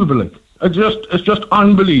 Unbelievable, like. It's just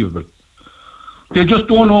unbelievable. They just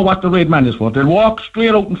don't know what the red man is for. They'll walk straight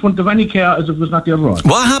out in front of any car as if it's not their road.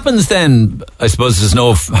 What happens then? I suppose there's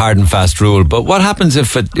no hard and fast rule, but what happens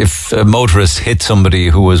if a motorist hits somebody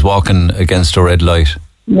who was walking against a red light?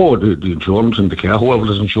 Oh, the insurance in the car,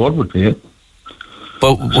 whoever is insured would pay.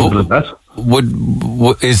 But simple as that.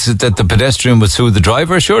 Is it that the pedestrian would sue the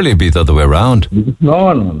driver? Surely it'd be the other way around.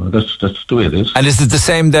 No. That's the way it is. And is it the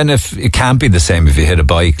same then? If it can't be the same if you hit a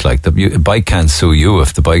bike, like the bike can't sue you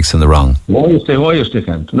if the bike's in the wrong. Why they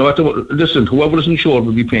can't? No, listen, whoever is insured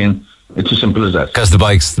will be paying. It's as simple as that. Because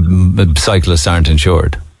the cyclists aren't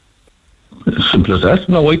insured. As simple as that.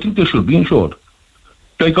 No, I think they should be insured.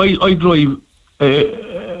 Like I drive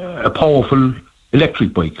a powerful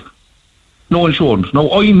electric bike. No insurance. Now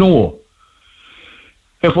I know.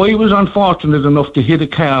 If I was unfortunate enough to hit a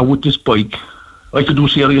car with this bike, I could do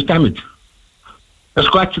serious damage. A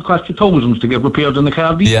scratch would cost you thousands to get repaired in the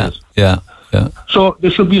car these days. Yeah. So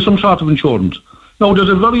there should be some sort of insurance. Now, there's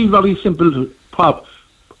a very, very simple problem.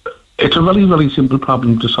 It's a very, very simple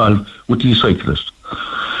problem to solve with these cyclists.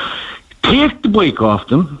 Take the bike off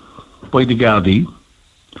them by the Gardaí,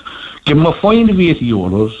 give them a fine of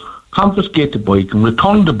 €80, confiscate the bike and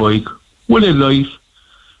return the bike with a light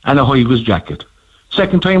and a high-vis jacket.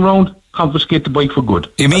 Second time round, confiscate the bike for good.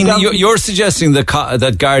 You mean you're suggesting that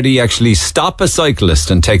Gardaí actually stop a cyclist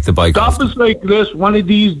and take the bike off? Stop a cyclist, one of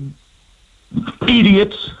these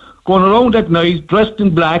idiots going around at night, dressed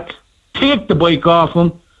in black, take the bike off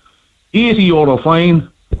him, €80 fine,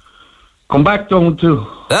 come back down to...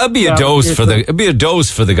 That'd be a dose for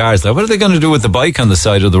the guards. What are they going to do with the bike on the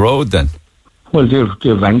side of the road then? Well,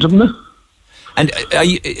 they'll ransom them. And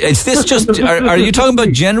is this just... Are you talking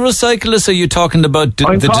about general cyclists or are you talking about the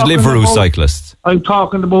Deliveroo cyclists? I'm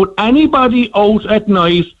talking about anybody out at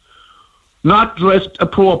night not dressed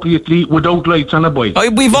appropriately without lights on a bike.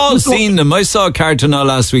 We've all seen them. I saw a car tunnel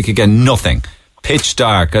last week again. Nothing. Pitch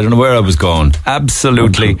dark. I don't know where I was going.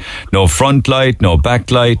 Absolutely. No front light, no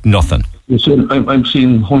back light, nothing. I'm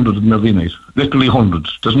seeing hundreds of them every night. Literally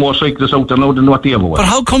hundreds. There's more cyclists out there now than what they ever were. But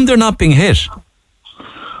how come they're not being hit?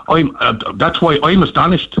 That's why I'm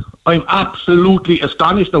astonished. I'm absolutely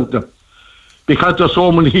astonished out there. Because there's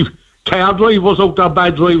so many car drivers out there,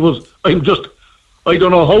 bad drivers. I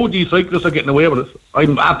don't know how these cyclists are getting away with it.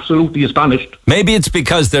 I'm absolutely astonished. Maybe it's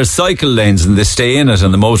because there's cycle lanes and they stay in it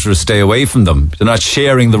and the motorists stay away from them. They're not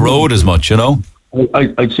sharing the road as much, you know?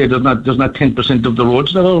 I'd say there's not 10% of the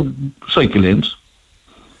roads that are cycle lanes.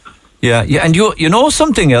 Yeah, and you know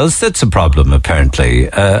something else that's a problem, apparently?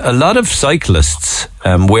 A lot of cyclists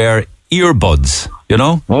wear earbuds, you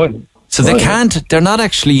know? So they're not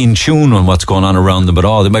actually in tune on what's going on around them at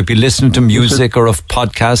all. They might be listening to music or a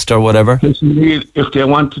podcast or whatever. Listen, if they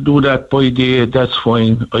want to do that by day, that's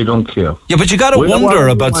fine. I don't care. Yeah, but you got to wonder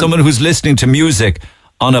about someone who's listening to music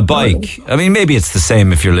on a bike. I mean, maybe it's the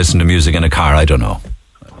same if you're listening to music in a car. I don't know.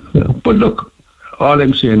 Yeah, but look, all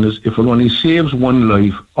I'm saying is if it only saves one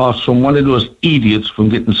life or some one of those idiots from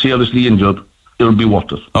getting seriously injured, it'll be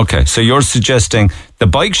worth it. Okay, so you're suggesting the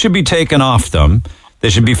bike should be taken off them. They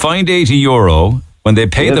should be fined €80. When they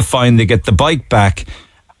pay the fine, they get the bike back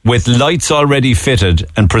with lights already fitted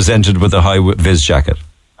and presented with a high-vis jacket.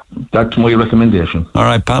 That's my recommendation. All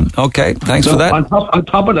right, Pam. Okay, thanks for that. On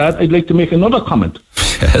top of that, I'd like to make another comment.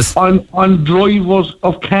 Yes. On drivers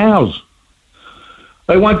of cars.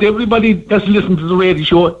 I want everybody that's listening to the radio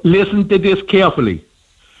show, listen to this carefully.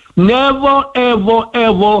 Never, ever,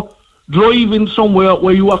 ever drive in somewhere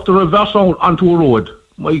where you have to reverse out onto a road.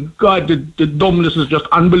 My God, the dumbness is just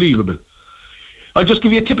unbelievable. I'll just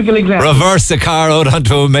give you a typical example. Reverse the car out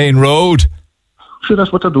onto a main road. Sure,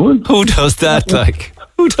 that's what they're doing. Who does that, like?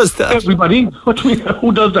 Who does that? Everybody. What do you mean?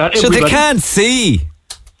 Who does that? So Everybody. they can't see.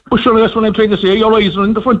 Well, sure, that's what I'm trying to say. Your eyes are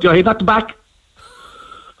in the front, your head at the back.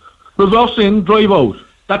 Reverse in, drive out.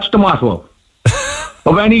 That's the motto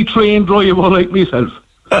of any trained driver like myself.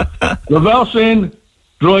 Reverse in,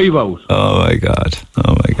 drive out. Oh my God.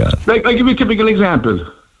 Like, I'll give you a typical example.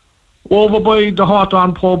 Over by the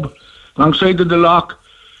Hawthorne pub, alongside of the lock,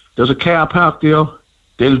 there's a car parked there.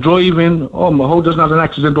 They'll drive in. Oh, my, how there's not an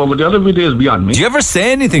accident over there every day is beyond me. Do you ever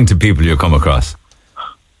say anything to people you come across?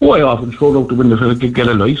 Oh, I often throw out the window to get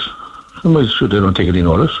a light. Somebody's sure they don't take any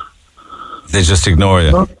notice. They just ignore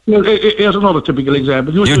you. Here's another typical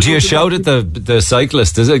example. Do you shout at the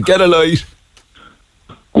cyclist? Does it get a light?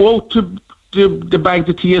 Go out to the bank,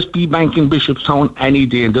 the TSB Bank in Bishopstown any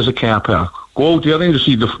day, and there's a car park. Go out there and you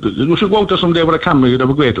see you should go out there someday with a camera. You'd have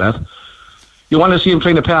a great lad. You want to see him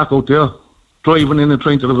trying to park out there, driving in and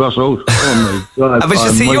trying to reverse out. Oh my God! But you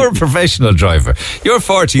see, you're a professional driver. You're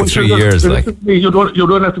 43 years, like you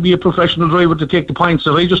don't have to be a professional driver to take the points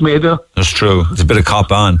that I just made there. That's true. It's a bit of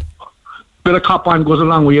cop on. Bit of cop on goes a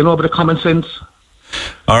long way, you know. A bit of common sense.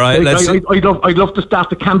 All right, I'd love to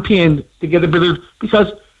start a campaign to get a bit of,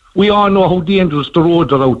 because we all know how dangerous the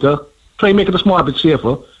roads are out there. Try and make it a small bit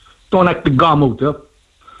safer. Don't act the gum out there.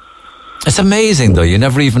 It's amazing, though. You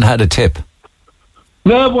never even had a tip.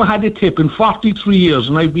 Never had a tip in 43 years,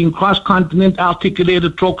 and I've been cross-continent,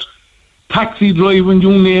 articulated trucks, taxi driving,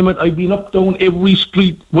 you name it. I've been up, down every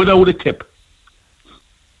street without a tip.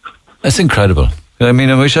 That's incredible. I mean,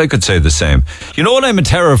 I wish I could say the same. You know what I'm a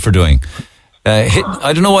terror for doing?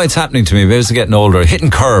 I don't know why it's happening to me. Maybe it's getting older.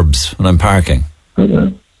 Hitting curbs when I'm parking.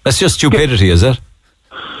 Okay. That's just stupidity, is it?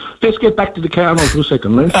 Let's get back to the car now for a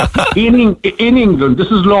second, right? in England,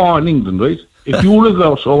 this is law in England, right? If you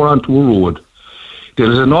reverse over onto a road,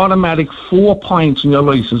 there is an automatic 4 points in your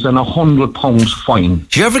licence and £100 fine.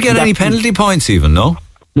 Do you ever get any penalty points even, no?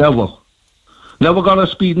 Never. Never got a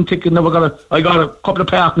speeding ticket, I got a couple of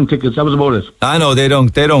parking tickets, that was about it. I know, they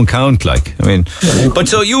don't count, like, I mean, but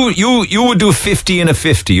so you would do 50 and a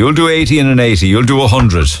 50, you'll do 80 and an 80, you'll do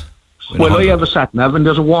 100. Well, I have a sat nav and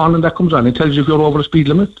there's a warning that comes on. It tells you if you're over the speed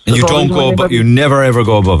limit. And you don't go above, you never ever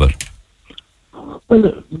go above it.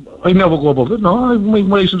 Well, I never go above it. No, my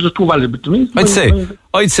license is too valuable to me.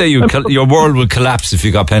 I'd say your world would collapse if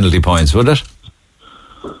you got penalty points, would it?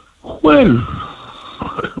 Well,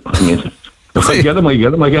 I mean, if I get them, I get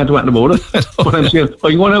them. I can't do anything about it. But I'm saying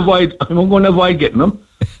I'm going to avoid getting them.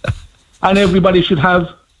 And everybody should have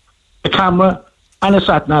a camera and a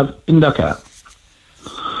sat nav in their car.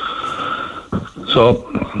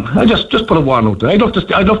 So I just put a warning out there.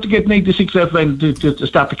 I'd love to get 96 FM to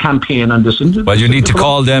start the campaign on this. Well, you need to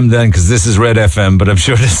call them then, because this is Red FM, but I'm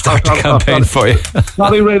sure they'll start the campaign for you.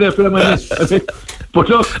 Not in Red FM, but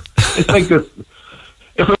look, it's like this.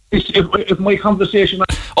 If my conversation...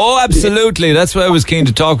 Oh, absolutely. That's why I was keen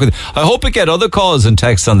to talk with you. I hope we get other calls and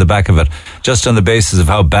texts on the back of it, just on the basis of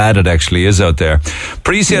how bad it actually is out there.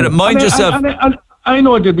 Appreciate it. Mind yourself. I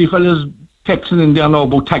know there'll be fellas texting in there now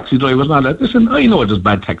about taxi drivers and all that. Listen, I know there's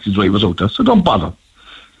bad taxi drivers out there, so don't bother.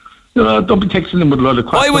 You know, don't be texting them with a lot of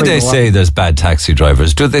crap. Why would they say there's bad taxi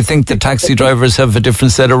drivers? Do they think that taxi drivers have a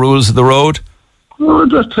different set of rules of the road? No,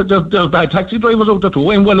 there's bad taxi drivers out there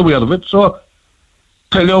too. I'm well aware of it, so...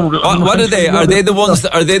 tell you. What are they? Are they the ones?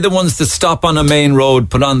 Are they the ones that stop on a main road,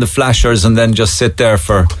 put on the flashers, and then just sit there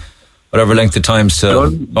for whatever length of time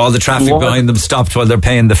so all the traffic behind them stopped while they're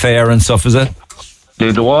paying the fare and stuff? Is it?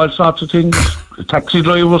 They do all sorts of things. Taxi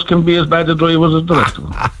drivers can be as bad as drivers as the rest of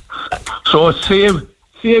them. So save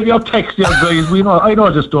your taxi guys. I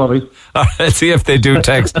know the story. All right, let's see if they do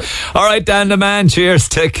text. All right, Dan the man, cheers,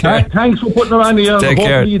 take care. Thanks for putting it on here. Take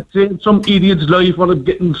care. Hopefully it saved some idiot's life or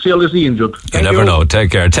getting seriously injured. You never know,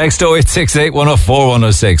 take care. Text 0868 104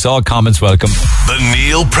 106. All comments welcome. The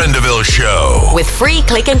Neil Prendeville Show. With free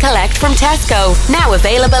click and collect from Tesco. Now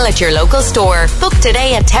available at your local store. Book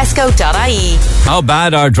today at tesco.ie. How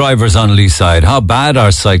bad are drivers on Leeside? How bad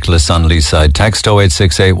are cyclists on Leeside? Text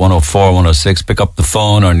 0868 104 106. Pick up the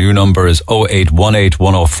phone. Our new number is 0818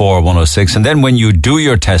 104 106. And then when you do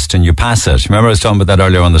your test and you pass it, remember I was talking about that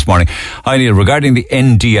earlier on this morning. Hi Neil, regarding the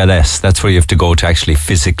NDLS, that's where you have to go to actually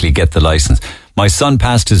physically get the licence. My son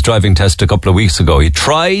passed his driving test a couple of weeks ago. He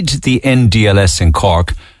tried the NDLS in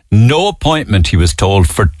Cork. No appointment, he was told,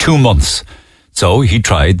 for 2 months. So he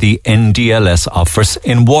tried the NDLS office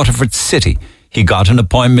in Waterford City. He got an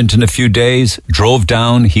appointment in a few days, drove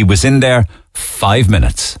down. He was in there 5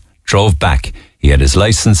 minutes, drove back. He had his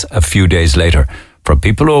licence a few days later. For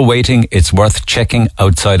people who are waiting, it's worth checking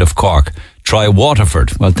outside of Cork. Try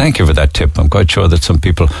Waterford. Well, thank you for that tip. I'm quite sure that some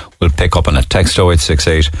people will pick up on it. Text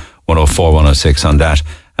 0868 104 106 on that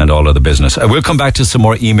and all of the business. I will come back to some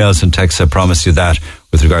more emails and texts. I promise you that,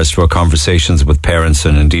 with regards to our conversations with parents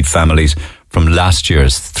and indeed families from last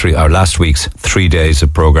week's 3 days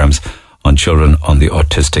of programmes on children on the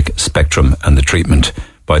autistic spectrum and the treatment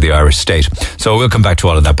by the Irish State. So we'll come back to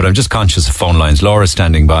all of that, but I'm just conscious of phone lines. Laura's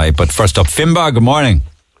standing by, but first up, Finbar, good morning.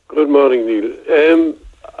 Good morning, Neil.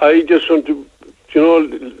 I just want to,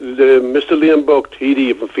 Mr. Liam Buck,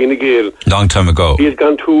 TD from Fine Gael. Long time ago. He's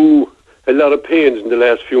gone through a lot of pains in the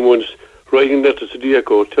last few months, writing letters to the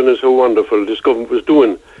Echo, telling us how wonderful this government was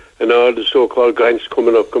doing, and all the so-called grants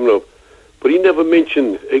coming up. But he never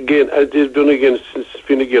mentioned, again, as they've done again since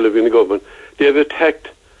Fine Gael have been in the government, they've attacked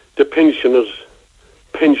the pensions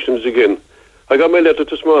again. I got my letter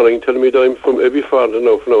this morning telling me that I'm from every farther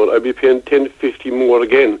now for now, I'll be paying 10.50 more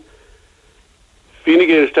again. Fine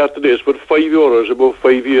Gael started this with €5 about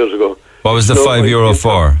 5 years ago. What was the €5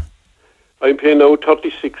 for? I'm paying now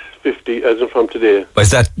 36.50 as of from today.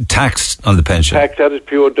 Is that taxed on the pension? Tax, that is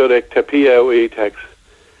pure direct, PAYE tax.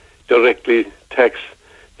 Directly tax.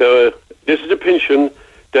 Now, this is a pension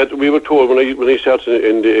that we were told when I started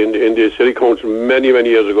in the city council many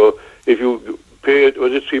years ago. If you pay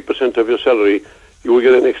 3% of your salary, you will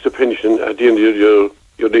get an extra pension at the end of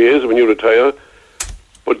your days when you retire.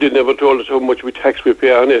 But they never told us how much tax we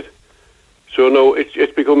pay on it. So now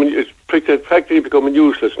it's practically becoming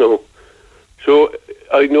useless now. So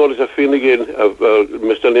I noticed that Fine Gael of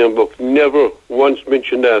Mr. Liam Buck never once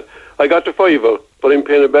mentioned that. I got the $5, but I'm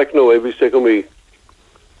paying it back now every second week.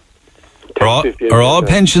 Are all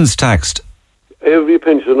pensions taxed? Every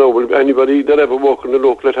pension now, anybody that ever worked in the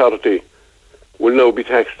local authority will now be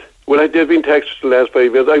taxed. Well, they've been taxed the last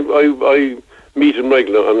 5 years. I meet them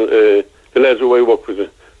regularly, and the lads who I work with,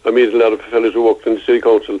 I meet a lot of fellas who work in the city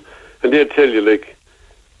council, and they'll tell you, like,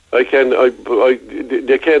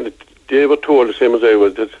 they were told the same as I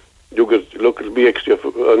was, that you could look, it'll be extra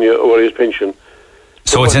on your old age pension.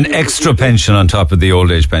 So it's an extra pension on top of the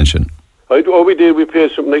old age pension? All we did, we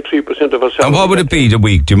paid something like 3% of our salary. And what would it be a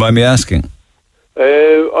week? Do you mind me asking?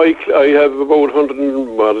 I have about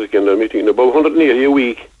 180 a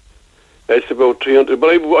week. That's about 300.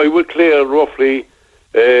 But I would clear roughly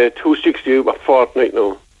 260 a fortnight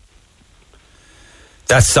now.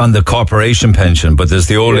 That's on the corporation pension, but there's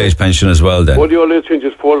the old age pension as well then. Well, the old age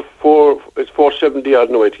pension is 470 odd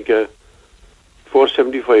now, I think.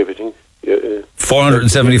 475, I think. Yeah,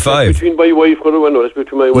 475? Between my wife and that's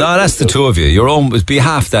between my wife. No, that's the two of you. Your own would be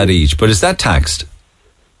half that each, but is that taxed?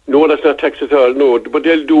 No, that's not taxed at all, no. But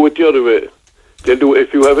they'll do it the other way. They'll do it,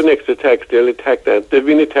 if you have an extra tax, they'll attack that. They've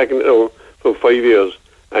been attacking it now for 5 years.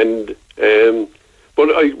 And,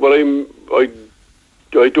 but I do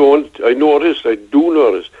notice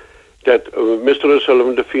that Mr.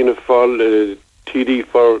 O'Sullivan, the Fianna Fáil TD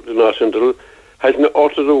for the North Central, hasn't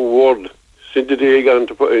uttered a word since the day he got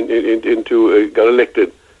got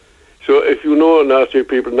elected. So if you know North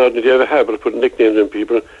people, they have a habit of putting nicknames on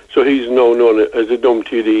people, so he's now known as a dumb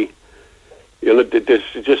TD. You know, this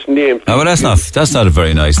just name. Oh, well, that's not a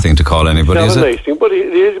very nice thing to call anybody, is it? It's not a nice thing, but he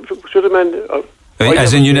is sort of man.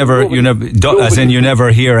 As in you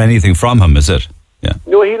never hear anything from him, is it? Yeah.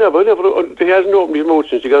 No, he never. He hasn't opened his mouth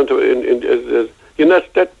since he got into.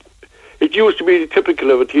 It used to be typical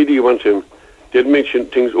of a TD once him. They'd mention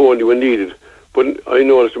things only when needed. But I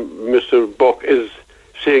notice Mr. Buck is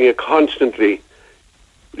saying it constantly.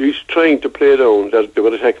 He's trying to play down that they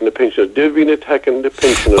were attacking the pensioners. They've been attacking the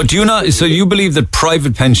pensioners. But do you not? So you believe that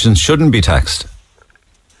private pensions shouldn't be taxed?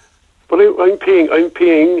 But I'm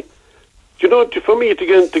paying. You know, for me to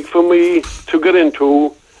get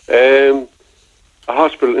into a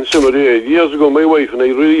hospital in Summeray, years ago, my wife and I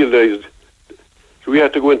realised we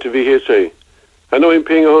had to go into VHI. I know I'm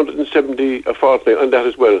paying 170 a fortnight on that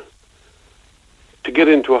as well, to get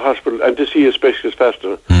into a hospital and to see a specialist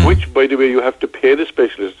faster, which, by the way, you have to pay the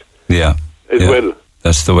specialist as well.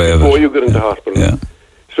 That's the way of it. Before you get into hospital. Yeah.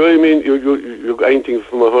 So, I mean, you're anything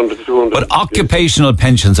from 100 to 200. But occupational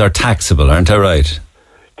pensions are taxable, aren't they right?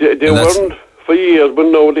 They weren't for years, but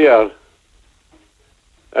now they are.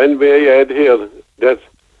 And may I add here that...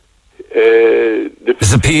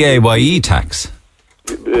 it's a PAYE tax.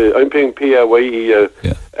 I'm paying PAYE,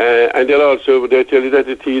 and they tell you that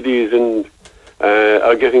the TDs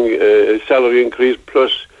are getting a salary increase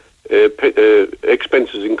plus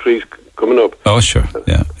expenses increase coming up. Oh, sure,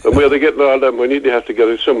 yeah. And where they get all that money, they have to get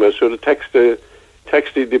it somewhere. So they tax the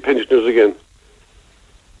pensioners again.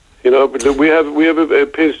 You know, but we have a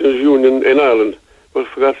pensioners union in Ireland, but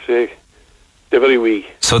for God's sake, they're very weak.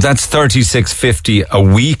 So that's $36.50 a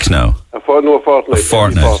week now. A fortnight. A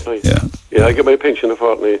fortnight. Yeah, I get my pension a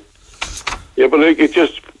fortnight. Yeah, but it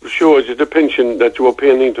just shows you the pension that you were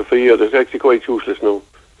paying into for years. It's actually quite useless now.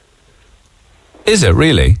 Is it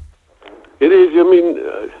really? It is. I mean,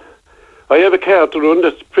 I have a car to run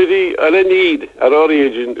that's pretty, and I need, at our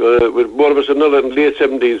age, with both of us in the late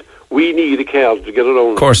 70s, we need a car to get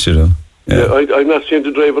around. Of course you do. Yeah. I'm not saying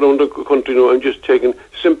to drive around the country, no, I'm just taking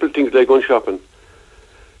simple things like going shopping.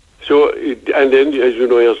 So, and then, as you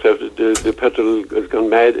know yourself, the petrol has gone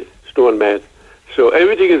mad, it's gone mad. So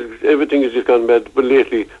everything is just gone mad, but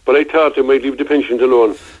lately. But I thought I might leave the pensions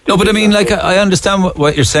alone. No, but I mean, like, I understand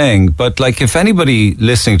what you're saying, but like, if anybody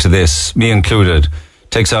listening to this, me included,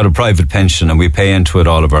 takes out a private pension and we pay into it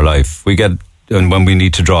all of our life, and when we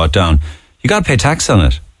need to draw it down, you got to pay tax on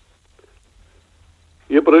it.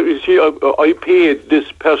 Yeah, but you see, I paid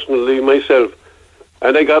this personally myself,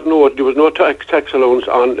 and I got there was no tax allowance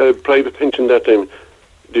on a private pension that time.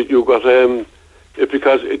 You got,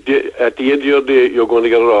 because at the end of your day, you're going to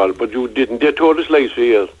get it all, but you didn't. They told us lies for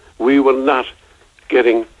years. We were not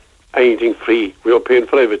getting anything free. We were paying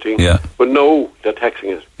for everything. Yeah. But now they're taxing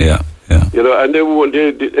it. Yeah. You know, and they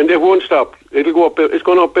won't stop. It'll go up. It's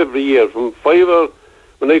gone up every year from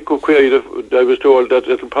when I could query, I was told that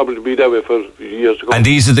it'll probably be that way for years to come. And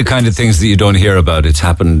these are the kind of things that you don't hear about. It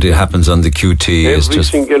happens on the QT.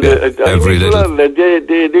 Every little.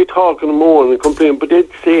 They talk and moan and complain, but they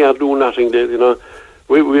say or do nothing. You know,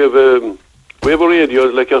 we have a radio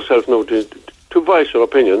like yourself now to voice our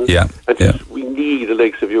opinions. Yeah. And we need the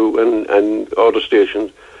likes of you and other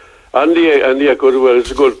stations. And the Echo as well.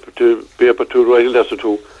 It's good to be able to write a letter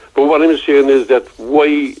to. But what I'm saying is that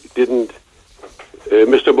why didn't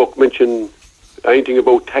Mr. Buck mention anything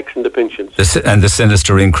about taxing the pensions? And the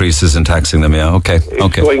sinister increases in taxing them, yeah. Okay.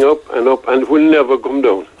 It's going up and will never come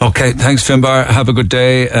down. Okay, thanks, Finbar. Have a good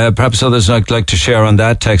day. Perhaps others would like to share on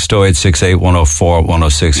that. Text 0868 104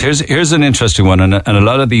 106. Here's an interesting one, and a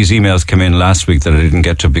lot of these emails came in last week that I didn't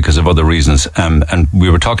get to because of other reasons. And we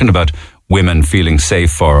were talking about women feeling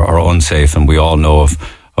safe or unsafe, and we all know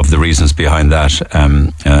of the reasons behind that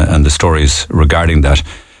and the stories regarding that.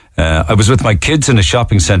 I was with my kids in a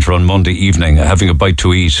shopping centre on Monday evening having a bite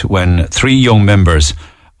to eat when 3 young members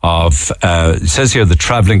of, it says here, the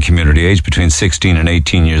travelling community, aged between 16 and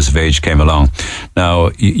 18 years of age, came along.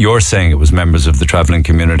 Now, you're saying it was members of the travelling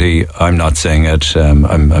community. I'm not saying it.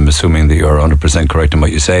 I'm assuming that you're 100% correct in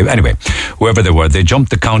what you say. Anyway, whoever they were, they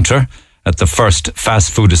jumped the counter at the first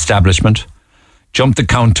fast food establishment, jumped the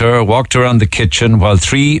counter, walked around the kitchen while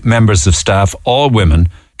 3 members of staff, all women,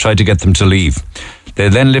 tried to get them to leave. They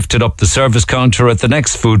then lifted up the service counter at the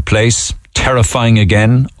next food place, terrifying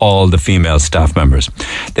again all the female staff members.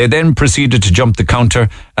 They then proceeded to jump the counter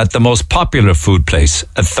at the most popular food place,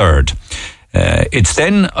 a third. It's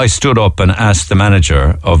then I stood up and asked the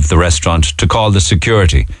manager of the restaurant to call the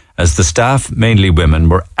security, as the staff, mainly women,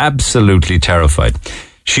 were absolutely terrified.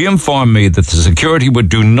 She informed me that the security would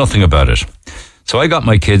do nothing about it. So I got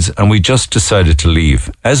my kids and we just decided to leave.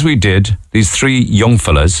 As we did, these 3 young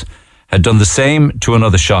fellas had done the same to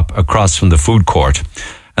another shop across from the food court.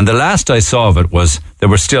 And the last I saw of it was they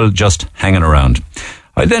were still just hanging around.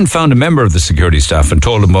 I then found a member of the security staff and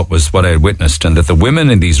told him what I had witnessed, and that the women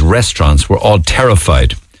in these restaurants were all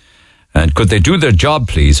terrified. And could they do their job,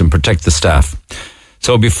 please, and protect the staff?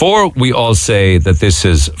 So before we all say that this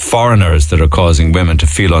is foreigners that are causing women to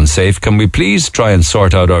feel unsafe, can we please try and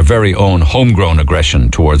sort out our very own homegrown aggression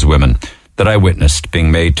towards women that I witnessed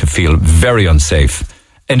being made to feel very unsafe?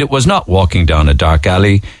 And it was not walking down a dark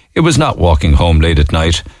alley, it was not walking home late at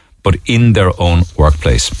night, but in their own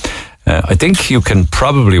workplace. I think you can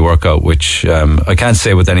probably work out which, I can't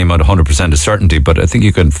say with any amount of 100% of certainty, but I think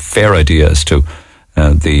you can fair idea as to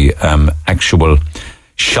the actual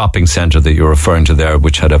shopping centre that you're referring to there,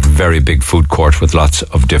 which had a very big food court with lots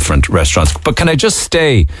of different restaurants. But can I just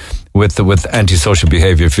stay with antisocial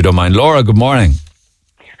behaviour, if you don't mind? Laura, good morning.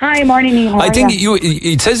 Hi, morning, Neil. I think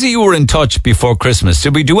it says that you were in touch before Christmas.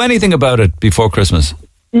 Did we do anything about it before Christmas?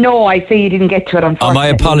 No, I say you didn't get to it, unfortunately. My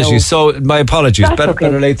apologies. No. So, my apologies.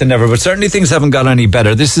 Better late than never. But certainly things haven't got any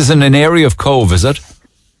better. This is in an area of Cove, is it?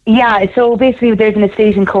 Yeah, so basically there's an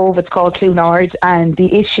estate in Cove, it's called Clonard, and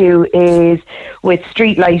the issue is with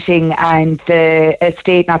street lighting and the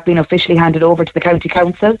estate not being officially handed over to the county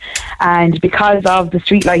council. And because of the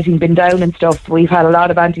street lighting being down and stuff, we've had a lot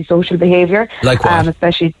of antisocial behaviour. Like what?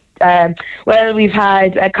 Especially... well, we've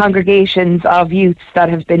had congregations of youths that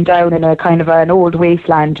have been down in a kind of an old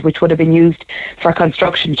wasteland, which would have been used for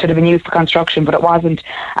construction, should have been used for construction, but it wasn't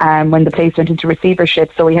when the place went into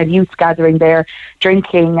receivership. So we had youths gathering there,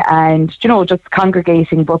 drinking and, just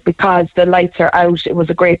congregating. But because the lights are out, it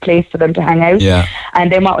was a great place for them to hang out. Yeah.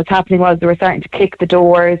 And then what was happening was they were starting to kick the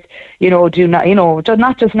doors, not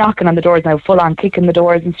just knocking on the doors now, full on kicking the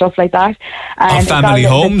doors and stuff like that. And family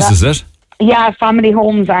homes, is it? Yeah, family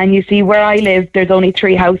homes, and you see where I live, there's only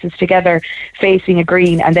 3 houses together facing a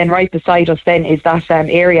green, and then right beside us then is that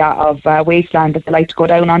area of wasteland that they like to go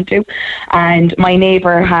down onto. And my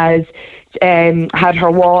neighbour has had her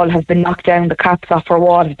wall has been knocked down, the caps off her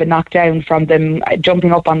wall has been knocked down from them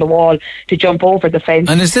jumping up on the wall to jump over the fence.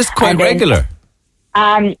 And is this quite regular?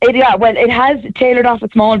 It has tailored off a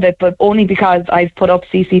small bit, but only because I've put up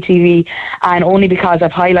CCTV and only because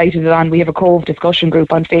I've highlighted it we have a Cove discussion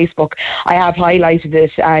group on Facebook. I have highlighted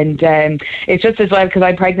it, and it's just as well because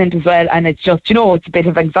I'm pregnant as well, and it's just, it's a bit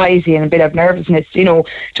of anxiety and a bit of nervousness,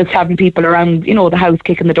 just having people around, the house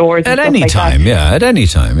kicking the doors. At any time, I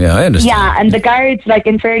understand. Yeah, and the guards,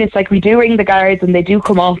 in fairness, we do ring the guards and they do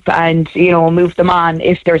come up and, move them on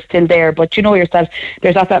if they're still there. But you know yourself,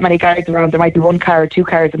 there's not that many guards around. There might be 1 car or 2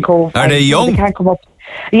 cars in Cove. Are they young? They can't come up.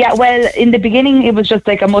 Yeah, well, in the beginning it was just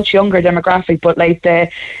a much younger demographic, but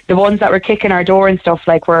the ones that were kicking our door and stuff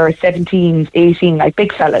were 17, 18,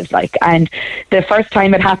 big fellas, and the first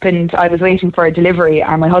time it happened I was waiting for a delivery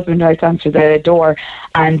and my husband had to answer the door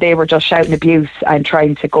and they were just shouting abuse and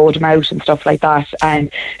trying to goad him out and stuff like that.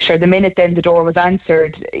 And sure, the minute then the door was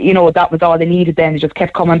answered, that was all they needed then. They just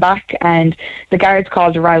kept coming back and the guards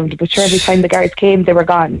called around, but sure, every time the guards came they were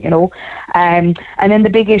gone, and then the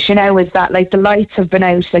big issue now is that the lights have been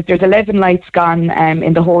out. There's 11 lights gone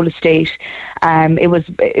in the whole estate. It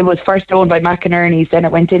was first owned by McInerney's, then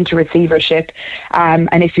it went into receivership.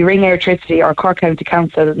 And if you ring Electricity or Cork County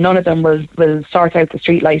Council, none of them will sort out the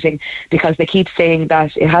street lighting because they keep saying that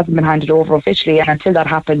it hasn't been handed over officially, and until that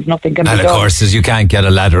happens, nothing can be done. And of course, as you can't get a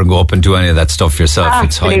ladder and go up and do any of that stuff yourself.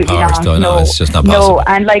 Absolutely it's high powers. No, it's just not possible. No,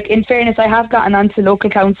 and in fairness, I have gotten onto local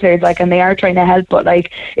councillors, and they are trying to help, but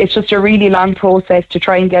it's just a really long process to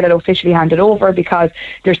try and get it officially handed over because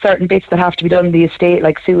there's certain bits that have to be done in the estate,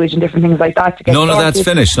 like sewage and different things like that. To get None of that's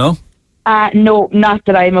finished, no? No, not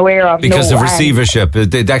that I'm aware of. Because of receivership,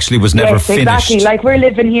 it actually was never finished. Exactly. We're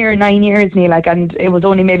living here 9 years, Neil, and it was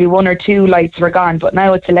only maybe 1 or 2 lights were gone, but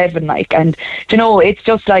now it's 11, and it's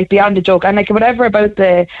just beyond a joke. And whatever about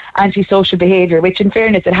the antisocial behaviour, which in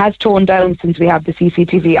fairness, it has toned down since we have the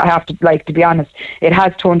CCTV. I have to be honest, it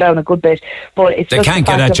has toned down a good bit. But it's they just can't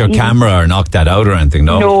get at your camera or knock that out or anything,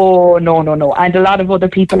 no? No. And a lot of other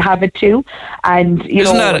people have it too. And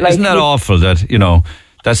isn't that awful that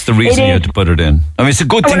that's the reason you had to put it in? I mean, it's a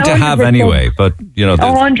good thing to have anyway, but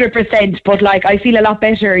 100%. But I feel a lot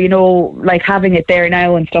better, having it there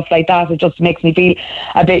now and stuff like that. It just makes me feel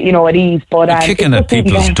a bit, at ease. But kicking at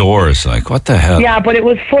people's doors, what the hell? Yeah, but it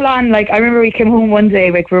was full on. I remember we came home one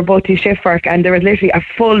day, we were both to shift work, and there was literally a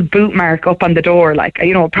full boot mark up on the door,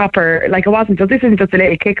 proper. It wasn't just, this isn't just a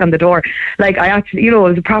little kick on the door. I actually, it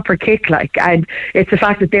was a proper kick, and it's the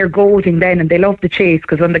fact that they're goading then, and they love the chase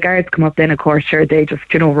because when the guards come up, then of course, sure, they just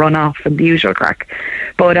run off and the usual crack.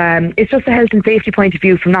 But it's just a health and safety point of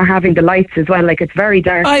view from not having the lights as well. It's very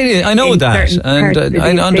dark. I know that, and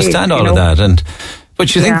I understand all of that.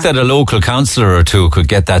 But you think that a local councillor or two could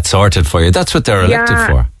get that sorted for you? That's what they're elected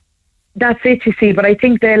for. That's it, you see. But I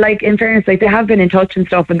think they, like, in fairness, like, they have been in touch and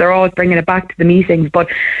stuff, and they're always bringing it back to the meetings. But,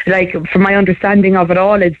 like, from my understanding of it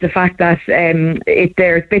all, is the fact that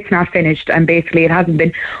there's bits not finished, and basically it hasn't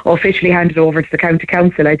been officially handed over to the county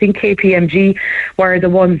council. I think KPMG were the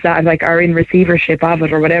ones that, like, are in receivership of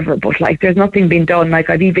it or whatever. But, like, there's nothing been done. Like,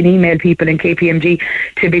 I've even emailed people in KPMG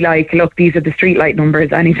to be like, look, these are the street light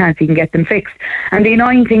numbers. Any chance you can get them fixed? And the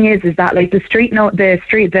annoying thing is that, like, the street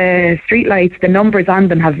lights, the numbers on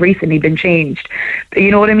them have recently been changed. You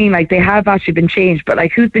know what I mean? Like, they have actually been changed, but,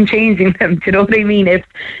 like, who's been changing them? Do you know what I mean? If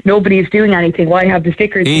nobody is doing anything, why have the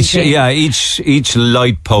stickers? Each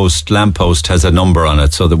lamp post has a number on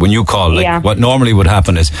it, so that when you call, like, what normally would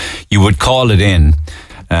happen is you would call it in.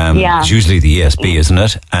 It's usually the ESB, isn't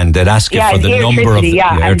it? And they'd ask you for the number of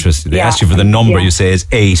electricity. They ask you for the number. You say is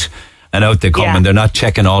 8, and out they come, and they're not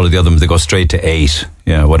checking all of the other ones. They go straight to 8.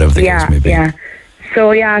 Yeah, whatever the case may be. Yeah.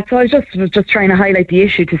 So I was just trying to highlight the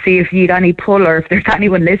issue to see if you'd any pull, or if there's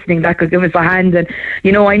anyone listening that could give us a hand. And,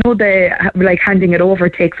 you know, I know handing it over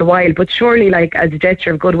takes a while, but surely, like, as a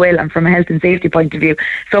gesture of goodwill and from a health and safety point of view,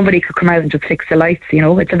 somebody could come out and just fix the lights. You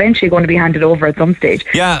know, it's eventually going to be handed over at some stage.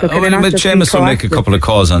 Yeah, but Seamus will make a couple of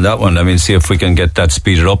calls on that one. I mean, see if we can get that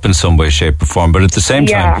speeded up in some way, shape or form. But at the same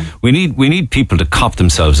time, we need people to cop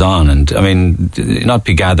themselves on, and, I mean, not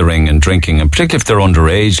be gathering and drinking, and particularly if they're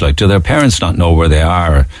underage. Like, do their parents not know where they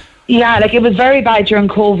are? Yeah, like, it was very bad during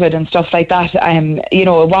COVID and stuff like that. You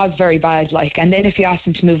know, it was very bad. Like, and then if you ask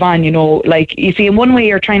them to move on, you know, like, you see, in one way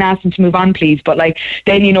you're trying to ask them to move on, please, but, like,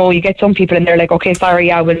 then, you know, you get some people and they're like, okay, sorry,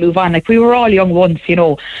 yeah, we'll move on. Like, we were all young once, you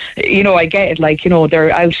know, I get it. Like, you know, they're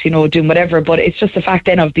out, you know, doing whatever, but it's just the fact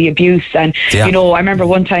then of the abuse. And you know, I remember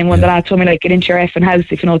one time when the lad told me, like, get into your effing house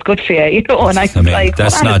if you know it's good for you, you know. And I was like,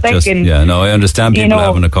 that's not just. Yeah, no, I understand people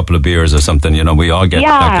having a couple of beers or something. You know, we all get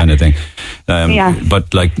that kind of thing.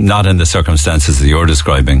 But, like, not in the circumstances that you're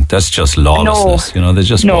describing. That's just lawlessness. You know, they're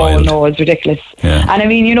just wild. No, it's ridiculous. Yeah. And I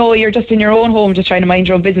mean, you know, you're just in your own home, just trying to mind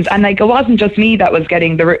your own business. And, like, it wasn't just me that was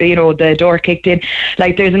getting the door kicked in.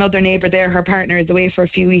 Like, there's another neighbour there. Her partner is away for a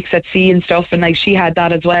few weeks at sea and stuff, and, like, she had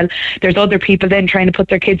that as well. There's other people then trying to put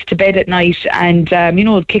their kids to bed at night, and you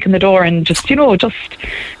know, kicking the door and just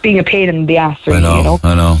being a pain in the ass. Really,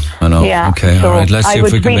 I know. Yeah. Okay. So all right. Let's see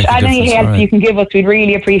if we can make a difference. Any help you can give us, we'd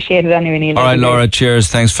really appreciate it. Anyway, Neil. All right, Laura. Cheers.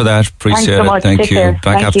 Thanks for that. Appreciate so much. Thank you. Care.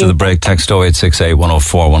 Back after the break. Text 0868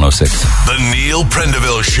 104 106. The Neil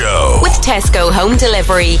Prendeville Show. With Tesco Home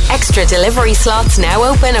Delivery. Extra delivery slots now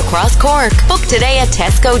open across Cork. Book today at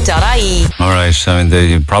tesco.ie. All right. I mean,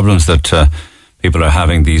 the problems that people are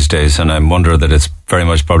having these days, and I wonder that it's very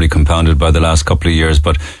much probably compounded by the last couple of years,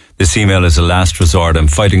 but this email is a last resort. I'm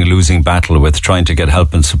fighting a losing battle with trying to get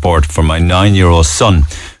help and support for my 9-year-old son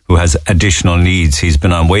who has additional needs. He's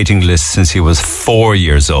been on waiting lists since he was 4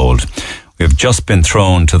 years old. We have just been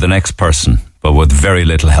thrown to the next person, but with very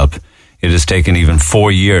little help. It has taken even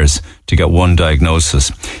 4 years to get one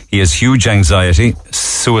diagnosis. He has huge anxiety,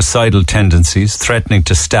 suicidal tendencies, threatening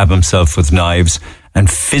to stab himself with knives, and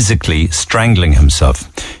physically strangling himself.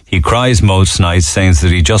 He cries most nights, saying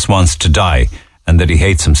that he just wants to die and that he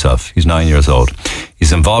hates himself. He's 9 years old.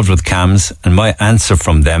 He's involved with CAMS, and my answer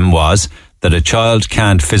from them was that a child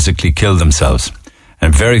can't physically kill themselves,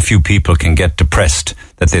 and very few people can get depressed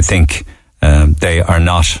that they think they are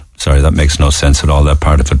not. Sorry, that makes no sense at all, that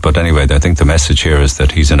part of it. But anyway, I think the message here is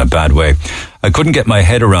that he's in a bad way. I couldn't get my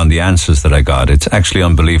head around the answers that I got. It's actually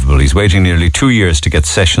unbelievable. He's waiting nearly 2 years to get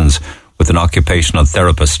sessions with an occupational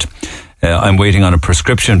therapist. I'm waiting on a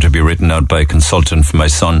prescription to be written out by a consultant for my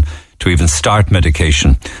son to even start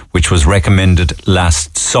medication, which was recommended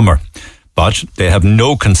last summer. But they have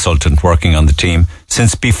no consultant working on the team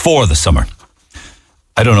since before the summer.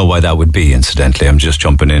 I don't know why that would be, incidentally. I'm just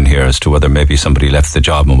jumping in here as to whether maybe somebody left the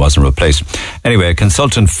job and wasn't replaced. Anyway, a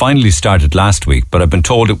consultant finally started last week, but I've been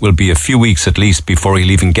told it will be a few weeks at least before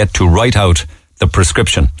he'll even get to write out the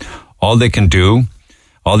prescription. All they can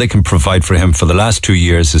provide for him for the last 2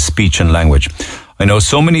 years is speech and language. I know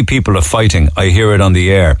so many people are fighting, I hear it on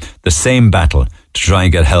the air, the same battle to try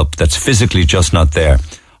and get help that's physically just not there.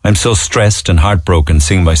 I'm so stressed and heartbroken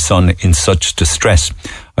seeing my son in such distress.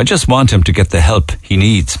 I just want him to get the help he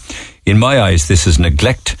needs. In my eyes, this is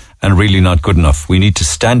neglect and really not good enough. We need to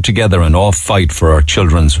stand together and all fight for our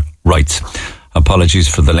children's rights. Apologies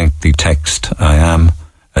for the lengthy text. I am,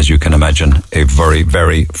 as you can imagine, a very,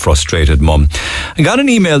 very frustrated mum. I got an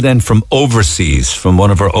email then from overseas, from one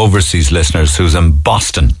of our overseas listeners who's in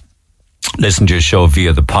Boston. Listen to your show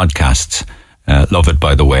via the podcasts. Love it,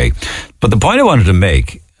 by the way. But the point I wanted to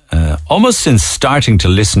make, almost since starting to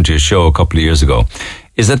listen to your show a couple of years ago,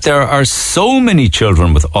 is that there are so many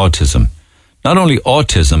children with autism not only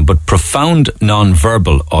autism, but profound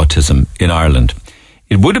non-verbal autism in Ireland.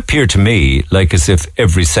 It would appear to me like as if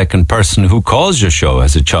every second person who calls your show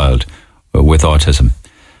has a child with autism.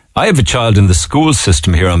 I have a child in the school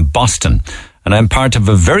system here in Boston, and I'm part of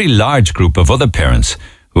a very large group of other parents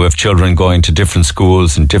who have children going to different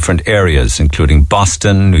schools in different areas, including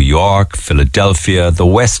Boston, New York, Philadelphia, the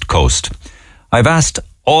West Coast. I've asked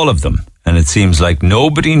all of them, and it seems like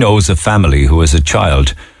nobody knows a family who has a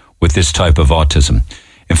child with this type of autism.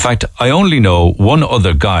 In fact, I only know one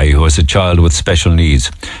other guy who has a child with special needs,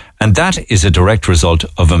 and that is a direct result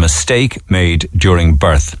of a mistake made during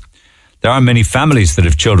birth. There are many families that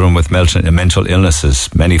have children with mental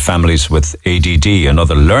illnesses, many families with ADD and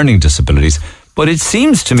other learning disabilities, but it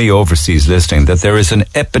seems to me, overseas listening, that there is an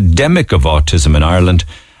epidemic of autism in Ireland,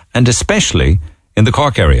 and especially in the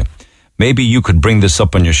Cork area. Maybe you could bring this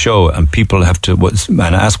up on your show and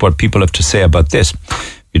ask what people have to say about this.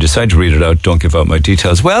 If you decide to read it out, don't give out my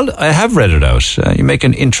details. Well, I have read it out. You make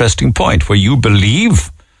an interesting point where you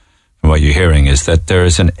believe, from what you're hearing, is that there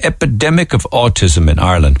is an epidemic of autism in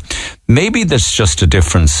Ireland. Maybe there's just a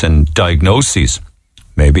difference in diagnoses.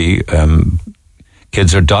 Maybe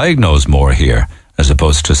kids are diagnosed more here as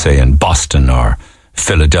opposed to, say, in Boston or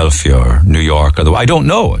Philadelphia or New York. I don't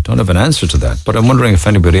know. I don't have an answer to that. But I'm wondering if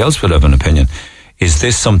anybody else would have an opinion. Is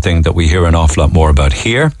this something that we hear an awful lot more about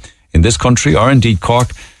here in this country, or indeed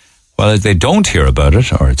Cork? Well, they don't hear about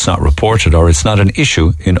it, or it's not reported, or it's not an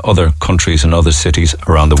issue in other countries and other cities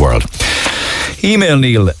around the world. Email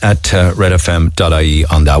Neil at redfm.ie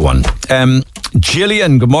on that one.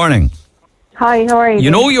 Gillian, good morning. Hi, how are you? You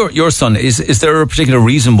know your son, is there a particular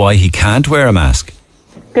reason why he can't wear a mask?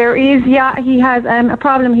 There is, yeah. He has a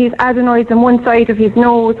problem. He's adenoids on one side of his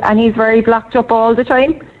nose, and he's very blocked up all the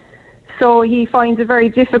time. So he finds it very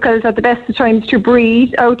difficult at the best of times to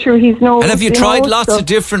breathe out through his nose. And have you tried lots of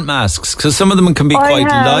different masks? Because some of them can be quite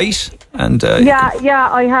light. And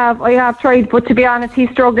I have tried, but to be honest, he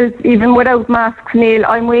struggles even without masks, Neil.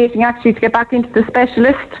 I'm waiting actually to get back into the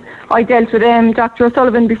specialist. I dealt with Dr.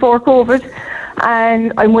 O'Sullivan before COVID,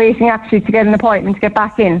 and I'm waiting actually to get an appointment to get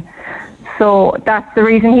back in. So that's the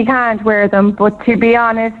reason he can't wear them. But to be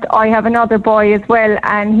honest, I have another boy as well,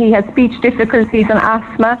 and he has speech difficulties and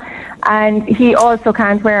asthma, and he also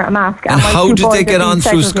can't wear a mask. And how did they get on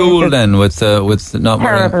through school then with not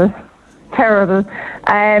wearing? Terrible.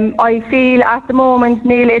 I feel at the moment,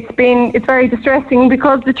 Neil, it's very distressing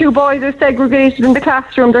because the two boys are segregated in the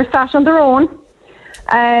classroom. They're sat on their own,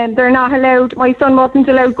 and they're not allowed. My son wasn't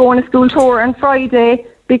allowed going on a school tour on Friday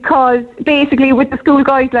because basically with the school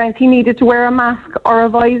guidelines he needed to wear a mask or a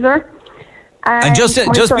visor. And just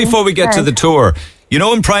before we get to the tour, you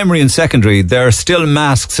know, in primary and secondary there are still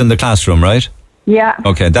masks in the classroom, right? Yeah.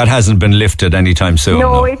 Okay, that hasn't been lifted anytime soon.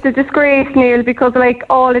 No, it's a disgrace, Neil, because like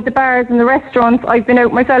all of the bars and the restaurants, I've been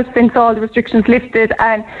out myself since all the restrictions lifted,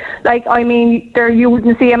 and you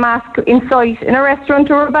wouldn't see a mask in sight in a restaurant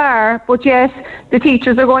or a bar, but yet the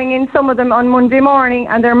teachers are going in, some of them on Monday morning,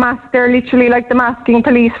 and they're literally like the masking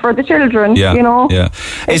police for the children. Yeah, you know. Yeah.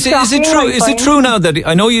 Is it true? Is it true now that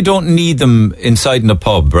I know you don't need them inside in a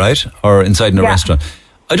pub, right, or inside in a restaurant?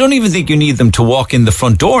 I don't even think you need them to walk in the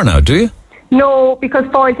front door now, do you? No, because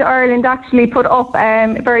Foil to Ireland actually put up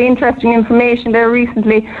very interesting information there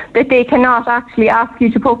recently that they cannot actually ask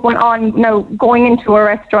you to put one on now going into a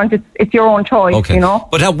restaurant. It's your own choice, you know.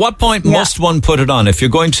 But at what point must one put it on? If you're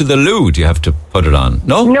going to the loo, do you have to put it on?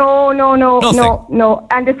 No? No.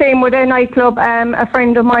 And the same with a nightclub. A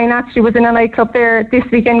friend of mine actually was in a nightclub there this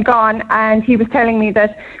weekend gone, and he was telling me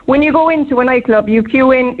that when you go into a nightclub, you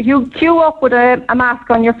queue up with a mask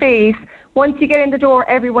on your face. Once you get in the door,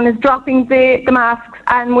 everyone is dropping the masks,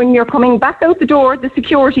 and when you're coming back out the door, the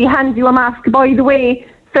security hands you a mask by the way,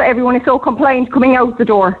 so everyone is so compliant coming out the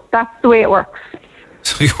door. That's the way it works.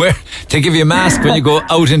 So they give you a mask when you go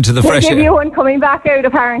out into the fresh air? They give you one coming back out,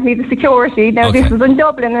 apparently, the security. Now, this was in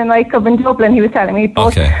Dublin, and like up in Dublin, he was telling me.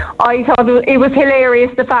 But I thought it was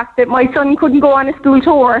hilarious, the fact that my son couldn't go on a school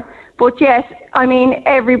tour, but yet, I mean,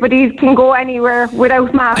 everybody can go anywhere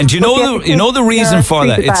without masks. And you know the reason for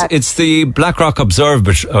that? It's the Blackrock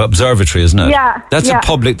Observatory, isn't it? Yeah.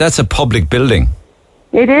 That's a public building.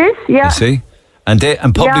 It is, yeah. You see?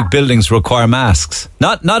 And public buildings require masks.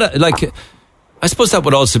 I suppose that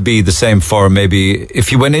would also be the same for maybe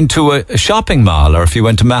if you went into a shopping mall, or if you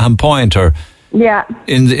went to Mahon Point, or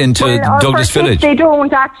into Douglas Village. They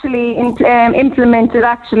don't actually implement it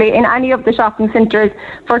actually in any of the shopping centres.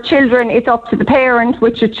 For children, it's up to the parent,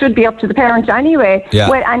 which it should be up to the parent anyway. Yeah.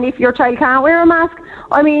 Well, and if your child can't wear a mask,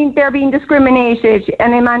 I mean, they're being discriminated,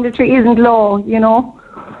 and a mandatory isn't law, you know.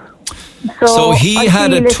 So he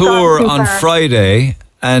had a tour on Friday,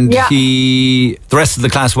 and Yeah. the rest of the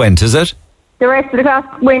class went, is it? The rest of the class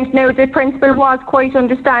went. Now, the principal was quite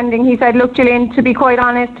understanding. He said, look, Gillian, to be quite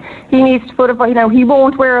honest, he needs to put a visor. Now, he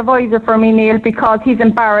won't wear a visor for me, Neil, because he's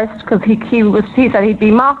embarrassed, because he said he'd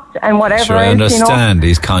be mocked and whatever Sure, I understand.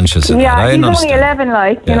 He's conscious of that. Yeah, I he's understand. only 11,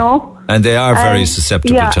 like, you know. And they are very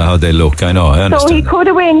susceptible yeah. to how they look. I know, I understand. So he could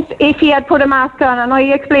have went if he had put a mask on, and I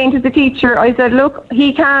explained to the teacher, I said, look,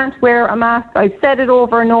 he can't wear a mask. I've said it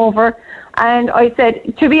over and over. And I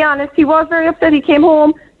said, to be honest, he was very upset. He came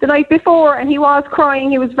home the night before and he was crying.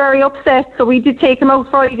 He was very upset. So we did take him out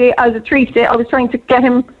Friday as a treat day. I was trying to get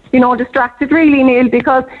him, distracted really, Neil,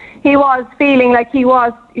 because he was feeling like he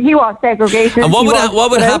was segregated. And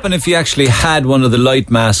what would happen if he actually had one of the light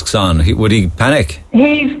masks on? Would he panic?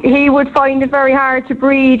 He would find it very hard to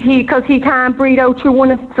breathe because he can't breathe out through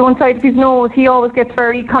one side of his nose. He always gets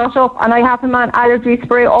very caught up, and I have him on allergy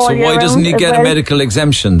spray all year round. So why doesn't he get a medical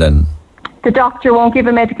exemption then? The doctor won't give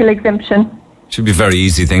a medical exemption. Should be a very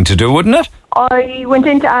easy thing to do, wouldn't it? I went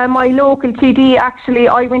into my local TD, actually.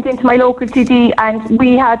 I went into my local TD and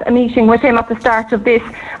we had a meeting with him at the start of this.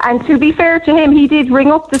 And to be fair to him, he did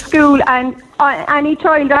ring up the school, and any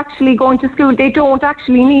child actually going to school, they don't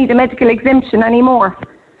actually need a medical exemption anymore.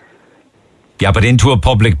 Yeah, but into a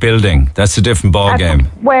public building, that's a different ballgame.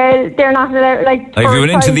 Well, they're not allowed, if you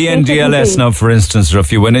went into the NDLS now, for instance, or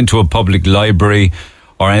if you went into a public library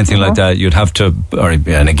or anything like that, you'd have to,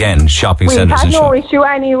 and again, shopping centres. We've had no issue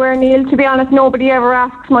anywhere, Neil. To be honest, nobody ever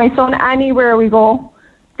asks my son anywhere we go.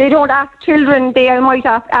 They don't ask children, they might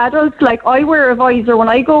ask adults. Like, I wear a visor when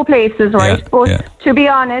I go places, right? To be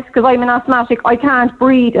honest, because I'm an asthmatic, I can't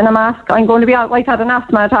breathe in a mask. I'm going to be out. I've had an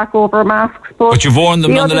asthma attack over masks. But you've worn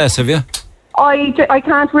them nonetheless, have you? I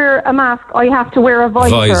can't wear a mask. I have to wear a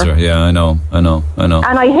visor. Yeah, I know. And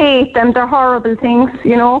I hate them. They're horrible things,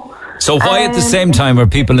 So why at the same time are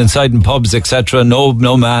people inside in pubs, etc.,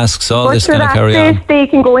 no masks, all this kind of carry on? They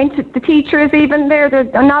can go into, the teachers even there,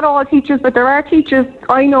 not all teachers, but there are teachers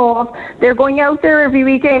I know of, they're going out there every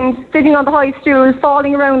weekend, sitting on the high stool,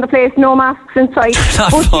 falling around the place, no masks inside.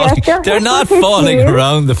 They're not falling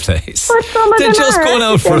around the place. They're just going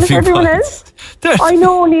out for a few pints. I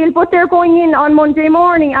know, Neil, but they're going in on Monday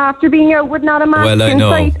morning after being out with not a mask in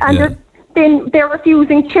sight, and they're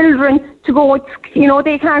refusing children to go,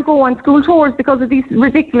 they can't go on school tours because of these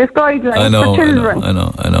ridiculous guidelines for children. I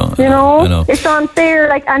know. It's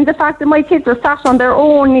unfair, and the fact that my kids are sat on their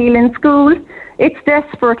own, Neil, in school, it's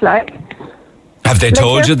desperate, Have they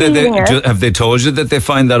told you that they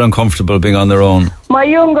find that uncomfortable being on their own? My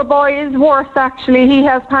younger boy is worse, actually. He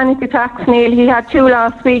has panic attacks, Neil. He had 2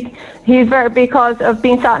 last week. Because of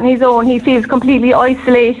being sat on his own, he feels completely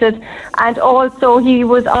isolated. And also, he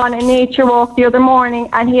was on a nature walk the other morning,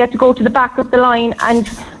 and he had to go to the back of the line, and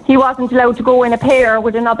he wasn't allowed to go in a pair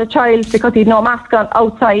with another child because he had no mask on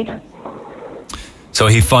outside. So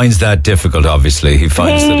he finds that difficult, obviously. He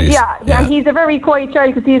finds that he's... Yeah, he's a very quiet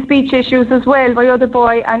child because he has speech issues as well, my other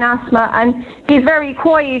boy, and asthma. And he's very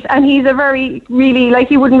quiet, and he's a very, really,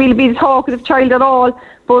 he wouldn't really be a talkative child at all.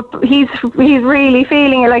 But he's really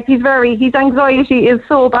feeling it, his anxiety is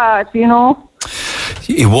so bad,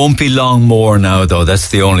 It won't be long more now, though. That's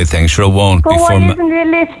the only thing. Sure, it won't. But why isn't it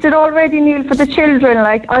listed already, Neil, for the children?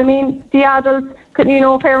 The adults,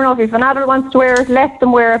 fair enough. If an adult wants to wear it, let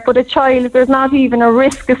them wear it. But a child, there's not even a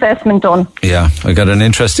risk assessment done. Yeah, I got an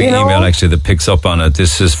interesting email, actually, that picks up on it.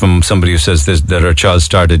 This is from somebody who says that her child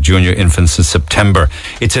started junior infants in September.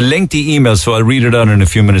 It's a lengthy email, so I'll read it out in a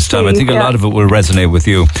few minutes' time. I think a lot of it will resonate with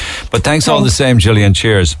you. But thanks all the same, Gillian.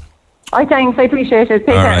 Cheers. Thanks, I appreciate it. Take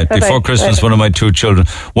care. All right. Bye-bye. Before Christmas, one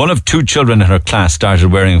of 2 children in her class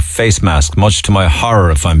started wearing face masks, much to my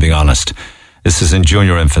horror, if I'm being honest. This is in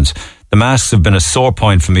junior infants. The masks have been a sore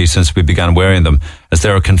point for me since we began wearing them, as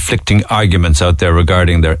there are conflicting arguments out there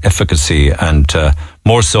regarding their efficacy, and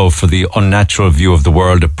more so for the unnatural view of the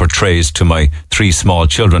world it portrays to my 3 small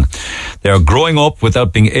children. They are growing up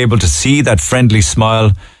without being able to see that friendly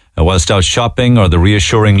smile whilst out shopping, or the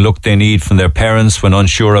reassuring look they need from their parents when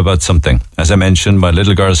unsure about something. As I mentioned, my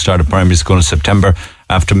little girl started primary school in September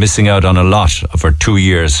after missing out on a lot of her 2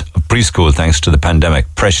 years of preschool thanks to the pandemic.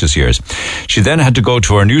 Precious years. She then had to go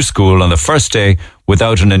to her new school on the first day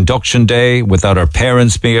without an induction day, without her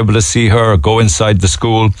parents being able to see her or go inside the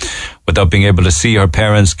school, without being able to see her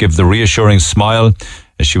parents give the reassuring smile,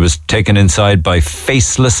 as she was taken inside by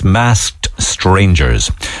faceless, masked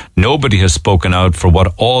strangers. Nobody has spoken out for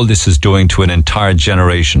what all this is doing to an entire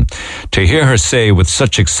generation. To hear her say with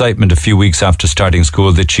such excitement a few weeks after starting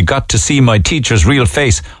school that she got to see my teacher's real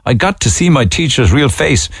face. I got to see my teacher's real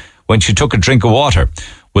face when she took a drink of water.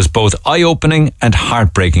 was both eye-opening and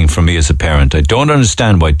heartbreaking for me as a parent. I don't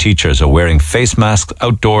understand why teachers are wearing face masks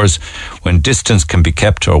outdoors when distance can be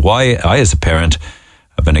kept, or why I, as a parent,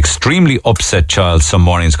 have an extremely upset child some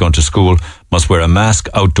mornings going to school, must wear a mask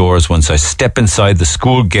outdoors once I step inside the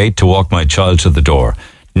school gate to walk my child to the door,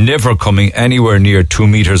 never coming anywhere near 2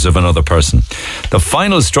 meters of another person. The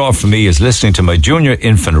final straw for me is listening to my junior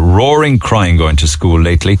infant roaring, crying going to school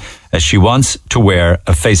lately as she wants to wear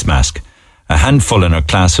a face mask. A handful in her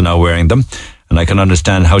class are now wearing them, and I can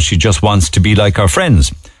understand how she just wants to be like our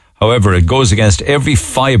friends. However, it goes against every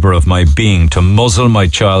fibre of my being to muzzle my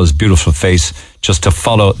child's beautiful face just to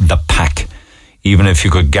follow the pack, even if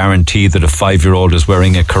you could guarantee that a 5-year-old is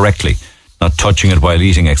wearing it correctly, not touching it while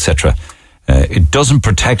eating, etc. It doesn't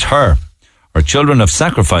protect her. Our children have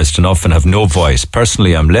sacrificed enough and have no voice.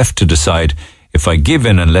 Personally, I'm left to decide if I give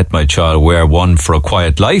in and let my child wear one for a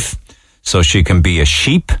quiet life, so she can be a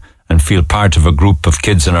sheep and feel part of a group of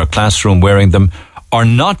kids in our classroom wearing them, or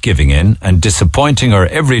not giving in and disappointing her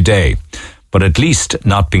every day, but at least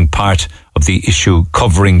not being part of the issue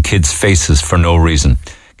covering kids' faces for no reason.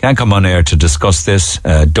 Can't come on air to discuss this.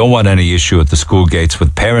 Don't want any issue at the school gates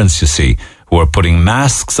with parents, you see, who are putting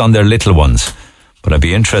masks on their little ones. But I'd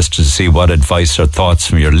be interested to see what advice or thoughts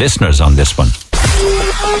from your listeners on this one.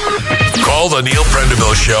 Call the Neil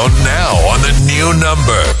Prendeville Show now on the new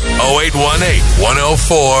number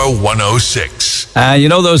 0818-104-106. You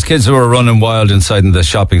know those kids who are running wild inside in the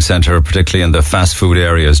shopping centre, particularly in the fast food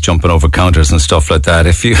areas, jumping over counters and stuff like that.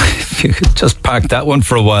 If you could just park that one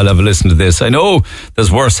for a while, have a listen to this. I know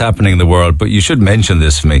there's worse happening in the world, but you should mention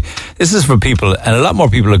this for me. This is for people, and a lot more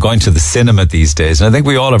people are going to the cinema these days, and I think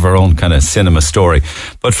we all have our own kind of cinema story.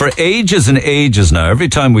 But for ages and ages now, every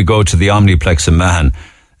time we go to the Omniplex in Mahon,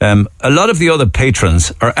 a lot of the other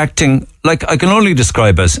patrons are acting like I can only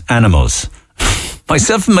describe as animals.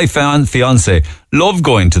 Myself and my fiance love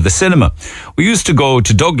going to the cinema. We used to go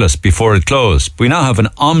to Douglas before it closed. We now have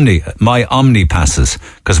my Omni passes,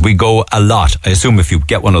 because we go a lot. I assume if you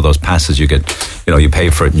get one of those passes, you get, you pay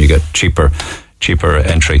for it and you get cheaper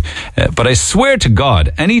entry. But I swear to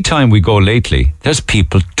God, anytime we go lately, there's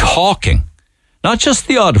people talking. Not just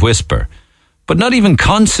the odd whisper, but not even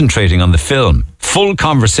concentrating on the film. Full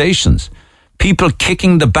conversations. People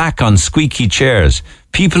kicking the back on squeaky chairs.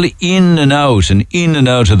 People in and out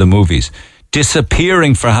of the movies.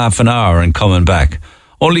 Disappearing for half an hour and coming back.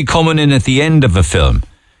 Only coming in at the end of a film.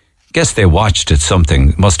 Guess they watched it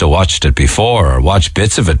must have watched it before or watched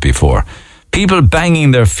bits of it before. People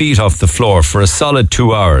banging their feet off the floor for a solid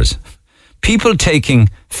 2 hours. People taking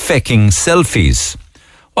fecking selfies.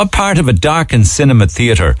 What part of a darkened cinema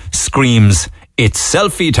theatre screams, "It's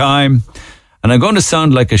selfie time"? And I'm going to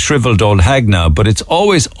sound like a shriveled old hag now, but it's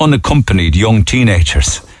always unaccompanied young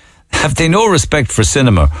teenagers. Have they no respect for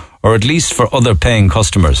cinema, or at least for other paying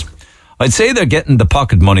customers? I'd say they're getting the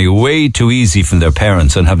pocket money way too easy from their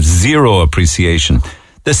parents and have zero appreciation.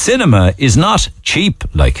 The cinema is not cheap,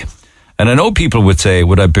 like. And I know people would say,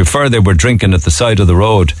 would I prefer they were drinking at the side of the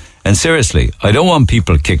road? And seriously, I don't want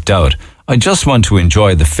people kicked out. I just want to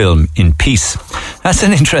enjoy the film in peace. That's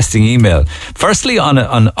an interesting email. Firstly,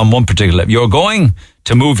 on one particular, you're going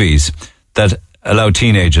to movies that allow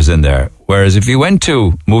teenagers in there, whereas if you went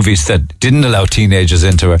to movies that didn't allow teenagers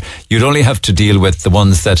into it, you'd only have to deal with the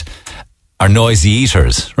ones that are noisy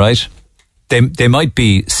eaters, right? They might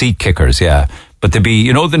be seat kickers, yeah, but they'd be,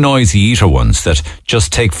 the noisy eater ones that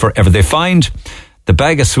just take forever. They find the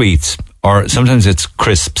bag of sweets, or sometimes it's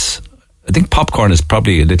crisps. I think popcorn is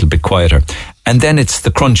probably a little bit quieter. And then it's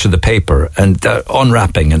the crunch of the paper and the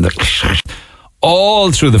unwrapping and the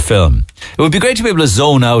all through the film. It would be great to be able to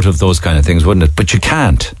zone out of those kind of things, wouldn't it? But you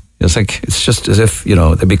can't. It's just as if,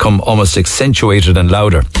 they become almost accentuated and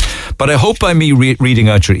louder. But I hope by me reading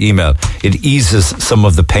out your email, it eases some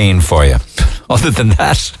of the pain for you. Other than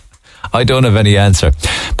that, I don't have any answer.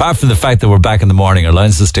 Apart from the fact that we're back in the morning, our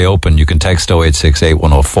lines will stay open. You can text 0868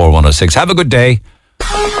 104 106. Have a good day.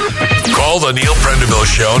 Call the Neil Prendeville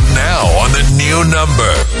Show now on the new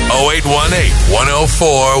number 0818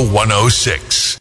 104 106.